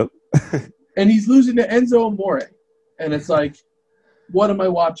 Yep. And he's losing to Enzo Amore. And it's like, what am I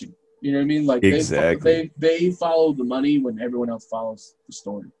watching? You know what I mean? Like exactly. They follow the money when everyone else follows the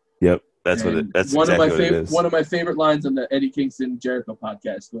story. Yep. That's what it is. One of my favorite lines on the Eddie Kingston Jericho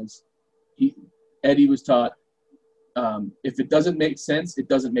podcast was Eddie was taught, if it doesn't make sense, it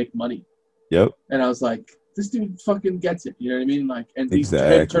doesn't make money. Yep. And I was like, this dude fucking gets it. You know what I mean? Like, and he's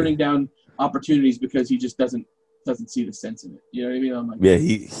turning down opportunities because he just doesn't see the sense in it. You know what I mean? I'm like, yeah,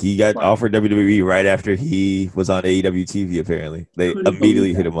 he got offered WWE right after he was on AEW TV. Apparently, they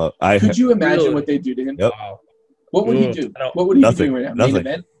immediately hit him up. Could you imagine what they do to him? Yep. What would he do? What would he be doing right now? Nothing. Main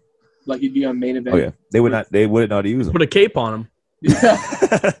event? Like he'd be on main event? Oh yeah, they wouldn't know how to use him. Put a cape on him. Yeah.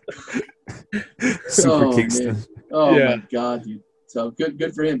 Super Kingston. Man. Oh my god, dude. So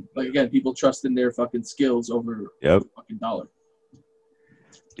good for him. Like again, people trust in their fucking skills over a fucking dollar.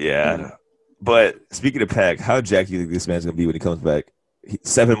 Yeah. But speaking of Pac, how jacked do you think this man's gonna be when he comes back?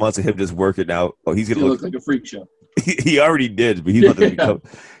 7 months of him just working out. Oh, he's gonna look like a freak show. He already did, but he's not gonna become.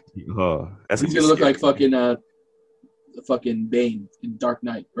 He's gonna look like fucking Bane in Dark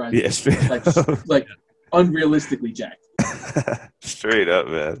Knight, right? Yeah, straight like unrealistically jacked. Straight up,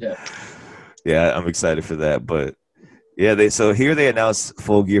 man. Yeah. Yeah, I'm excited for that. But yeah, they announced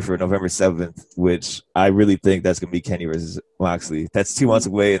Full Gear for November 7th, which I really think that's gonna be Kenny versus Moxley. That's 2 months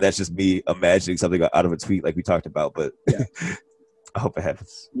away, and that's just me imagining something out of a tweet like we talked about. But I hope it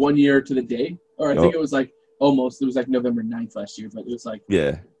happens. 1 year to the day, or I think it was like almost. It was like November 9th last year, but it was like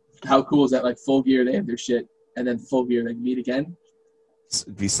how cool is that? Like Full Gear, they have their shit, and then Full Gear they meet again.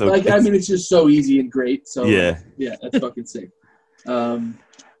 It'd be so like I mean, it's just so easy and great. So yeah, that's fucking sick.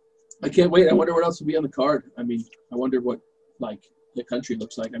 I can't wait. I wonder what else will be on the card. I mean, I wonder what like the country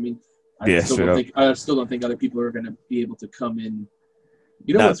looks like. I mean, I still don't think other people are going to be able to come in.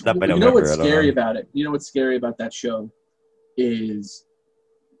 You know what's scary about it? You know what's scary about that show is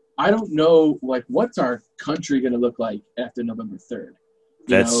I don't know like what's our country going to look like after November 3rd.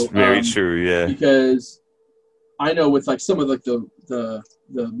 That's very true. Yeah, because I know with like some of like the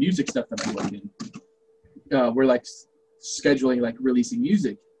music stuff that I'm working, we're like scheduling like releasing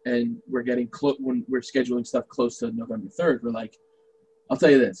music. And we're getting when we're scheduling stuff close to November 3rd. We're like, I'll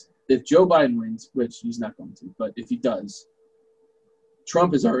tell you this: if Joe Biden wins, which he's not going to, but if he does,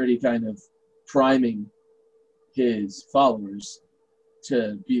 Trump is already kind of priming his followers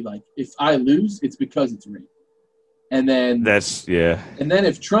to be like, if I lose, it's because it's rigged. And then And then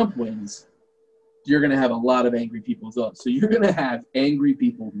if Trump wins, you're going to have a lot of angry people as well. So you're going to have angry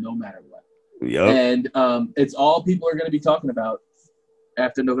people no matter what. Yep. And it's all people are going to be talking about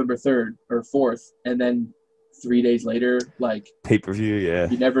after November 3rd or 4th. And then 3 days later, like pay-per-view, yeah.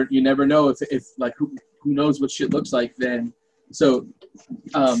 You never know if like who knows what shit looks like then. So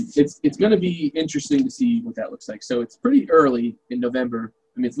it's going to be interesting to see what that looks like. So it's pretty early in November.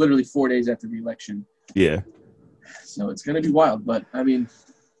 I mean, it's literally 4 days after the election. Yeah. So it's going to be wild. But, I mean,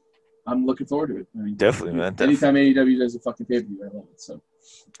 I'm looking forward to it. I mean, definitely, man. Anytime AEW does a fucking pay-per-view, I love it. So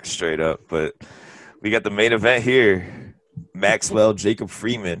straight up. But we got the main event here. Maxwell Jacob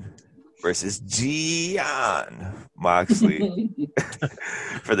Freeman versus Gian Moxley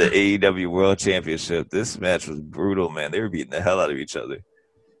for the AEW World Championship. This match was brutal, man. They were beating the hell out of each other.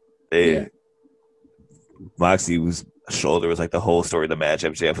 Moxley shoulder was like the whole story of the match.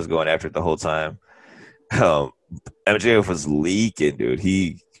 MJF was going after it the whole time. MJF was leaking, dude.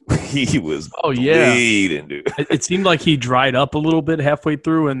 He was bleeding, dude. It seemed like he dried up a little bit halfway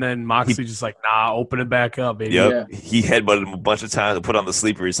through, and then Moxley just like, nah, open it back up, baby. Yep. Yeah. He headbutted him a bunch of times and put on the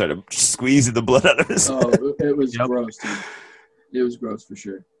sleeper. He started squeezing the blood out of his head. It was gross, dude. It was gross for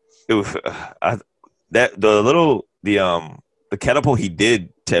sure. It was, the catapult he did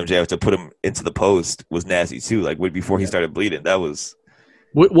to MJF to put him into the post was nasty too. Like before he started bleeding, that was.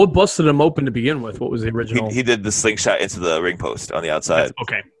 What busted him open to begin with? What was the original? He did the slingshot into the ring post on the outside.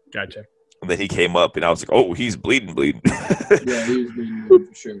 Okay, gotcha. And then he came up, and I was like, "Oh, he's bleeding." Yeah, he was bleeding for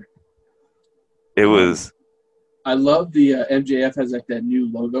sure. It was. I love the MJF has like that new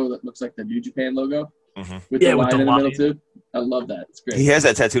logo that looks like the New Japan logo with the line in the middle too. I love that. It's great. He has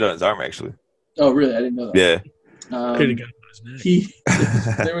that tattooed on his arm, actually. Oh, really? I didn't know that. Yeah. Could have got his neck.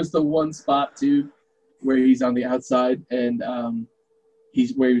 There was the one spot too where he's on the outside and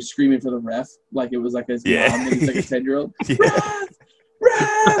he was screaming for the ref like it was like his mom and he's like a 10-year-old.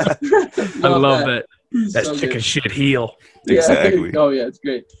 I love that. That's so chicken shit heel. Exactly. Oh yeah, it's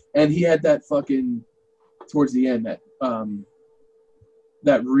great. And he had that fucking towards the end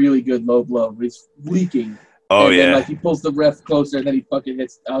that really good low blow. He's leaking. Oh and yeah. Then, like he pulls the ref closer and then he fucking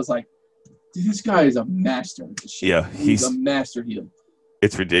hits. I was like, dude, this guy is a master of this shit. Yeah, he's a master heel.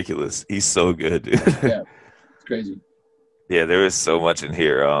 It's ridiculous. He's so good, dude. Yeah, it's crazy. Yeah, there is so much in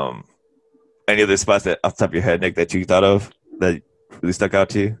here. Any other spots that off the top of your head, Nick, that you thought of that really stuck out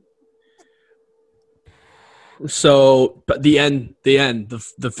to you? So, but the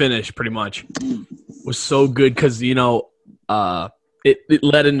finish pretty much was so good because it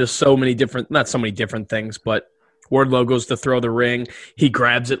led into so many different, not so many different things, but Wardlow goes to throw the ring. He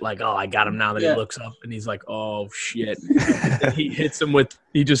grabs it like, oh, I got him now that he looks up, and he's like, oh shit.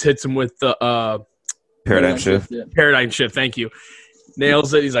 He just hits him with the Paradigm shift. Yeah. Paradigm shift. Thank you.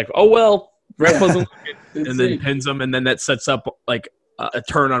 Nails it. He's like, oh well, ref wasn't looking, and then pins him, and then that sets up like a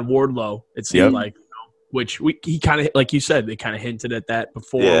turn on Wardlow. It seemed like, which he kind of, like you said, they kind of hinted at that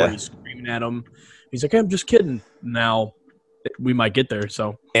before. Where he's screaming at him. He's like, hey, I'm just kidding. Now we might get there.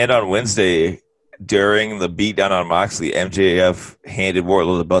 So. And on Wednesday, during the beatdown on Moxley, MJF handed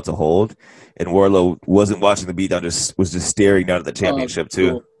Wardlow the belt to hold, and Wardlow wasn't watching the beatdown; was just staring down at the championship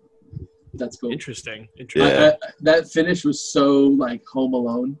too. Cool. That's cool. Interesting. Yeah. That finish was so like Home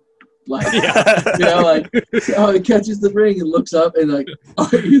Alone. Like, like he catches the ring and looks up and like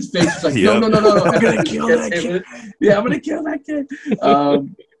his face is like, no, I'm gonna kill that kid. Yeah, I'm gonna kill that kid.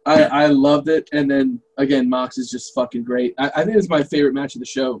 I loved it, and then again, Mox is just fucking great. I think it's my favorite match of the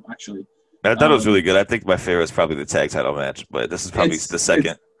show, actually. I thought it was really good. I think my favorite is probably the tag title match, but this is probably the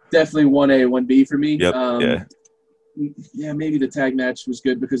second. Definitely 1A, 1B for me. Yep. Yeah, maybe the tag match was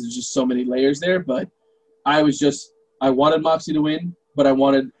good because there's just so many layers there, but I wanted Moxley to win, but I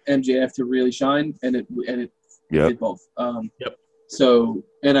wanted MJF to really shine, and it did both. So,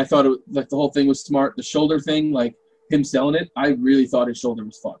 and I thought the whole thing was smart. The shoulder thing, like him selling it, I really thought his shoulder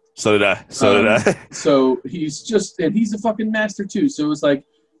was fucked. So did I. So he's a fucking master too. So it was like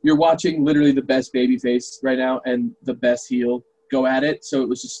you're watching literally the best babyface right now and the best heel go at it. So it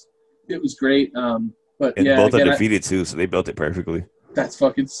was great. But and both are defeated too, so they built it perfectly. That's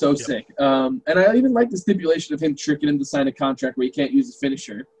fucking so sick. And I even like the stipulation of him tricking him to sign a contract where he can't use his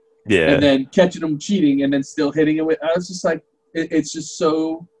finisher. Yeah. And then catching him cheating and then still hitting it with. I was just like, it's just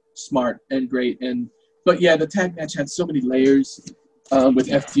so smart and great. But yeah, the tag match had so many layers with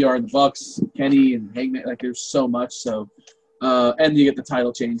FTR and the Bucks, Kenny and Hangman. Like there's so much. So, and you get the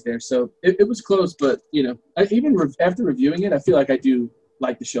title change there. So it was close, but after reviewing it, I feel like I do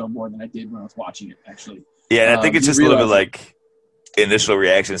like the show more than I did when I was watching it, actually. Yeah, I think it's just a little bit like initial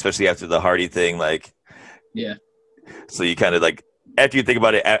reaction, especially after the Hardy thing. Like, yeah. So you kind of like, after you think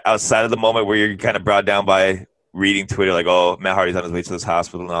about it outside of the moment where you're kind of brought down by reading Twitter, like, oh, Matt Hardy's on his way to this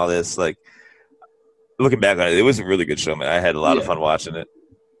hospital and all this. Like, looking back on it, it was a really good show, man. I had a lot of fun watching it.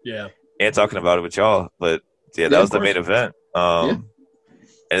 Yeah. And talking about it with y'all. But yeah, that was the main event.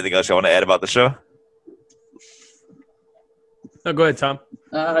 Anything else you want to add about the show? No, go ahead, Tom.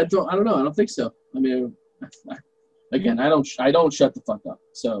 I don't know. I don't think so. I mean, again, I don't shut the fuck up.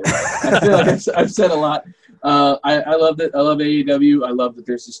 So I feel like I've said a lot. I love that. I love AEW. I love that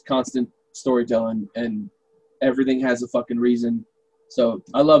there's this constant storytelling and everything has a fucking reason. So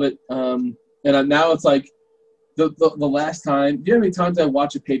I love it. And now it's like the last time. Do you know how many times I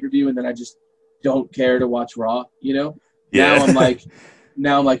watch a pay-per-view and then I just don't care to watch Raw? You know. Yeah.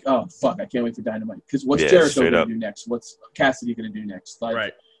 Now I'm like, oh fuck, I can't wait for Dynamite because what's Jericho gonna do next? What's Cassidy gonna do next? Like,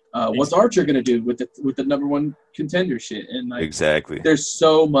 right. What's Archer gonna do with the number one contender shit? And like, exactly, there's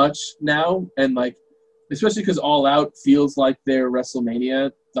so much now, and like, especially because All Out feels like their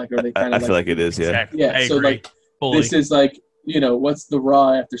WrestleMania. Like, are they kind of? I feel like it is, yeah. Exactly. Yeah. I so agree. like, Fully. This is like, what's the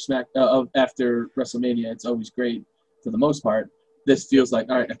Raw after after WrestleMania? It's always great for the most part. This feels like,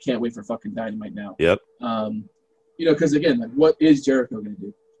 all right, I can't wait for fucking Dynamite now. Yep. Because again, like, what is Jericho gonna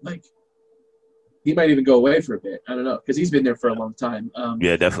do? Like, he might even go away for a bit. I don't know, because he's been there for a long time.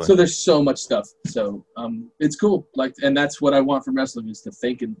 Yeah, definitely. So there's so much stuff. So it's cool. Like, and that's what I want from wrestling is to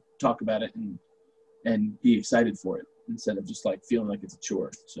think and talk about it and be excited for it instead of just like feeling like it's a chore.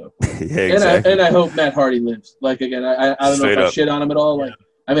 So yeah, exactly. And I hope Matt Hardy lives. Like, again, I don't know if I shit on him at all. Like,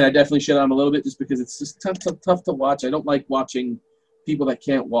 I mean, I definitely shit on him a little bit just because it's just tough to watch. I don't like watching people that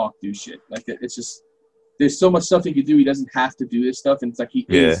can't walk do shit. Like, it's just. There's so much stuff he could do. He doesn't have to do this stuff, and it's like he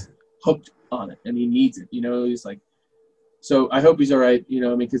is hooked on it, and he needs it. He's like, so I hope he's all right.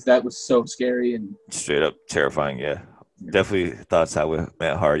 Because that was so scary and straight up terrifying. Yeah, definitely thoughts out with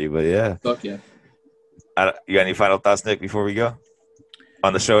Matt Hardy, but yeah, fuck yeah. You got any final thoughts, Nick, before we go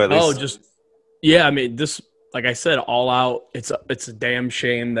on the show? At least. I mean, this, like I said, All Out. It's a damn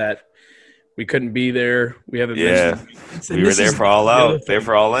shame that we couldn't be there. We haven't. Yeah, we were there for All Out. There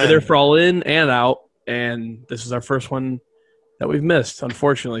for All In. We're there for All In and Out. And this is our first one that we've missed,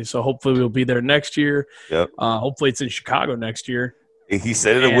 unfortunately. So hopefully we'll be there next year. Yep. Hopefully it's in Chicago next year. He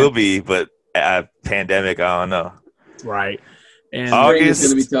said it will be, but pandemic, I don't know. Right. And August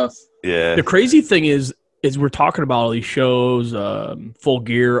is going to be tough. Yeah. The crazy thing is we're talking about all these shows, Full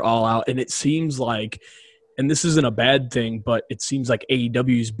Gear, All Out, and it seems like, and this isn't a bad thing, but it seems like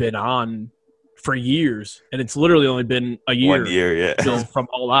AEW's been on for years, and it's literally only been a year. 1 year, yeah. From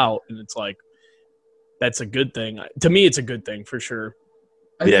All Out, and it's like, that's a good thing. To me, it's a good thing for sure.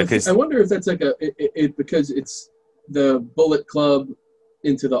 I wonder if that's like because it's the Bullet Club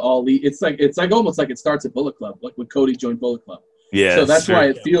into the All Elite. It's like almost like it starts at Bullet Club, like when Cody joined Bullet Club. Yeah. So that's why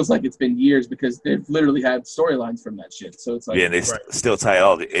it feels like it's been years because they've literally had storylines from that shit. So it's like and they still tie it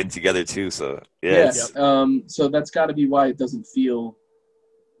all in together too. So so that's got to be why it doesn't feel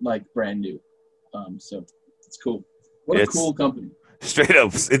like brand new. So it's cool. What a cool company. Straight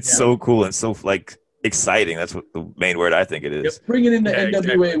up, it's so cool and so like. Exciting. That's what the main word I think it is. Yep. Bringing in the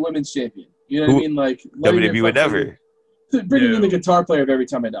NWA Women's Champion. You know what I mean? Like WWE would never. Bringing in the guitar player of Every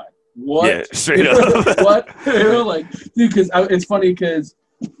Time I Die. What? Yeah, straight up. What? Dude, because it's funny because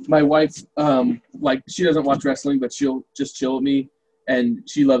my wife, she doesn't watch wrestling, but she'll just chill with me, and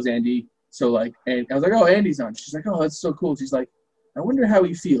she loves Andy. So and I was like, oh, Andy's on. She's like, oh, that's so cool. She's like, I wonder how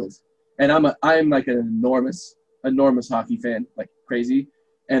he feels. And I'm like an enormous hockey fan, like crazy.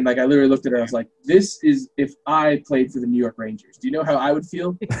 And I literally looked at her. I was like, "This is if I played for the New York Rangers. Do you know how I would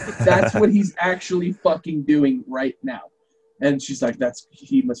feel? That's what he's actually fucking doing right now." And she's like,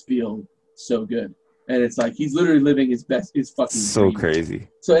 he must feel so good. And it's like he's literally living his fucking so dream. Crazy.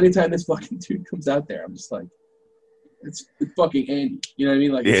 So anytime this fucking dude comes out there, I'm just like, it's fucking Andy. You know what I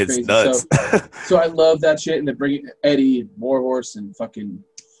mean? Like it's crazy. Nuts. So I love that shit. And then bringing Eddie and Warhorse and fucking,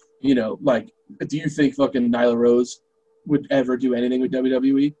 do you think fucking Nyla Rose would ever do anything with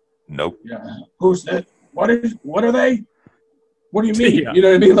WWE? Nope. Yeah. Who's that? What are they? What do you mean? Yeah. You know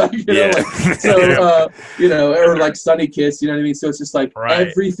what I mean? Or like Sunny Kiss, you know what I mean? So it's just like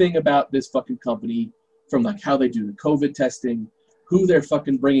everything about this fucking company, from like how they do the COVID testing, who they're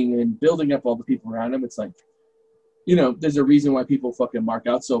fucking bringing in, building up all the people around them. It's like, there's a reason why people fucking mark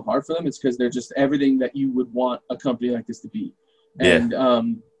out so hard for them. It's because they're just everything that you would want a company like this to be. And,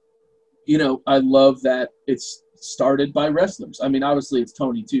 I love that it's started by wrestlers. I mean, obviously it's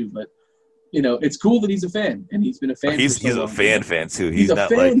Tony too, but it's cool that he's a fan, and he's been a fan. He's a fan too. He's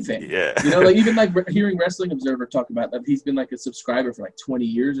not a fan. Yeah. Even hearing Wrestling Observer talk about that, he's been like a subscriber for like 20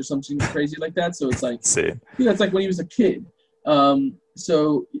 years or something crazy like that. So it's like, it's like when he was a kid. And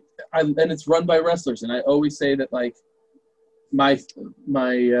it's run by wrestlers, and I always say that like my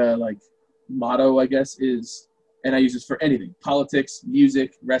like motto, I guess, is, and I use this for anything: politics,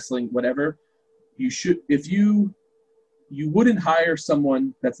 music, wrestling, whatever. you should, if you wouldn't hire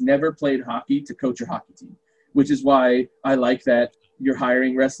someone that's never played hockey to coach your hockey team, which is why I like that you're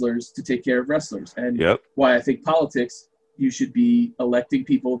hiring wrestlers to take care of wrestlers, and why I think politics, you should be electing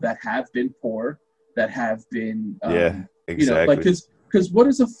people that have been poor, that have been, exactly. You know, like, because what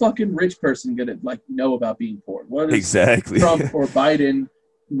is a fucking rich person gonna like know about being poor? What does Trump or Biden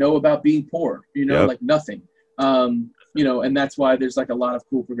know about being poor? You know, like nothing. You know, and that's why there's like a lot of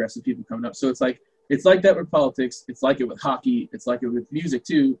cool progressive people coming up. So it's like that with politics. It's like it with hockey. It's like it with music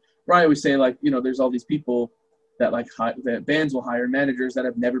too. Where I always say, like, you know, there's all these people that like that bands will hire managers that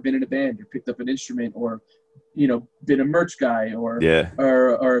have never been in a band or picked up an instrument or, you know, been a merch guy or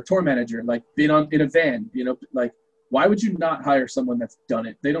a tour manager, like been in a van. You know, like, why would you not hire someone that's done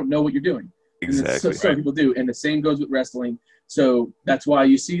it? They don't know what you're doing. Exactly. So people do, and the same goes with wrestling. So that's why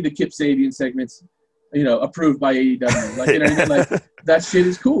you see the Kip Sabian segments, you know, approved by AEW. Like, you know what I mean? Like, that shit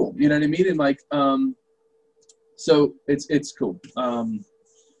is cool. You know what I mean? And like, so it's cool. Love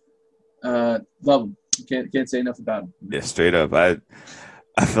them. Can't say enough about them. Yeah, straight up. I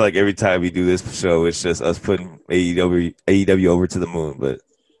feel like every time we do this show, it's just us putting AEW over to the moon, but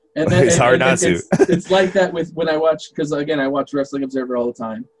it's hard not to. It's like that with when I watch, because again, I watch Wrestling Observer all the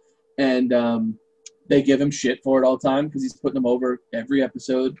time, and they give him shit for it all the time because he's putting them over every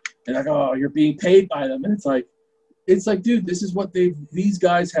episode. And like, oh, you're being paid by them, and it's like, dude, this is what these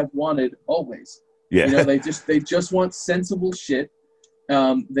guys have wanted always. Yeah, you know, they just want sensible shit.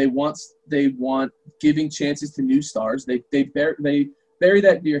 They want giving chances to new stars. They bury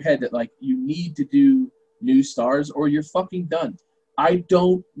that in your head that like you need to do new stars or you're fucking done. I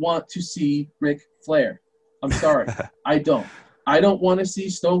don't want to see Ric Flair. I'm sorry. I don't want to see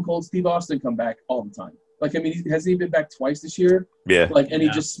Stone Cold Steve Austin come back all the time. Like, I mean, hasn't he been back twice this year? Yeah. Like, and he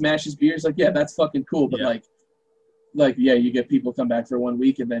just smashes beers. Like, yeah, that's fucking cool. But like, yeah, you get people come back for 1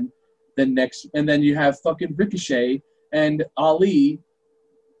 week and then you have fucking Ricochet and Ali,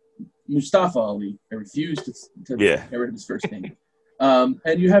 Mustafa Ali. I refuse to get rid of his first name.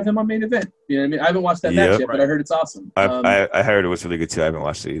 And you have him on main event. You know what I mean? I haven't watched that match yet, but I heard it's awesome. I heard it was really good too. I haven't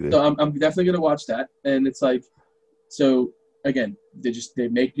watched it either. So I'm definitely gonna watch that. And it's like, so again, they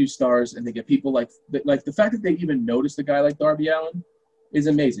make new stars and they get people like the fact that they even noticed a guy like Darby Allin is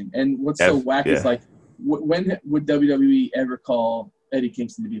amazing. And what's so whack is like, when would WWE ever call Eddie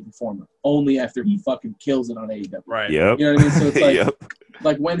Kingston to be a performer? Only after he fucking kills it on AEW. Right. Yep. You know what I mean? So it's like,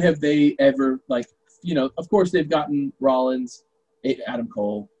 like when have they ever, like, you know, of course they've gotten Rollins, Adam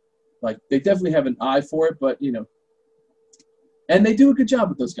Cole, like they definitely have an eye for it, but you know, and they do a good job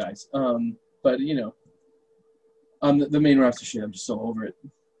with those guys. But you know, on the main roster shit, I'm just so over it.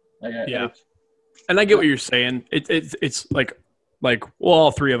 And I get what you're saying. It's like well,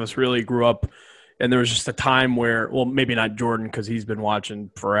 all three of us really grew up, and there was just a time where, well, maybe not Jordan because he's been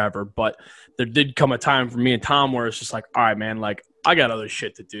watching forever, but there did come a time for me and Tom where it's just like, all right, man, like I got other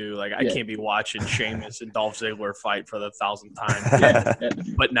shit to do. Like I can't be watching Sheamus and Dolph Ziggler fight for the 1,000th time.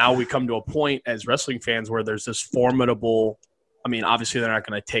 But now we come to a point as wrestling fans where there's this formidable. I mean, obviously they're not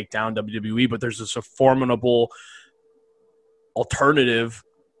going to take down WWE, but there's this formidable alternative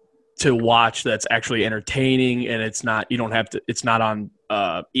to watch that's actually entertaining, and it's not. You don't have to. It's not on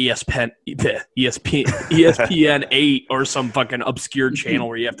ESPN 8 or some fucking obscure channel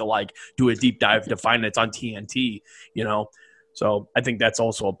where you have to like do a deep dive to find it's on TNT. You know. So I think that's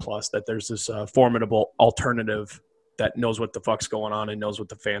also a plus that there's this formidable alternative that knows what the fuck's going on and knows what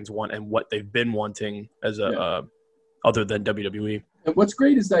the fans want and what they've been wanting as a other than WWE. And what's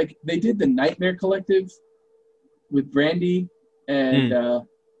great is like they did the Nightmare Collective with Brandy and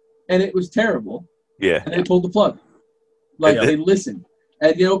it was terrible. Yeah. And they pulled the plug. Like they listened.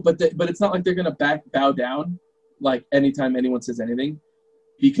 And you know, but it's not like they're gonna bow down like anytime anyone says anything,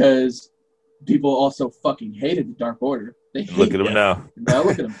 because people also fucking hated the Dark Order. They look at them now. Now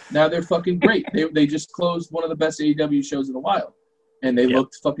look at them. Now they're fucking great. They just closed one of the best AEW shows in a while, and they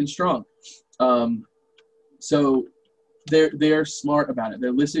looked fucking strong. So they're smart about it.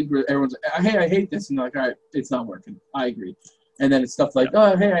 They're listening. Everyone's like, hey, I hate this, and they're like, all right, it's not working. I agree. And then it's stuff like,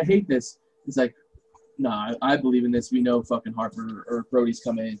 oh, hey, I hate this. It's like, nah, I believe in this. We know fucking Harper or Brody's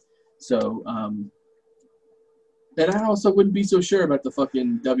coming. So, and I also wouldn't be so sure about the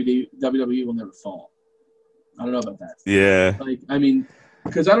fucking WWE will never fall. I don't know about that. Yeah. Like, I mean,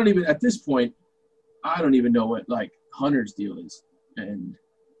 because I don't even, at this point, I don't even know what, like, Hunter's deal is. And,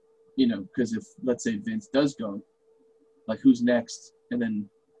 you know, because if, let's say, Vince does go, like, who's next? And then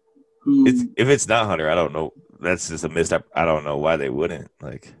who? If it's not Hunter, I don't know. That's just a misstep. I don't know why they wouldn't.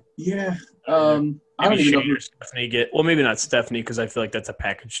 Like, yeah. I don't even know who Stephanie get. Well, maybe not Stephanie because I feel like that's a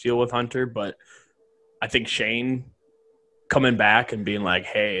package deal with Hunter, but I think Shane coming back and being like,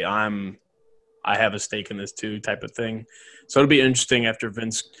 hey, I'm I have a stake in this too type of thing. So it'll be interesting after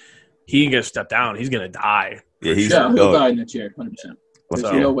Vince. He gets step down. He's gonna die. He'll die in the chair, 100%. There's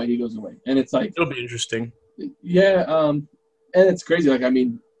no way he goes away. And it's like it'll be interesting. Yeah, and it's crazy. Like, I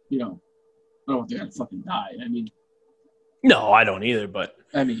mean, I don't want the guy to fucking die. I mean, no, I don't either. But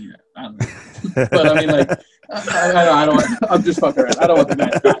I mean, I don't know. But I mean, like, I don't. I'm just fucking around. I don't want the guy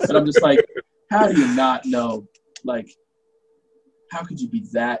to die. But I'm just like, how do you not know? Like, how could you be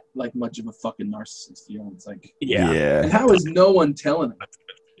that like much of a fucking narcissist? It's like, yeah. And how is no one telling him?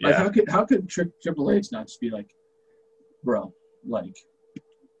 Like, how could Triple H not just be like, bro, like,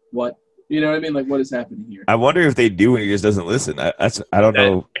 what? You know what I mean? Like, what is happening here? I wonder if they do and he just doesn't listen. I don't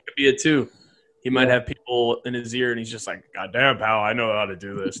know. That could be it too. He might have people in his ear and he's just like, God damn, pal, I know how to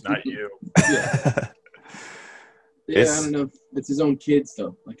do this, not you. I don't know. It's his own kids,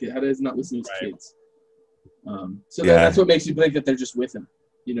 though. Like, how does he not listen to his kids? That's what makes you think that they're just with him.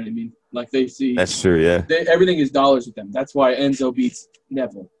 You know what I mean? Like, they see. That's true, yeah. Everything is dollars with them. That's why Enzo beats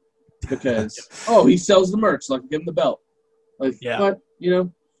Neville. Because, he sells the merch. Like, give him the belt. Like, what?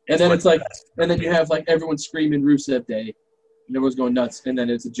 And then it's like, and then you have like everyone screaming Rusev Day, and everyone's going nuts, and then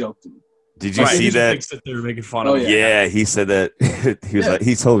it's a joke to me. Did you see that? That they were making fun of him. Yeah, he said that. He was like,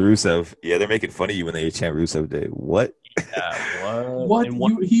 he told Rusev, they're making fun of you when they chant Rusev Day. What? Yeah, what?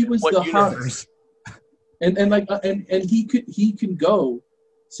 He was the hottest, and he can go.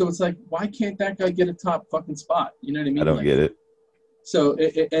 So it's like, why can't that guy get a top fucking spot? You know what I mean? I don't get it. So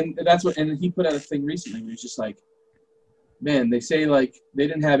and that's what, and he put out a thing recently where he's just like, man, they say, like, they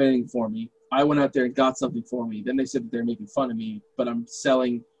didn't have anything for me. I went out there and got something for me. Then they said that they're making fun of me, but I'm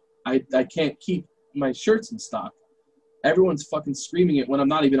selling. I can't keep my shirts in stock. Everyone's fucking screaming it when I'm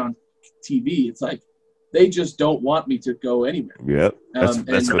not even on TV. It's like they just don't want me to go anywhere. Yep. That's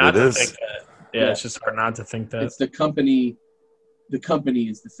what it is. It's just hard not to think that. It's the company. The company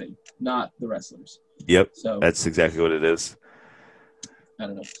is the thing, not the wrestlers. Yep. So that's exactly what it is. I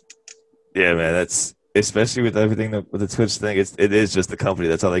don't know. Yeah, man. That's – especially with everything with the Twitch thing, it is just the company.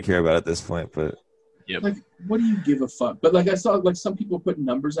 That's all they care about at this point. But like, what do you give a fuck? But like, I saw like some people put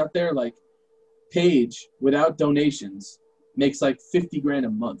numbers out there. Like, Paige without donations makes like $50,000 a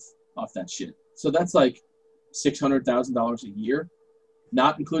month off that shit. So that's like $600,000 a year,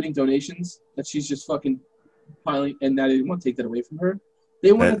 not including donations that she's just fucking piling. And now they didn't want to take that away from her.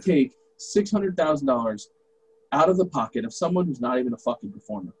 They want to take $600,000 out of the pocket of someone who's not even a fucking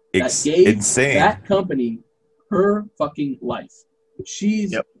performer. That gave insane. That company her fucking life.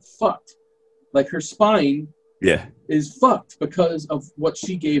 She's fucked. Like, her spine is fucked because of what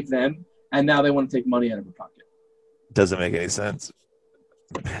she gave them, and now they want to take money out of her pocket. Doesn't make any sense.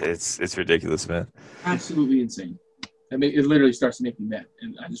 It's ridiculous, man. Absolutely insane. I mean, it literally starts to make me mad,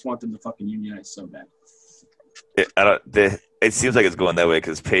 and I just want them to fucking unionize so bad. It seems like it's going that way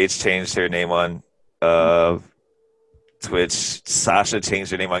because Paige changed her name on Twitch. Sasha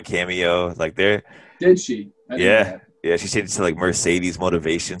changed her name on Cameo. Like, they're did she? Yeah, she changed it to like Mercedes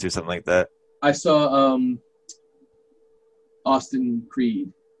Motivations or something like that. I saw Austin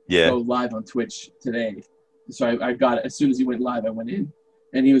Creed go live on Twitch today. So I got it as soon as he went live. I went in,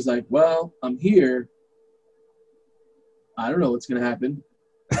 and he was like, "Well, I'm here. I don't know what's gonna happen."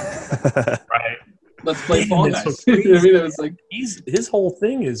 Right. Let's play Fall Guys. So I mean, it was like his whole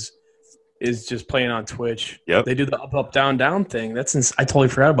thing is just playing on Twitch. Yep. They do the up, down, down thing. I totally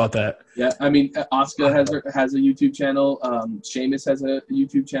forgot about that. Yeah, I mean, Asuka has a YouTube channel. Sheamus has a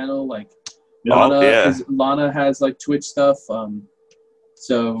YouTube channel. Like, Lana has like Twitch stuff.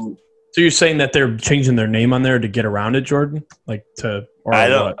 So you're saying that they're changing their name on there to get around it, Jordan? Like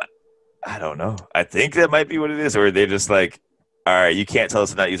I don't know. I think that might be what it is, or they're just like, all right, you can't tell us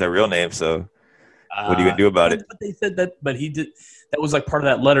to not use our real name, so what are you gonna do about it? But they said that, but he did. That was like part of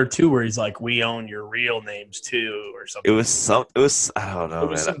that letter too, where he's like, "We own your real names too," or something. It was I don't know. It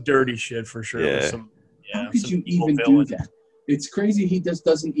was some dirty shit for sure. Yeah. How could you even do that? It's crazy. He just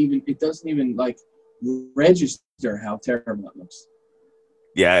doesn't even like register how terrible it looks.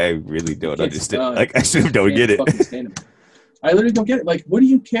 Yeah, I really don't understand. Like, I still don't get it. I literally don't get it. Like, what do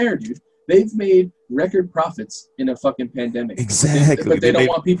you care, dude? They've made record profits in a fucking pandemic. Exactly. But they don't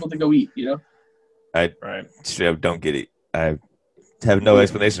want people to go eat, you know? I straight up don't get it. I have no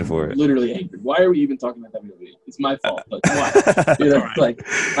explanation for it. Literally angry. Why are we even talking about WWE? It's my fault, but why? You know, like,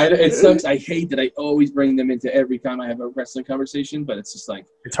 it sucks. I hate that I always bring them into every time I have a wrestling conversation, but it's just like...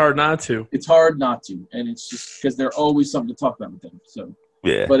 It's hard not to. It's hard not to, and it's just because there's always something to talk about with them, so...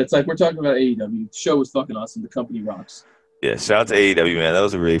 Yeah. But it's like, we're talking about AEW. The show was fucking awesome. The company rocks. Yeah, shout out to AEW, man. That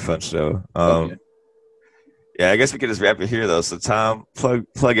was a really fun show. Yeah, I guess we could just wrap it here, though. So, Tom, plug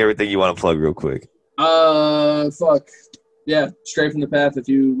everything you want to plug real quick. Fuck. Yeah, Straight from the Path. If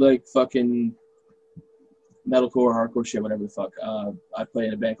you like fucking metalcore, hardcore shit, whatever the fuck. I play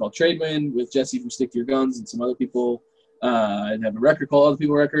in a band called Tradewind with Jesse from Stick to Your Guns and some other people. I have a record called Other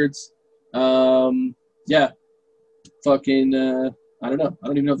People Records. Yeah. Fucking, I don't know. I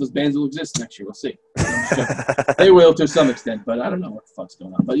don't even know if those bands will exist next year. We'll see. They will to some extent, but I don't know what the fuck's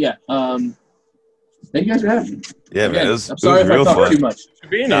going on. But yeah, thank you guys for having me. Yeah, Again, man. I'm sorry if I talked too much.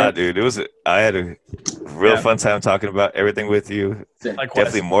 Nah, dude. I had a real fun time talking about everything with you. Likewise.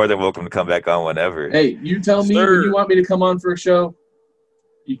 Definitely more than welcome to come back on whenever. Hey, you tell me when you want me to come on for a show.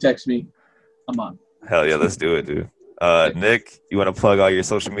 You text me. I'm on. Hell yeah, let's do it, dude. Nick, you want to plug all your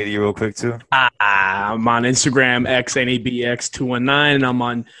social media real quick too? I'm on Instagram, XNABX219, and I'm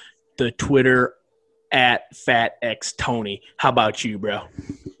on the Twitter at FatXTony. How about you, bro?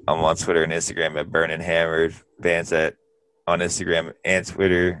 I'm on Twitter and Instagram at Burnin' Hammered. Bands on Instagram and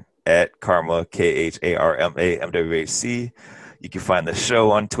Twitter at Karma, KHARMA MWHC. You can find the show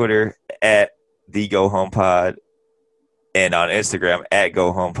on Twitter at The Go Home Pod and on Instagram at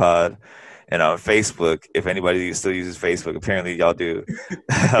Go Home Pod. And on Facebook, if anybody still uses Facebook, apparently y'all do.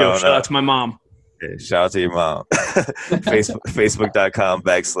 Shout out to my mom. Yeah, shout out to your mom.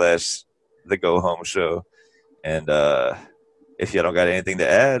 Facebook.com/The Go Home Show. And if y'all don't got anything to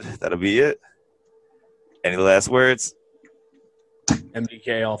add, that'll be it. Any last words?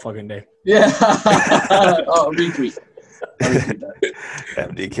 MDK all fucking day. Yeah. Oh, retweet.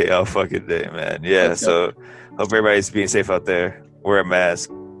 MDK all fucking day, man. Yeah, so hope everybody's being safe out there. Wear a mask.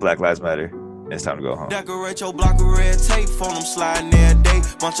 Black Lives Matter. It's time to go home. Decorate your block with red tape, phone them sliding every day.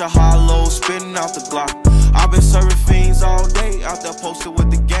 Bunch of hollows spitting out the Glock. I've been serving fiends all day, out there posted with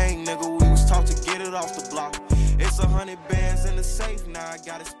the gang, nigga. We was taught to get it off the block. It's 100 bands in the safe, now I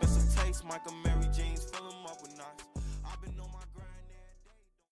got expensive taste, Michael.